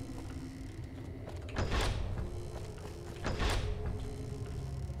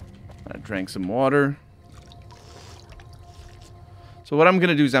 I drank some water. So what I'm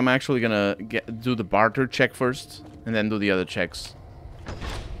gonna do is I'm actually gonna do the barter check first, and then do the other checks.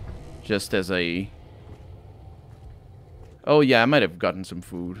 Just as a... Oh yeah, I might have gotten some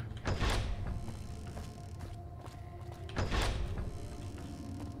food.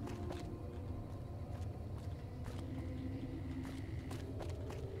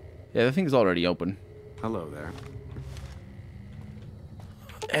 Yeah, the thing's already open. Hello there.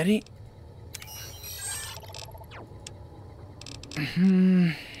 Eddie?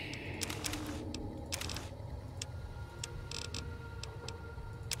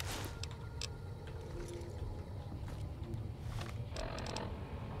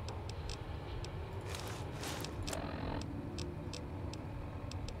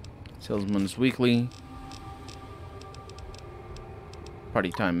 Salesman's Weekly.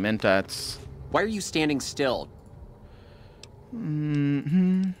 Party Time Mentats. Why are you standing still?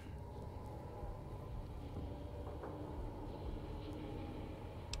 Mm-hmm.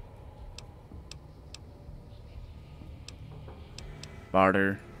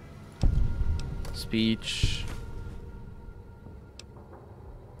 Barter. Speech.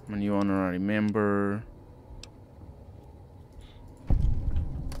 I'm a new honorary member.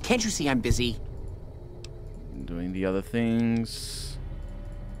 Can't you see I'm busy? Doing the other things.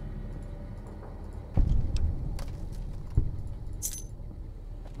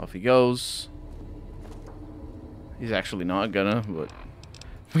 Off he goes. He's actually not gonna, but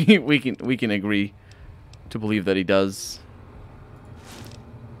we can agree to believe that he does.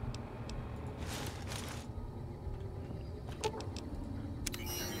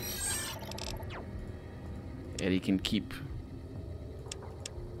 Eddie can keep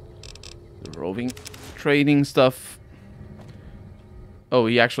the roving trading stuff. Oh,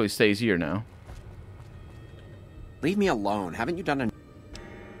 he actually stays here now. Leave me alone. Haven't you done a...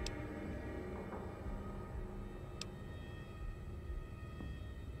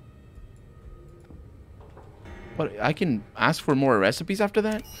 But I can ask for more recipes after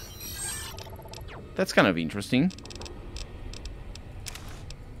that? That's kind of interesting.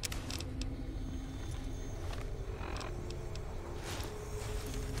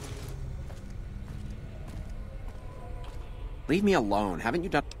 Leave me alone. Haven't you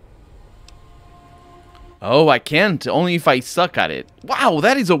done... Oh, I can't. Only if I suck at it. Wow,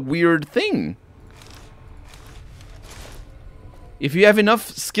 that is a weird thing. If you have enough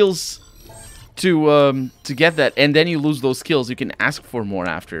skills to get that, and then you lose those skills, you can ask for more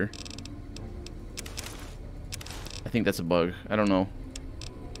after. I think that's a bug. I don't know.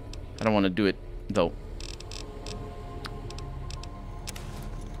 I don't want to do it, though.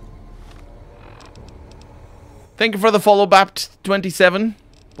 Thank you for the follow, Bapt27.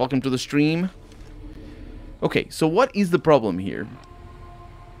 Welcome to the stream. Okay, so what is the problem here?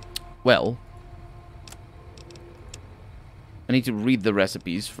 Well, I need to read the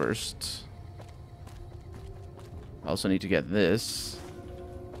recipes first. I also need to get this.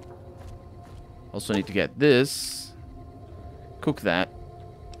 Also need to get this. Cook that.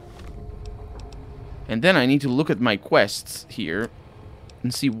 And then I need to look at my quests here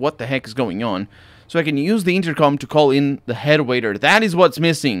and see what the heck is going on. So I can use the intercom to call in the head waiter. That is what's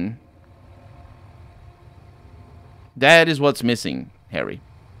missing. That is what's missing, Harry.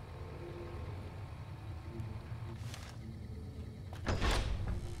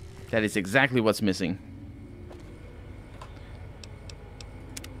 That is exactly what's missing.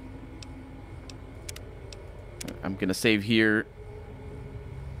 I'm gonna save here.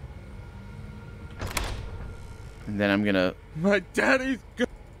 And then I'm gonna... My daddy's good.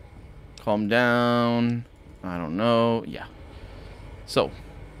 Calm down. I don't know. Yeah. So.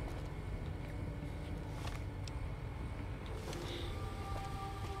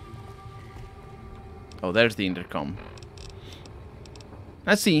 Oh, there's the intercom.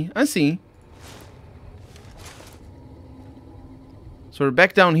 I see. I see. So we're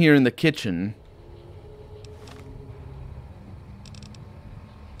back down here in the kitchen.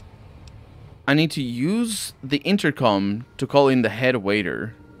 I need to use the intercom to call in the head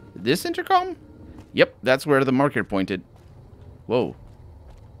waiter. This intercom? Yep, that's where the marker pointed. Whoa.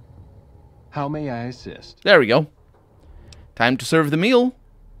 How may I assist? There we go. Time to serve the meal.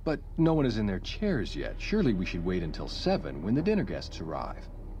 But no one is in their chairs yet. Surely we should wait until 7 when the dinner guests arrive.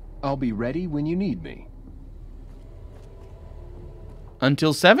 I'll be ready when you need me.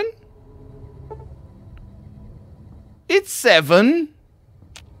 Until 7? It's 7.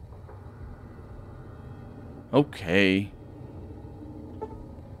 Okay.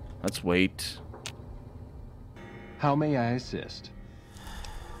 Let's wait. How may I assist?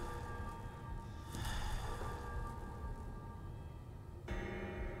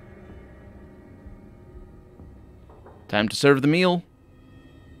 Time to serve the meal.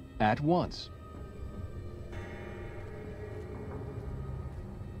 At once.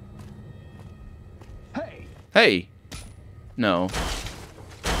 Hey! Hey! No.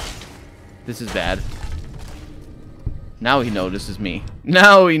 This is bad. Now he notices me.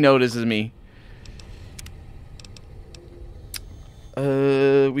 Now he notices me.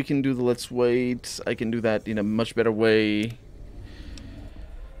 We can do the let's wait. I can do that in a much better way.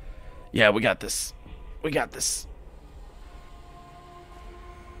 Yeah, we got this. We got this.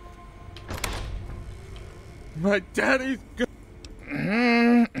 My daddy's good.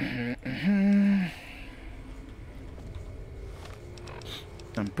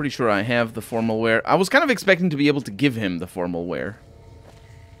 I'm pretty sure I have the formal wear. I was kind of expecting to be able to give him the formal wear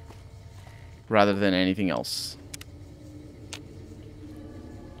rather than anything else.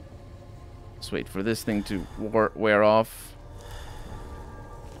 Let's wait for this thing to wear off.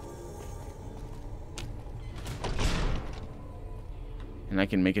 And I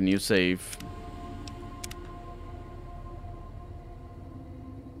can make a new save.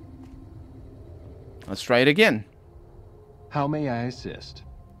 Let's try it again. How may I assist?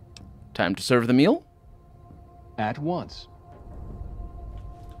 Time to serve the meal? At once.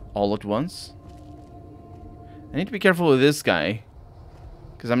 all at once. I need to be careful with this guy.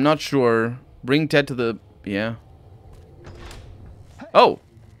 Because I'm not sure. Bring Ted to the... Yeah. Oh!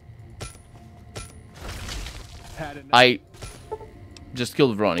 I just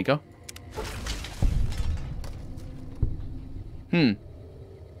killed Veronica.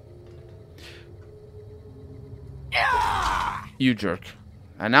 You jerk.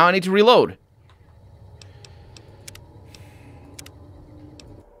 And now I need to reload.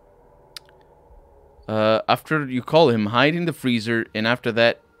 After you call him, hide in the freezer, and after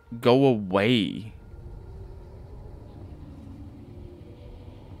that, go away.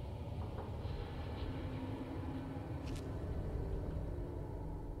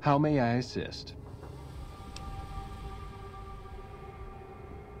 How may I assist?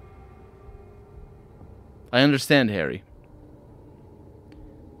 I understand, Harry.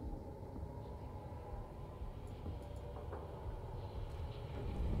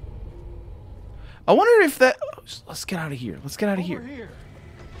 I wonder if that... Let's get out of here. Let's get out of here.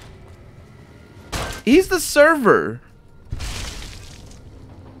 He's the server.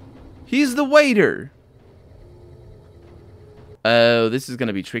 He's the waiter. Oh, this is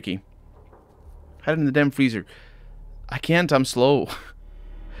gonna be tricky. Hide in the damn freezer. I can't. I'm slow.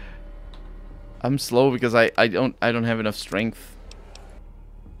 I'm slow because I don't have enough strength.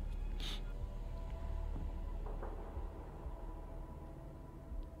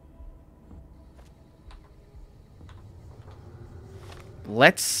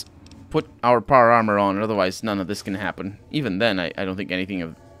 Let's put our power armor on, otherwise none of this can happen. Even then, I don't think anything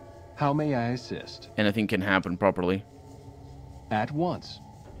of... How may I assist? Anything can happen properly. At once.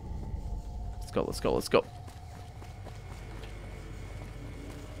 Let's go, let's go, let's go.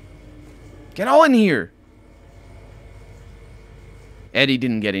 Get all in here! Eddie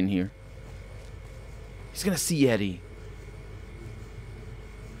didn't get in here. He's gonna see Eddie.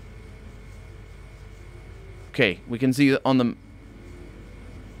 Okay, we can see on the...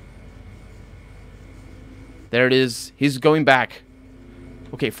 There it is. He's going back.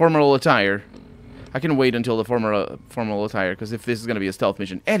 Okay, formal attire. I can wait until the formal attire, because if this is going to be a stealth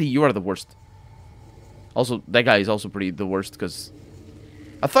mission... Eddie, you are the worst. Also, that guy is also pretty the worst, because...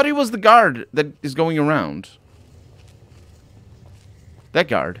 I thought he was the guard that is going around. That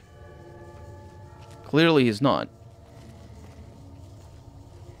guard. Clearly he's not.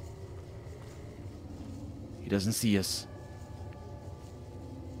 He doesn't see us.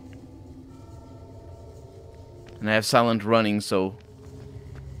 And I have silent running, so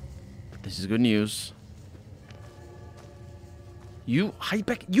this is good news. You hide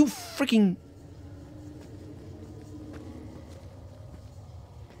back. You freaking...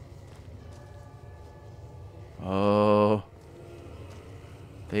 Oh.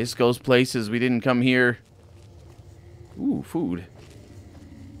 This goes places. We didn't come here. Ooh, food.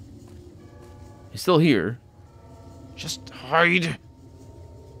 He's still here. Just hide.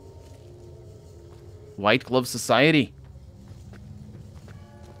 White Glove Society.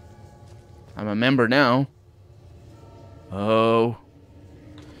 I'm a member now. Oh.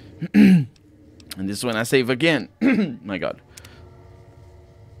 And this is when I save again. My god.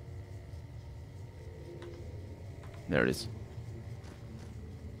 There it is.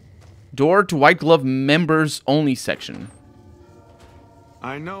 Door to White Glove members only section.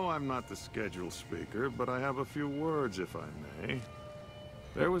 I know I'm not the scheduled speaker, but I have a few words, if I may.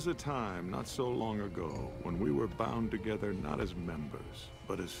 There was a time, not so long ago, when we were bound together not as members,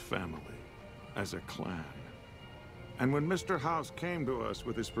 but as family, as a clan. And when Mr. House came to us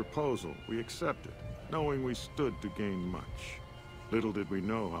with his proposal, we accepted, knowing we stood to gain much. Little did we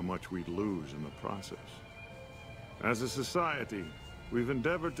know how much we'd lose in the process. As a society, we've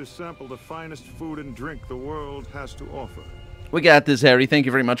endeavored to sample the finest food and drink the world has to offer. We got this, Harry. Thank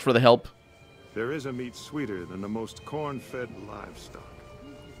you very much for the help. There is a meat sweeter than the most corn-fed livestock.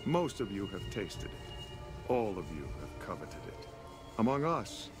 Most of you have tasted it. All of you have coveted it. Among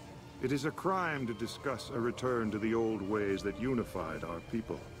us, it is a crime to discuss a return to the old ways that unified our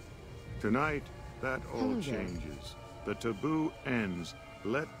people. Tonight, that all changes. The taboo ends.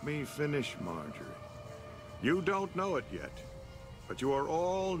 Let me finish, Marjorie. You don't know it yet, but you are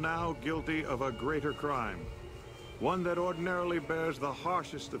all now guilty of a greater crime. One that ordinarily bears the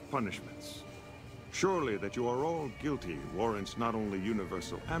harshest of punishments. Surely that you are all guilty warrants not only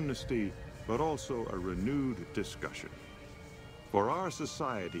universal amnesty, but also a renewed discussion. For our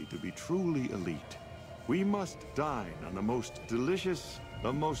society to be truly elite, we must dine on the most delicious,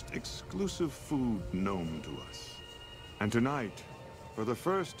 the most exclusive food known to us. And tonight, for the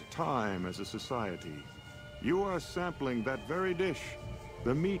first time as a society, you are sampling that very dish,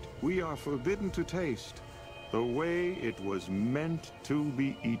 the meat we are forbidden to taste, the way it was meant to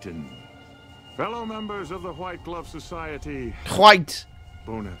be eaten. Fellow members of the White Glove Society. White.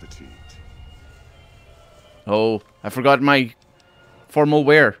 Bon appetit. Oh, I forgot my formal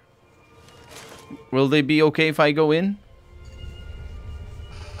wear. Will they be okay if I go in?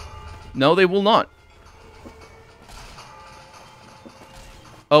 No, they will not.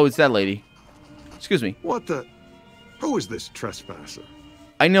 Oh, it's that lady. Excuse me. What the? Who is this trespasser?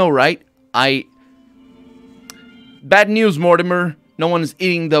 I know, right? Bad news, Mortimer. No one's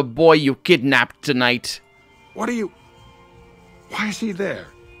eating the boy you kidnapped tonight. What are you... Why is he there?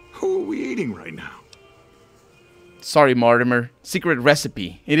 Who are we eating right now? Sorry, Mortimer. Secret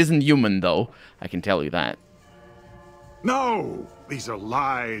recipe. It isn't human, though. I can tell you that. No! These are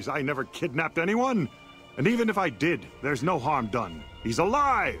lies. I never kidnapped anyone. And even if I did, there's no harm done. He's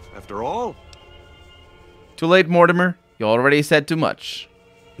alive, after all. Too late, Mortimer. You already said too much.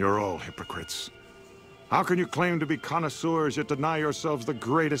 You're all hypocrites. How can you claim to be connoisseurs yet deny yourselves the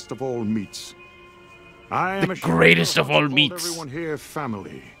greatest of all meats? I am the greatest of all meats. Everyone here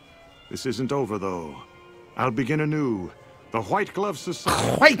family. This isn't over, though. I'll begin anew. The White Glove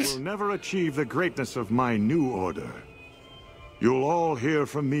Society will never achieve the greatness of my new order. You'll all hear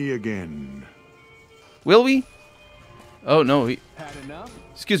from me again. Will we? Oh, no. Had enough?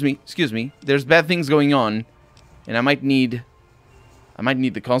 Excuse me. There's bad things going on. And I might need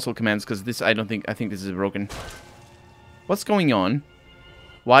the console commands because this, I think this is broken. What's going on?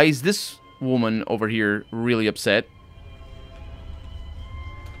 Why is this woman over here really upset?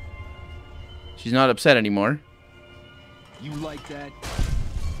 She's not upset anymore. You like that?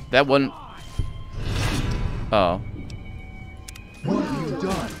 That one... Oh. What have you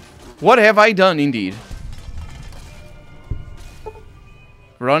done? What have I done, indeed?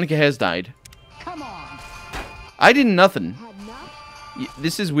 Veronica has died. Come on. I did nothing.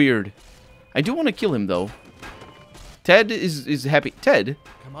 This is weird. I do want to kill him, though. Ted is happy. Ted?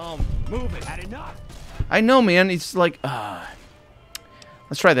 Come on, move it. Had enough. I know, man. It's like...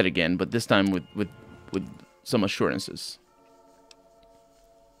 Let's try that again, but this time with some assurances.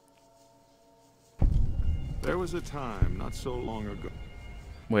 There was a time not so long ago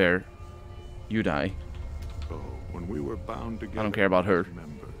where you die. Oh, when we were bound together. I don't care about her.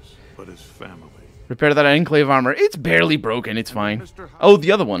 Members, but as family. Repair that enclave armor. It's barely broken. It's fine. Oh,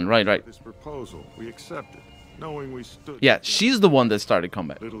 the other one. Right. This proposal we accepted, knowing we stood. Yeah, she's the one that started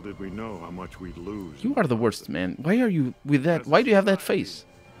combat. Little did we know how much we'd lose. You are the worst, man. Why are you with that? Why do you have that face?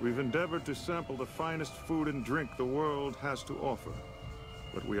 We've endeavored to sample the finest food and drink the world has to offer,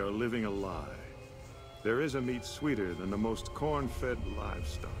 but we are living a lie. There is a meat sweeter than the most corn-fed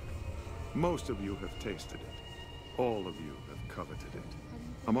livestock. Most of you have tasted it. All of you have coveted it.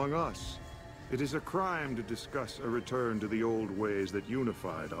 Among us, it is a crime to discuss a return to the old ways that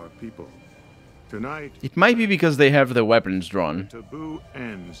unified our people. Tonight... It might be because they have their weapons drawn. The taboo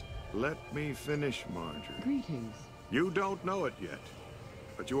ends. Let me finish, Marjorie. Greetings. You don't know it yet,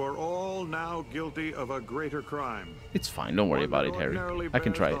 but you are all now guilty of a greater crime. It's fine. Don't worry about it, Harry. I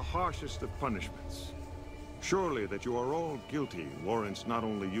can try it. The harshest of punishments. Surely that you are all guilty warrants not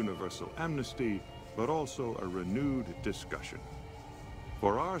only universal amnesty, but also a renewed discussion.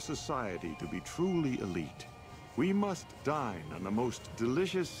 For our society to be truly elite, we must dine on the most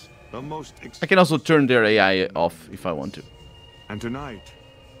delicious, the most... I can also turn their AI off if I want to. And tonight,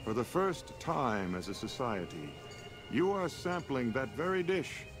 for the first time as a society, you are sampling that very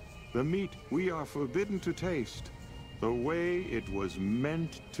dish, the meat we are forbidden to taste, the way it was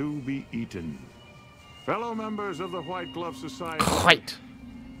meant to be eaten. Fellow members of the White Glove Society... White!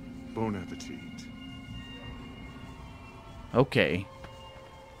 Bon appetit. Okay.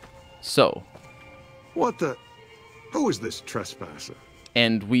 So. What the... Who is this trespasser?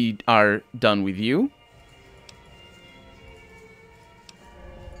 And we are done with you?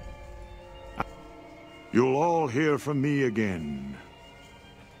 You'll all hear from me again.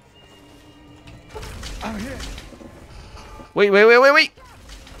 I'm hit. Wait.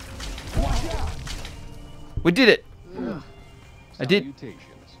 We did it. I did.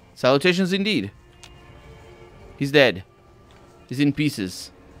 Salutations indeed. He's dead. He's in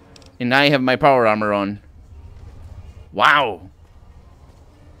pieces. And I have my power armor on. Wow.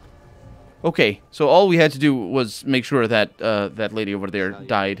 Okay, so all we had to do was make sure that that lady over there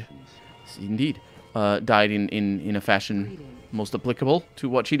died. Indeed. Died in a fashion most applicable to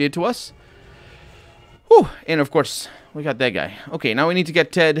what she did to us. Whew. And of course, we got that guy. Okay, now we need to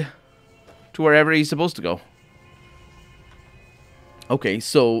get Ted to wherever he's supposed to go. Okay,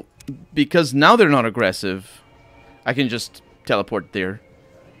 so because now they're not aggressive, I can just teleport there.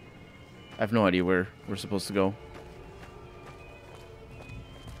 I have no idea where we're supposed to go.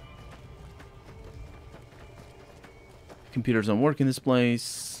 Computers don't work in this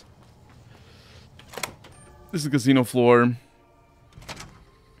place. This is the casino floor.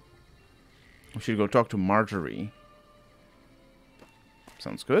 We should go talk to Marjorie.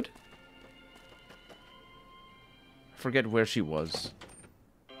 Sounds good. I forget where she was.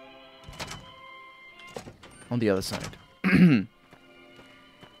 On the other side.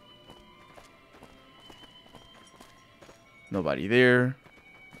 Nobody there.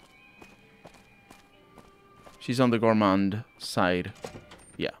 She's on the Gourmand side.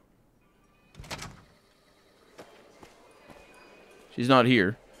 Yeah. She's not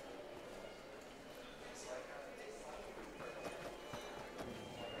here.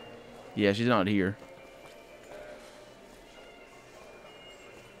 Yeah, she's not here.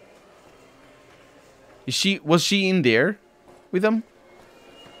 Was she in there with them?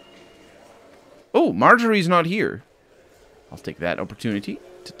 Oh, Marjorie's not here. I'll take that opportunity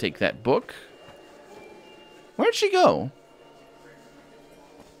to take that book. Where'd she go?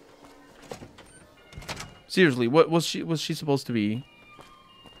 Seriously, what was she supposed to be?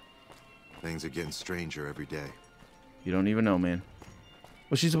 Things are getting stranger every day. You don't even know, man.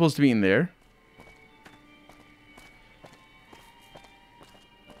 Was she supposed to be in there?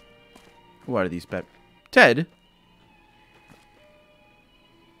 Who are these pep? Ted?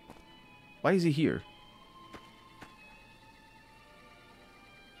 Why is he here?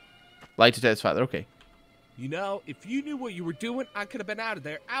 Lied to Ted's father, okay. You know, if you knew what you were doing, I could have been out of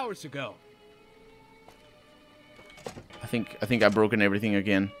there hours ago. I think I've broken everything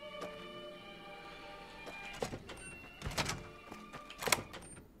again.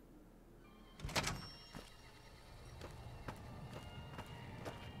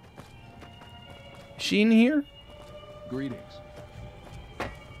 Is she in here? Greetings.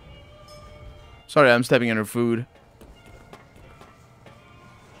 Sorry, I'm stepping on her food.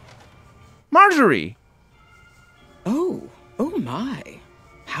 Marjorie! Oh my.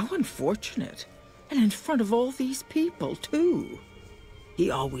 How unfortunate. And in front of all these people, too. He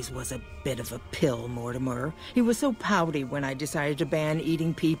always was a bit of a pill, Mortimer. He was so pouty when I decided to ban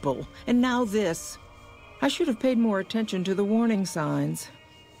eating people. And now this. I should have paid more attention to the warning signs.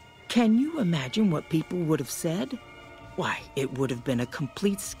 Can you imagine what people would have said? Why, it would have been a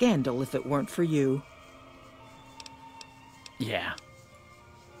complete scandal if it weren't for you. Yeah.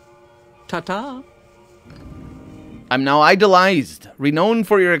 Ta-ta. I'm now idolized. Renowned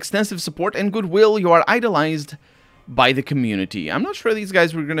for your extensive support and goodwill, you are idolized by the community. I'm not sure these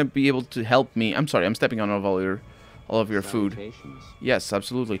guys were going to be able to help me. I'm sorry, I'm stepping on all of your food. Yes,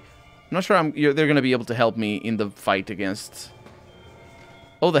 absolutely. I'm not sure they're going to be able to help me in the fight against...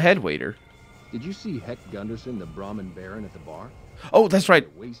 Oh, the head waiter. Did you see Heck Gunderson, the Brahmin Baron, at the bar? Oh, that's right. A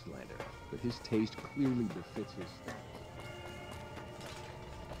wastelander, but his taste clearly befits his status.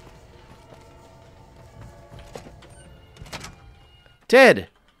 Ted!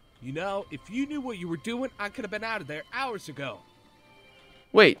 You know, if you knew what you were doing, I could have been out of there hours ago.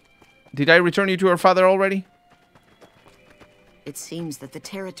 Wait, did I return you to our father already? It seems that the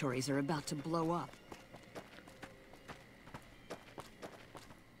territories are about to blow up.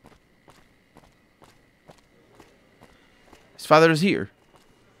 His father is here.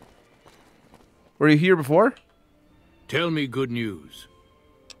 Were you here before? Tell me good news.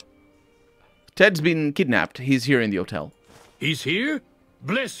 Ted's been kidnapped. He's here in the hotel. He's here?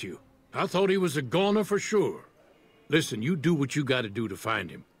 Bless you. I thought he was a goner for sure. Listen, you do what you gotta do to find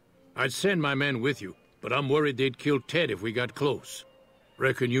him. I'd send my men with you, but I'm worried they'd kill Ted if we got close.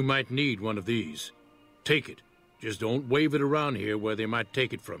 Reckon you might need one of these. Take it. Just don't wave it around here where they might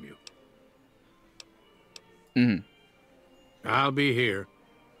take it from you. I'll be here.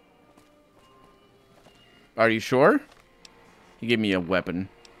 Are you sure? He gave me a weapon.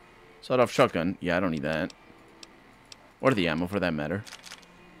 Sawed-off shotgun. Yeah, I don't need that. Or the ammo, for that matter.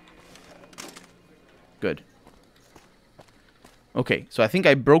 Good. Okay, so I think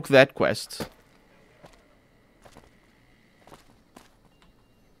I broke that quest.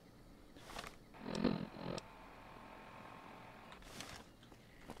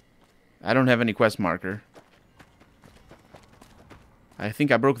 I don't have any quest marker. I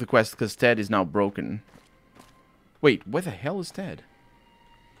think I broke the quest because Ted is now broken. Wait, where the hell is Ted?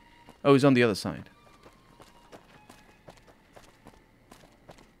 Oh, he's on the other side.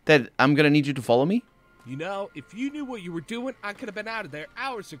 Ted, I'm gonna need you to follow me. You know, if you knew what you were doing, I could have been out of there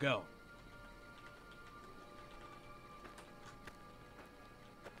hours ago.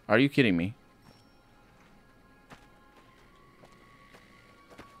 Are you kidding me?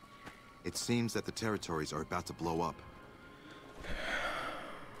 It seems that the territories are about to blow up.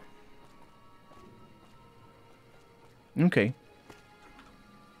 Okay.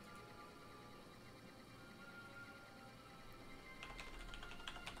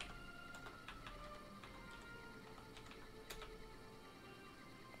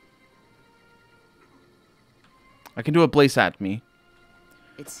 I can do a place at me.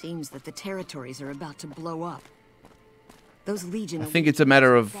 It seems that the territories are about to blow up. Those Legion. I think it's a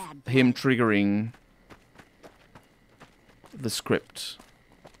matter of him triggering the script.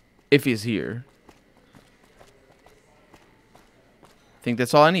 If he's here. I think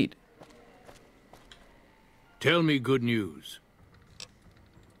that's all I need. Tell me good news.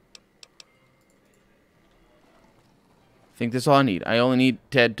 I think that's all I need. I only need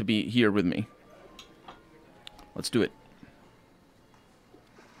Ted to be here with me. Let's do it.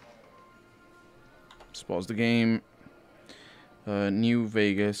 Let's pause the game. New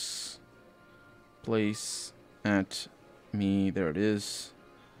Vegas. Place at me. There it is.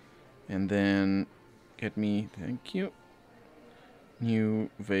 And then get me. Thank you. New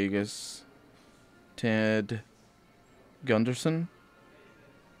Vegas. Ted Gunderson.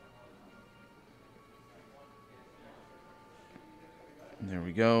 There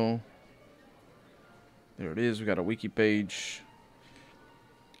we go. There it is. We got a wiki page.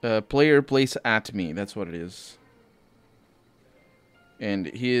 Player place at me. That's what it is. And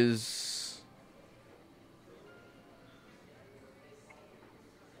his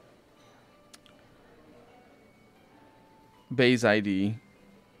base ID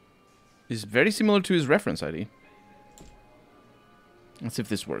is very similar to his reference ID. Let's see if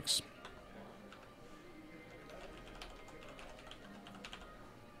this works.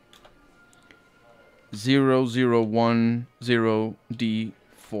 Zero 001 D4EC.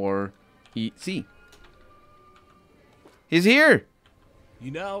 He's here.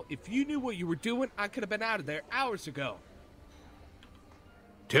 You know, if you knew what you were doing, I could have been out of there hours ago.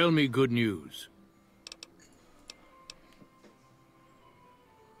 Tell me good news.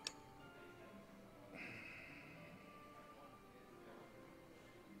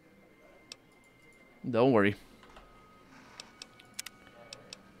 Don't worry.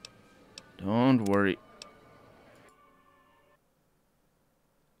 Don't worry.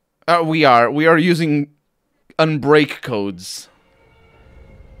 We are using unbreak codes.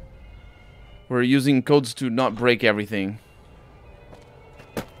 We're using codes to not break everything.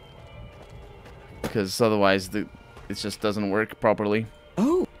 Because otherwise it just doesn't work properly.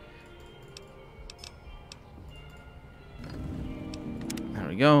 Oh. There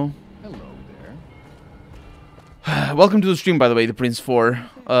we go. Hello there. Welcome to the stream, by the way, the Prince 4.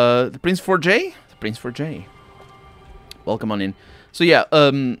 The Prince 4J? The Prince 4J. Welcome on in. So yeah,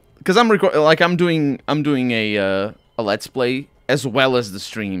 because I'm doing a Let's Play as well as the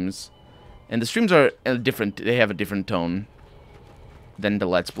streams. And the streams are different. They have a different tone than the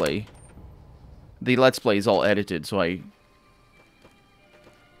Let's Play. The Let's Play is all edited, so I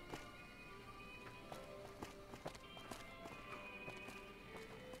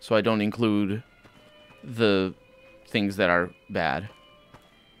don't include the things that are bad.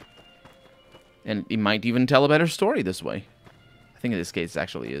 And it might even tell a better story this way. I think in this case it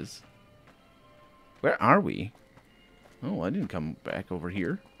actually is. Where are we? Oh, I didn't come back over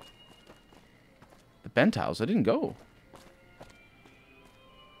here. The penthouse. I didn't go.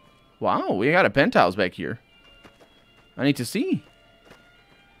 Wow, we got a penthouse back here. I need to see.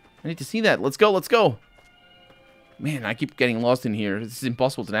 I need to see that. Let's go, let's go. Man, I keep getting lost in here. This is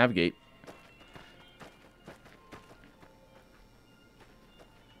impossible to navigate.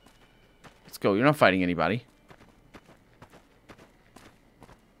 Let's go. You're not fighting anybody.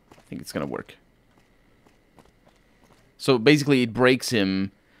 I think it's gonna work. So basically it breaks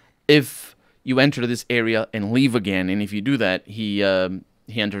him if you enter this area and leave again, and if you do that, he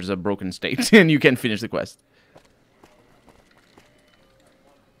enters a broken state, and you can finish the quest.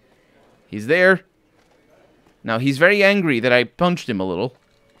 He's there. Now, he's very angry that I punched him a little.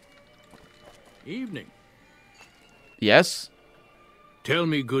 Evening. Yes? Tell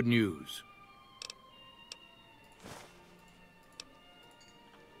me good news.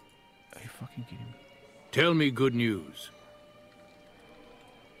 Are you fucking kidding me? Tell me good news.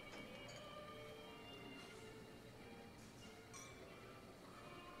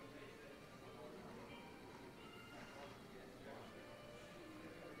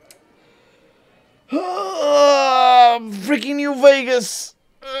 Freaking New Vegas.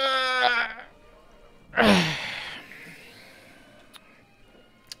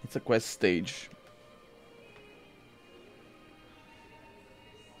 It's a quest stage.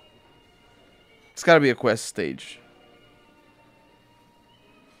 It's gotta be a quest stage.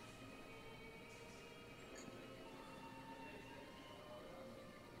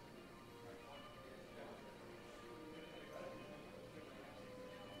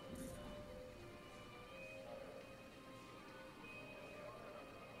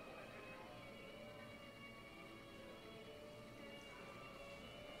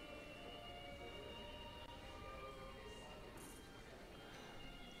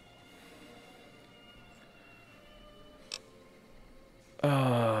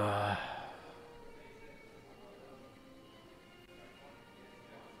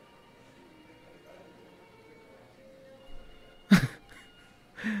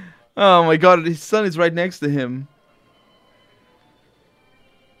 Oh my god, his son is right next to him.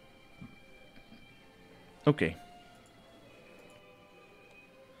 Okay.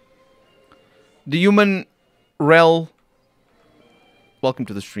 The human Rel. Welcome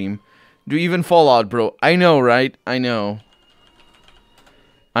to the stream. Do you even fall out, bro? I know, right? I know.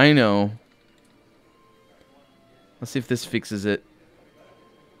 I know. Let's see if this fixes it.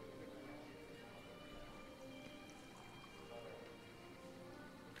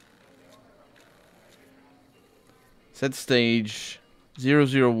 Set stage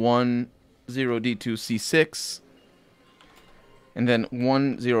 001 0D2C6 and then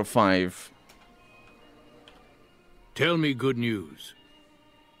 105. Tell me good news.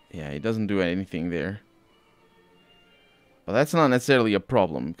 Yeah, it doesn't do anything there. But that's not necessarily a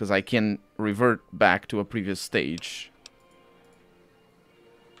problem, because I can revert back to a previous stage.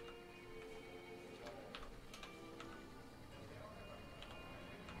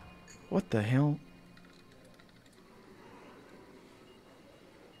 What the hell?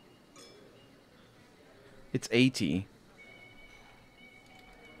 It's 80.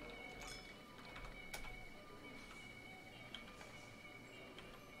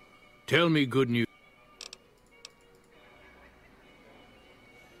 Tell me good news.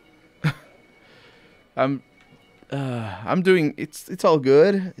 I'm doing it's all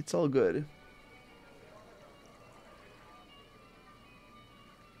good. It's all good.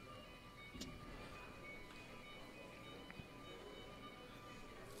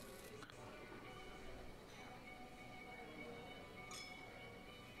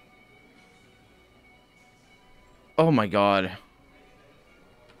 Oh my god.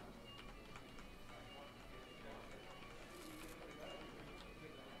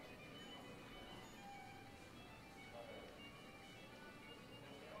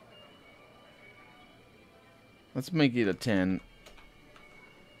 Let's make it a 10.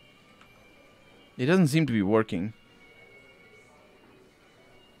 It doesn't seem to be working.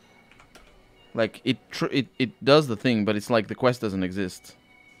 Like it does the thing, but it's like the quest doesn't exist.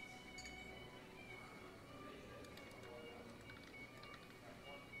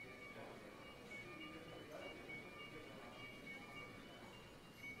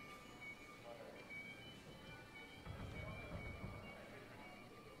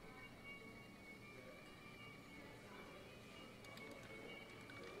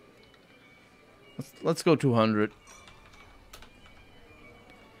 Let's go 200.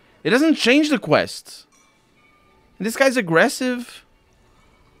 It doesn't change the quest. And this guy's aggressive.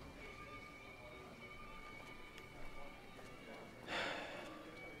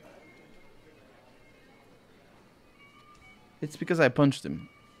 It's because I punched him.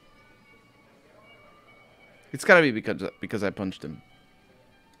 It's gotta be because I punched him.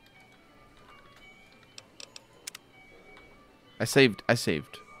 I saved. I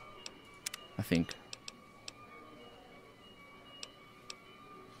think.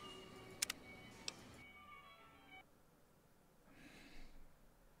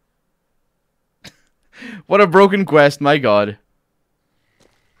 What a broken quest, my god.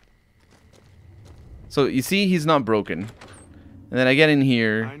 So, you see, he's not broken. And then I get in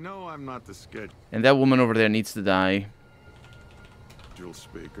here. I know I'm not the schedule. And that woman over there needs to die.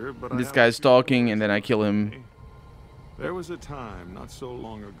 Speaker, but This guy's talking, and then I kill him. There was a time not so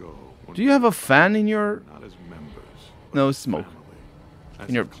long ago. Do you have a fan in your... Not as members. No, smoke.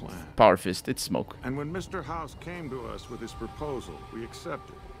 In your power fist, it's smoke. And when Mr. House came to us with his proposal, we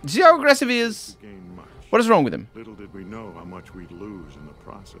accepted. See how aggressive he is? What is wrong with him? Little did we know how much we'd lose in the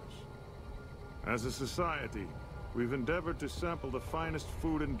process. As a society, we've endeavored to sample the finest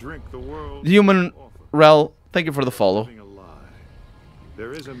food and drink the world. The human Rel, thank you for the follow.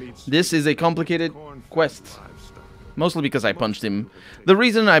 This is a complicated quest. Mostly because I punched him. The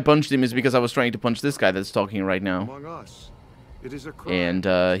reason I punched him is because I was trying to punch this guy that's talking right now. And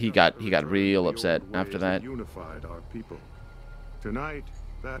he got real upset after that. Unified our people. Tonight,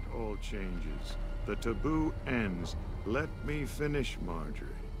 that all changes. The taboo ends. Let me finish, Marjorie.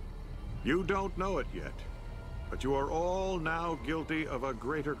 You don't know it yet, but you are all now guilty of a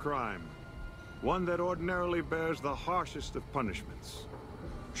greater crime. One that ordinarily bears the harshest of punishments.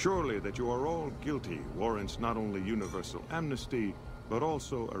 Surely that you are all guilty warrants not only universal amnesty, but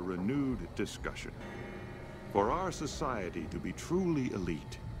also a renewed discussion. For our society to be truly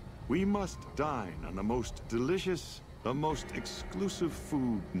elite, we must dine on the most delicious, the most exclusive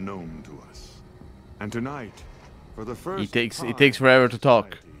food known to us. And tonight, for the first time, it takes forever to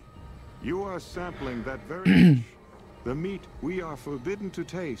talk. You are sampling that very dish, the meat we are forbidden to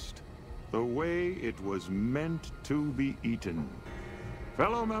taste, the way it was meant to be eaten.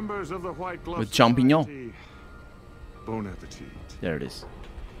 Fellow members of the White Glove with champignon. Society, bon appetit. There it is.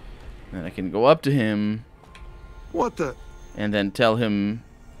 And I can go up to him. What the? And then tell him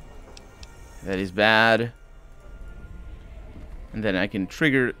that he's bad. And then I can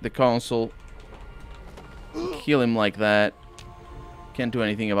trigger the console. Kill him like that. Can't do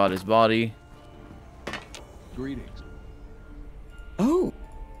anything about his body. Greetings. Oh.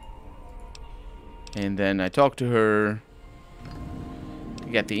 And then I talk to her.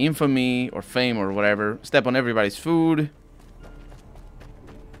 Get the infamy or fame or whatever. Step on everybody's food.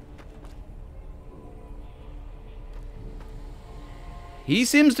 He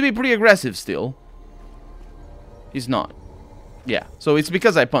seems to be pretty aggressive still. He's not. Yeah, so it's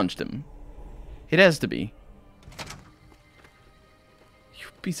because I punched him. It has to be. You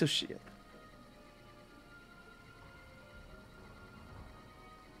piece of shit.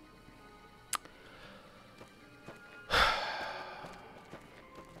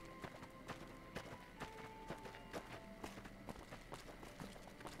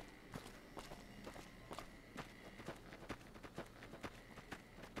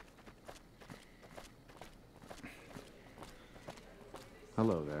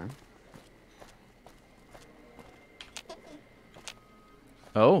 Hello there.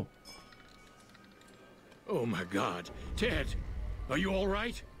 Oh. Oh my God. Ted, are you all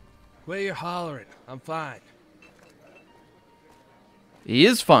right? Where you hollering? I'm fine. He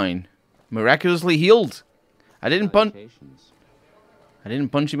is fine. Miraculously healed. I didn't punch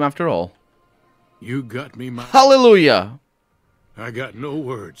him after all. You got me, my... Hallelujah! I got no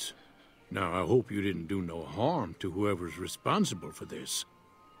words. Now, I hope you didn't do no harm to whoever's responsible for this.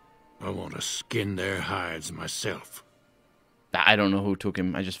 I want to skin their hides myself. I don't know who took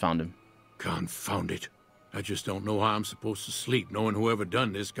him. I just found him. Confound it. I just don't know how I'm supposed to sleep knowing whoever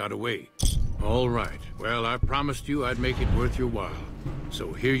done this got away. All right. Well, I promised you I'd make it worth your while.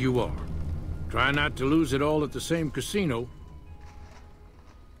 So here you are. Try not to lose it all at the same casino.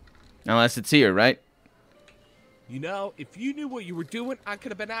 Unless it's here, right? You know, if you knew what you were doing, I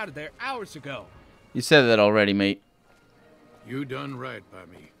could have been out of there hours ago. You said that already, mate. You done right by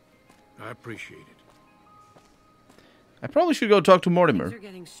me. I appreciate it. I probably should go talk to Mortimer. Things are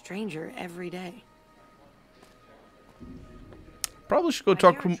getting stranger every day. Probably should go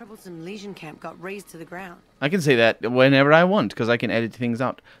talk to... Our troublesome Legion camp got razed to the ground. I can say that whenever I want, because I can edit things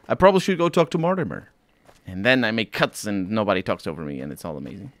out. I probably should go talk to Mortimer. And then I make cuts and nobody talks over me, and it's all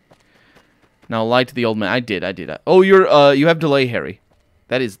amazing. Now lie to the old man. I did. Oh, you have delay, Harry.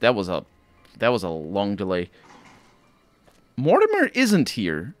 That was a long delay. Mortimer isn't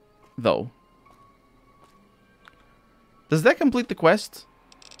here, though. Does that complete the quest?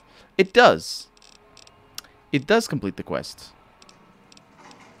 It does. It does complete the quest.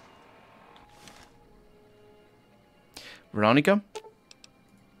 Veronica?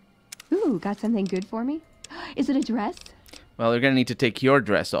 Ooh, got something good for me? Is it a dress? Well, you're gonna need to take your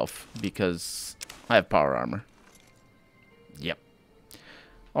dress off, because I have power armor. Yep.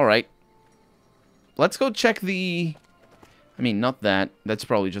 Alright. Let's go check the... I mean, not that. That's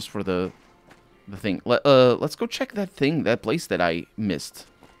probably just for the thing. Let's go check that thing, that place that I missed.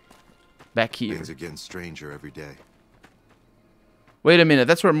 Back here. Things are getting stranger every day. Wait a minute,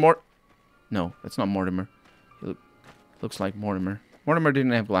 that's where No, that's not Mortimer. Looks like Mortimer. Mortimer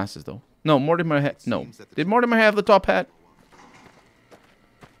didn't have glasses, though. No, Mortimer had... No. Did Mortimer have the top hat?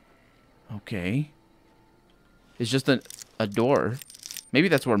 Okay. It's just a door. Maybe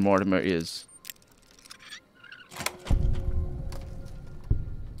that's where Mortimer is.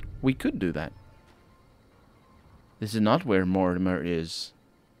 We could do that. This is not where Mortimer is.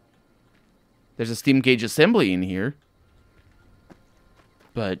 There's a steam gauge assembly in here.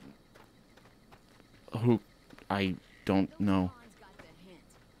 But... who... I don't know.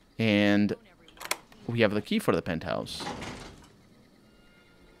 And... we have the key for the penthouse.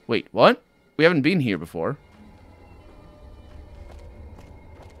 Wait, what? We haven't been here before.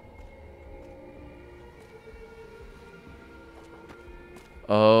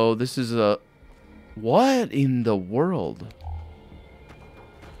 Oh, this is a... What in the world?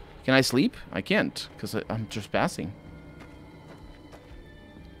 Can I sleep? I can't, because I'm just passing.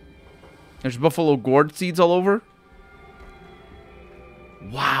 There's buffalo gourd seeds all over.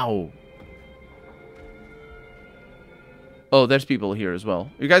 Wow. Oh, there's people here as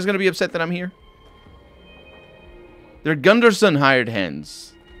well. You guys gonna be upset that I'm here? They're Gunderson hired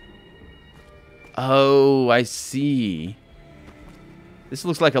hands. Oh, I see. This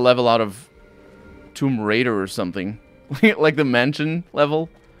looks like a level out of Tomb Raider or something. Like the mansion level.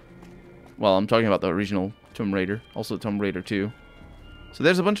 Well, I'm talking about the original Tomb Raider. Also Tomb Raider 2. So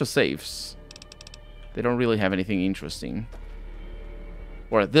there's a bunch of safes. They don't really have anything interesting.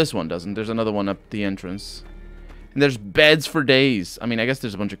 Or this one doesn't. There's another one up the entrance. And there's beds for days. I mean, I guess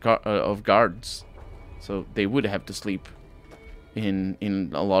there's a bunch of guards. So they would have to sleep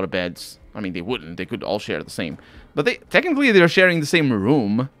in a lot of beds. I mean, they wouldn't. They could all share the same. But technically, they're sharing the same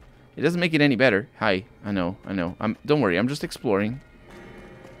room. It doesn't make it any better. Hi. I know. Don't worry. I'm just exploring.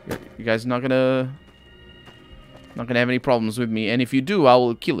 You guys not gonna have any problems with me. And if you do, I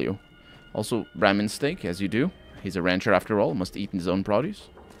will kill you. Also, Brahmin steak, as you do. He's a rancher after all. Must eat his own produce.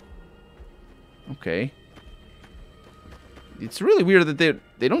 Okay. It's really weird that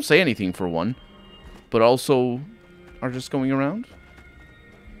they don't say anything for one, but also are just going around.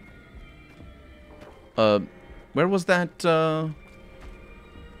 Where was that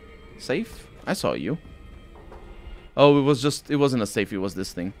safe? I saw you. Oh, it wasn't a safe, it was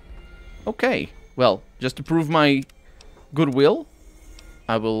this thing. Okay. Well, just to prove my goodwill,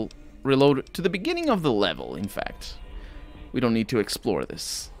 I will reload to the beginning of the level, in fact. We don't need to explore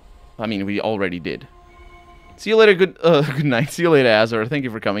this. I mean, we already did. See you later, good night. See you later, Azor. Thank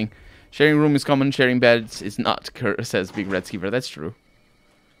you for coming. Sharing room is common, sharing beds is not, says Big Red Skeever. That's true.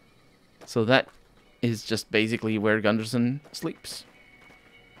 So that is just basically where Gunderson sleeps.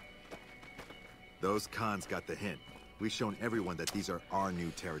 Those cons got the hint. We've shown everyone that these are our new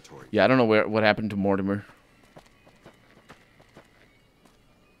territory. Yeah, I don't know what happened to Mortimer.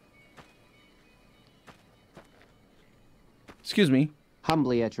 Excuse me.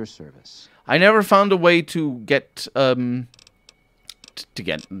 Humbly at your service. I never found a way to get to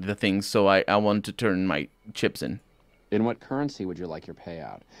get the things, so I want to turn my chips in. In what currency would you like your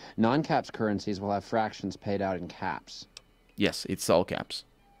payout? Non-caps currencies will have fractions paid out in caps. Yes, it's all caps.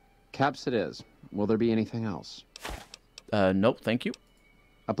 Caps it is. Will there be anything else? Nope, thank you.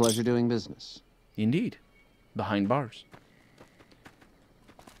 A pleasure doing business. Indeed. Behind bars.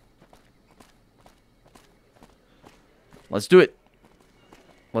 Let's do it.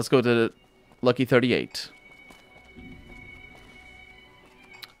 Let's go to the Lucky 38.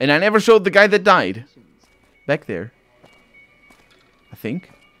 And I never showed the guy that died. Back there. I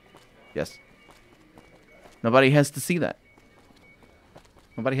think. Yes. Nobody has to see that.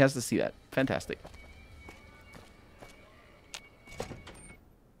 Nobody has to see that. Fantastic.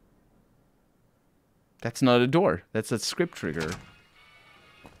 That's not a door. That's a script trigger.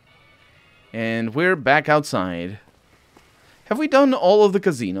 And we're back outside. Have we done all of the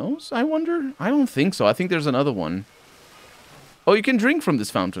casinos, I wonder? I don't think so. I think there's another one. Oh, you can drink from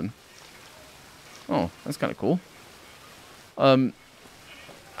this fountain. Oh, that's kind of cool.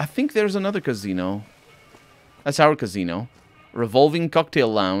 I think there's another casino. That's our casino. Revolving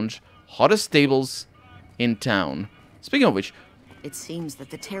cocktail lounge. Hottest stables in town. Speaking of which... It seems that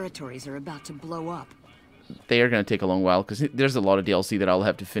the territories are about to blow up. They are going to take a long while, because there's a lot of DLC that I'll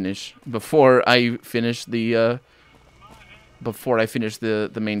have to finish before I finish the...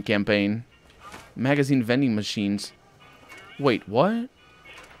 the main campaign. Magazine vending machines. Wait, what?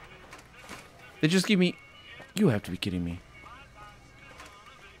 They just give me... You have to be kidding me.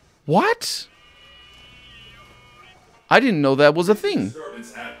 What? I didn't know that was a thing.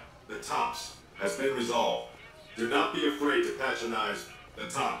 Disturbance at the Tops has been resolved. Do not be afraid to patronize the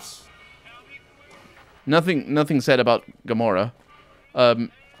Tops. Nothing said about Gamora.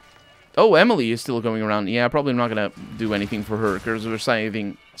 Oh, Emily is still going around. Yeah, probably not gonna do anything for her because we're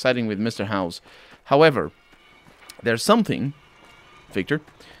siding with Mr. House. However, there's something, Victor.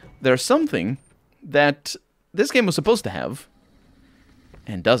 There's something that this game was supposed to have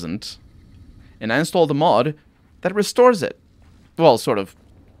and doesn't. And I installed a mod that restores it. Well, sort of,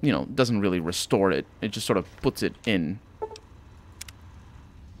 you know, doesn't really restore it. It just sort of puts it in.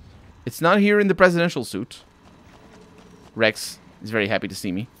 It's not here in the presidential suit. Rex is very happy to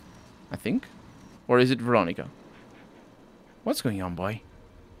see me, I think. Or is it Veronica? What's going on, boy?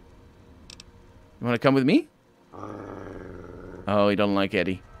 You want to come with me? Oh, you don't like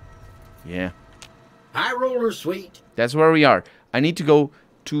Eddie. Yeah. High roller, sweet. That's where we are. I need to go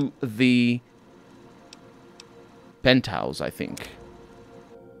to the penthouse, I think.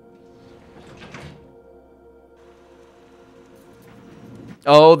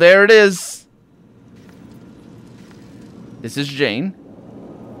 Oh, there it is. This is Jane.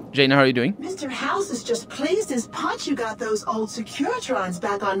 Jane, how are you doing? Mr. House is just pleased as punch you got those old Securitrons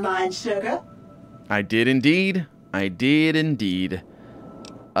back online, sugar. I did indeed. I did indeed.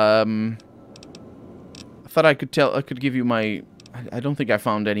 I thought I could give you my... I don't think I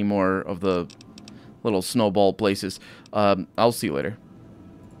found any more of the little snowball places. I'll see you later.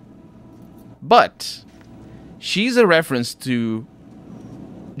 But she's a reference to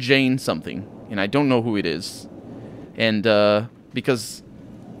Jane something, and I don't know who it is. And because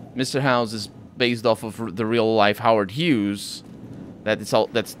Mr. House is based off of the real life Howard Hughes,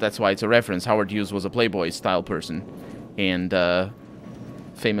 That's why it's a reference. Howard Hughes was a Playboy-style person, and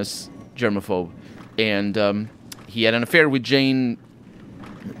famous germaphobe, and he had an affair with Jane.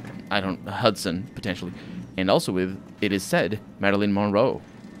 Hudson potentially, and also with, it is said, Marilyn Monroe.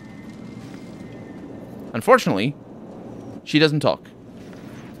 Unfortunately, she doesn't talk.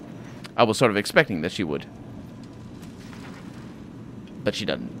 I was sort of expecting that she would, but she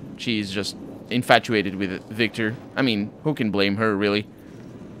doesn't. She's just infatuated with Victor. I mean, who can blame her, really?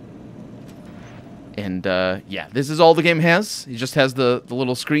 And, yeah, this is all the game has. It just has the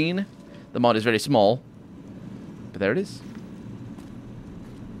little screen. The mod is very small. But there it is.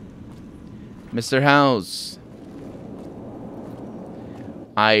 Mr. House.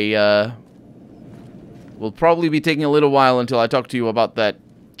 I, will probably be taking a little while until I talk to you about that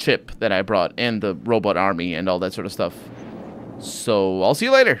chip that I brought and the robot army and all that sort of stuff. So, I'll see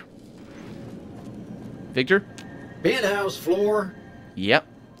you later. Victor? Penthouse floor? Yep.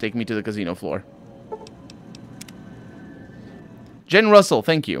 Take me to the casino floor. Jen Russell,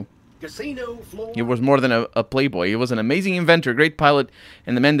 thank you. Casino floor? He was more than a playboy. He was an amazing inventor, great pilot,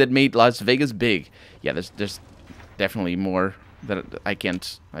 and the man that made Las Vegas big. Yeah, there's definitely more that I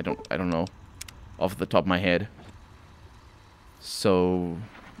don't know off the top of my head. So,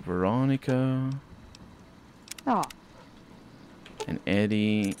 Veronica. Oh. And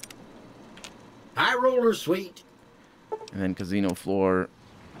Eddie. High roller suite. And then casino floor.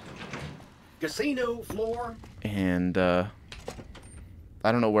 Casino floor. And,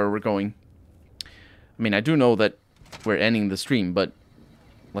 I don't know where we're going. I mean, I do know that we're ending the stream, but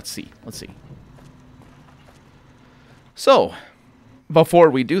let's see. Let's see. So, before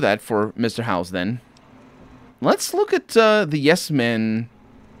we do that for Mr. House, then, let's look at the Yes Men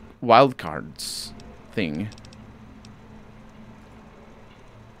wildcards thing.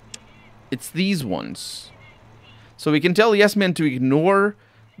 It's these ones. So we can tell Yes Men to ignore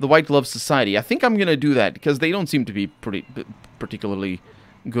the White Glove Society. I think I'm going to do that because they don't seem to be particularly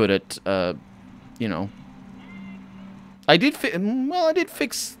good at, you know. I did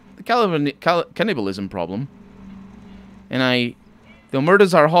fix the cannibalism problem. And the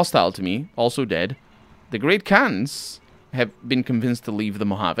Murdas are hostile to me, also dead. The Great Khans have been convinced to leave the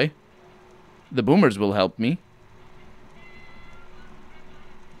Mojave. The Boomers will help me.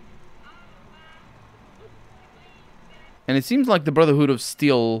 And it seems like the Brotherhood of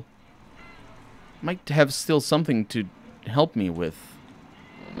Steel might have still something to help me with.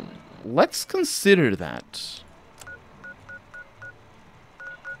 Let's consider that.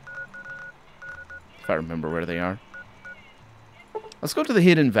 If I remember where they are. Let's go to the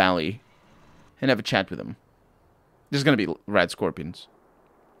Hidden Valley and have a chat with them. There's going to be rad scorpions.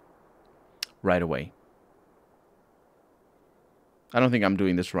 Right away. I don't think I'm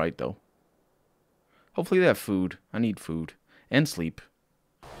doing this right, though. Hopefully they have food. I need food. And sleep.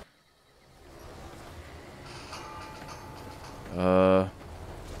 I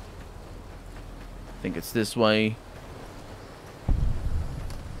think it's this way.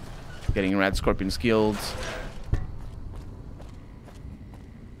 Getting rad scorpion skilled.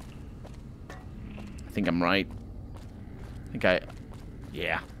 I think I'm right.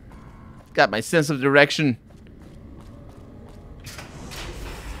 Yeah. Got my sense of direction.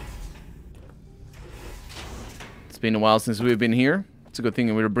 It's been a while since we've been here. It's a good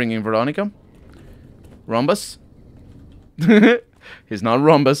thing we were bringing Veronica. Rhombus? He's not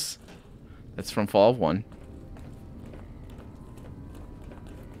Rhombus. That's from Fallout 1.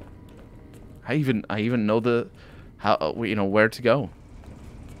 I even know where to go.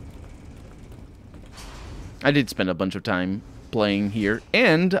 I did spend a bunch of time playing here,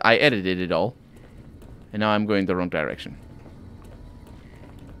 and I edited it all. And now I'm going the wrong direction.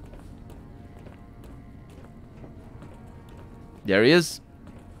 There he is.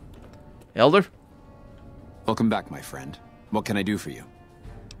 Elder? Welcome back, my friend. What can I do for you?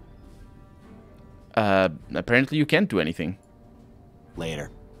 Apparently you can't do anything. Later.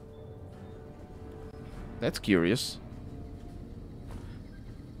 That's curious.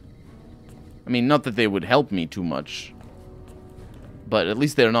 I mean, not that they would help me too much. But at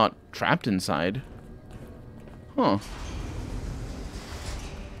least they're not trapped inside. Huh.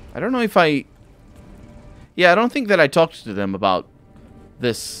 I don't know if I... Yeah, I don't think that I talked to them about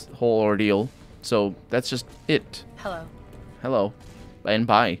this whole ordeal. So, that's just it. Hello. Hello. And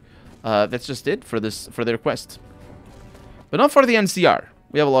bye. That's just it for their quest. But not for the NCR.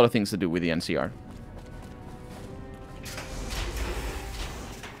 We have a lot of things to do with the NCR.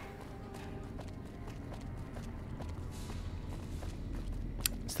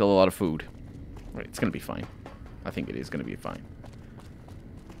 Still a lot of food. Right, it's gonna be fine. I think it is gonna be fine.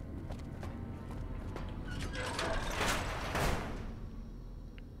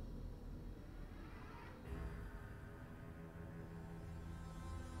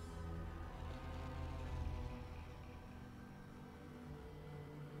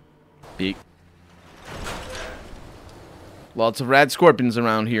 Eek. Lots of rad scorpions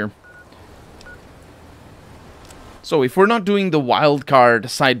around here. So if we're not doing the wild card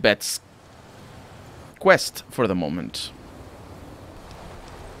side bets quest for the moment,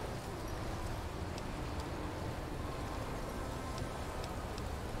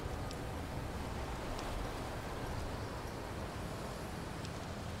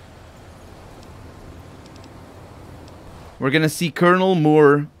 we're gonna see Colonel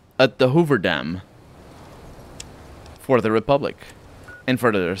Moore at the Hoover Dam for the Republic and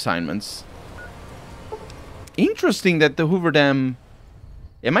for their assignments. Interesting that the Hoover Dam...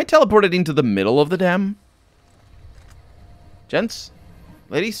 Am I teleported into the middle of the dam? Gents?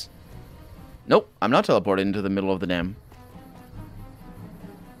 Ladies? Nope, I'm not teleported into the middle of the dam.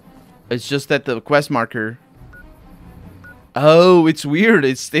 It's just that the quest marker... Oh, it's weird.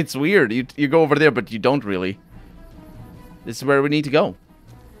 It's weird. You go over there, but you don't really. This is where we need to go.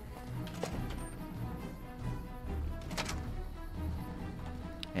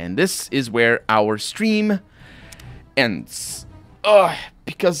 And this is where our stream ends.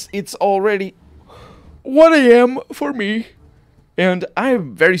 Because it's already 1 a.m. for me. And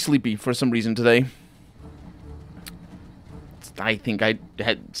I'm very sleepy for some reason today. I think I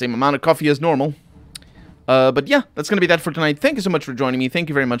had the same amount of coffee as normal. But yeah, that's going to be that for tonight. Thank you so much for joining me. Thank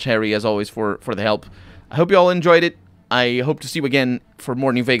you very much, Harry, as always, for the help. I hope you all enjoyed it. I hope to see you again for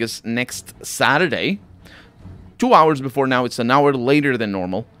more New Vegas next Saturday. 2 hours before now. It's an hour later than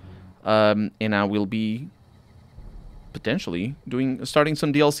normal. And I will be potentially starting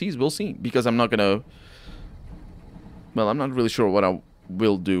some DLCs. We'll see. Because I'm not gonna... Well, I'm not really sure what I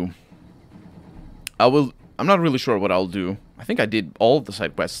will do. I'm not really sure what I'll do. I think I did all of the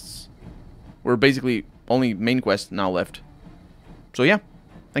side quests. We're basically only main quest now left. So yeah.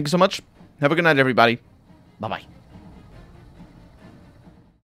 Thank you so much. Have a good night, everybody. Bye-bye.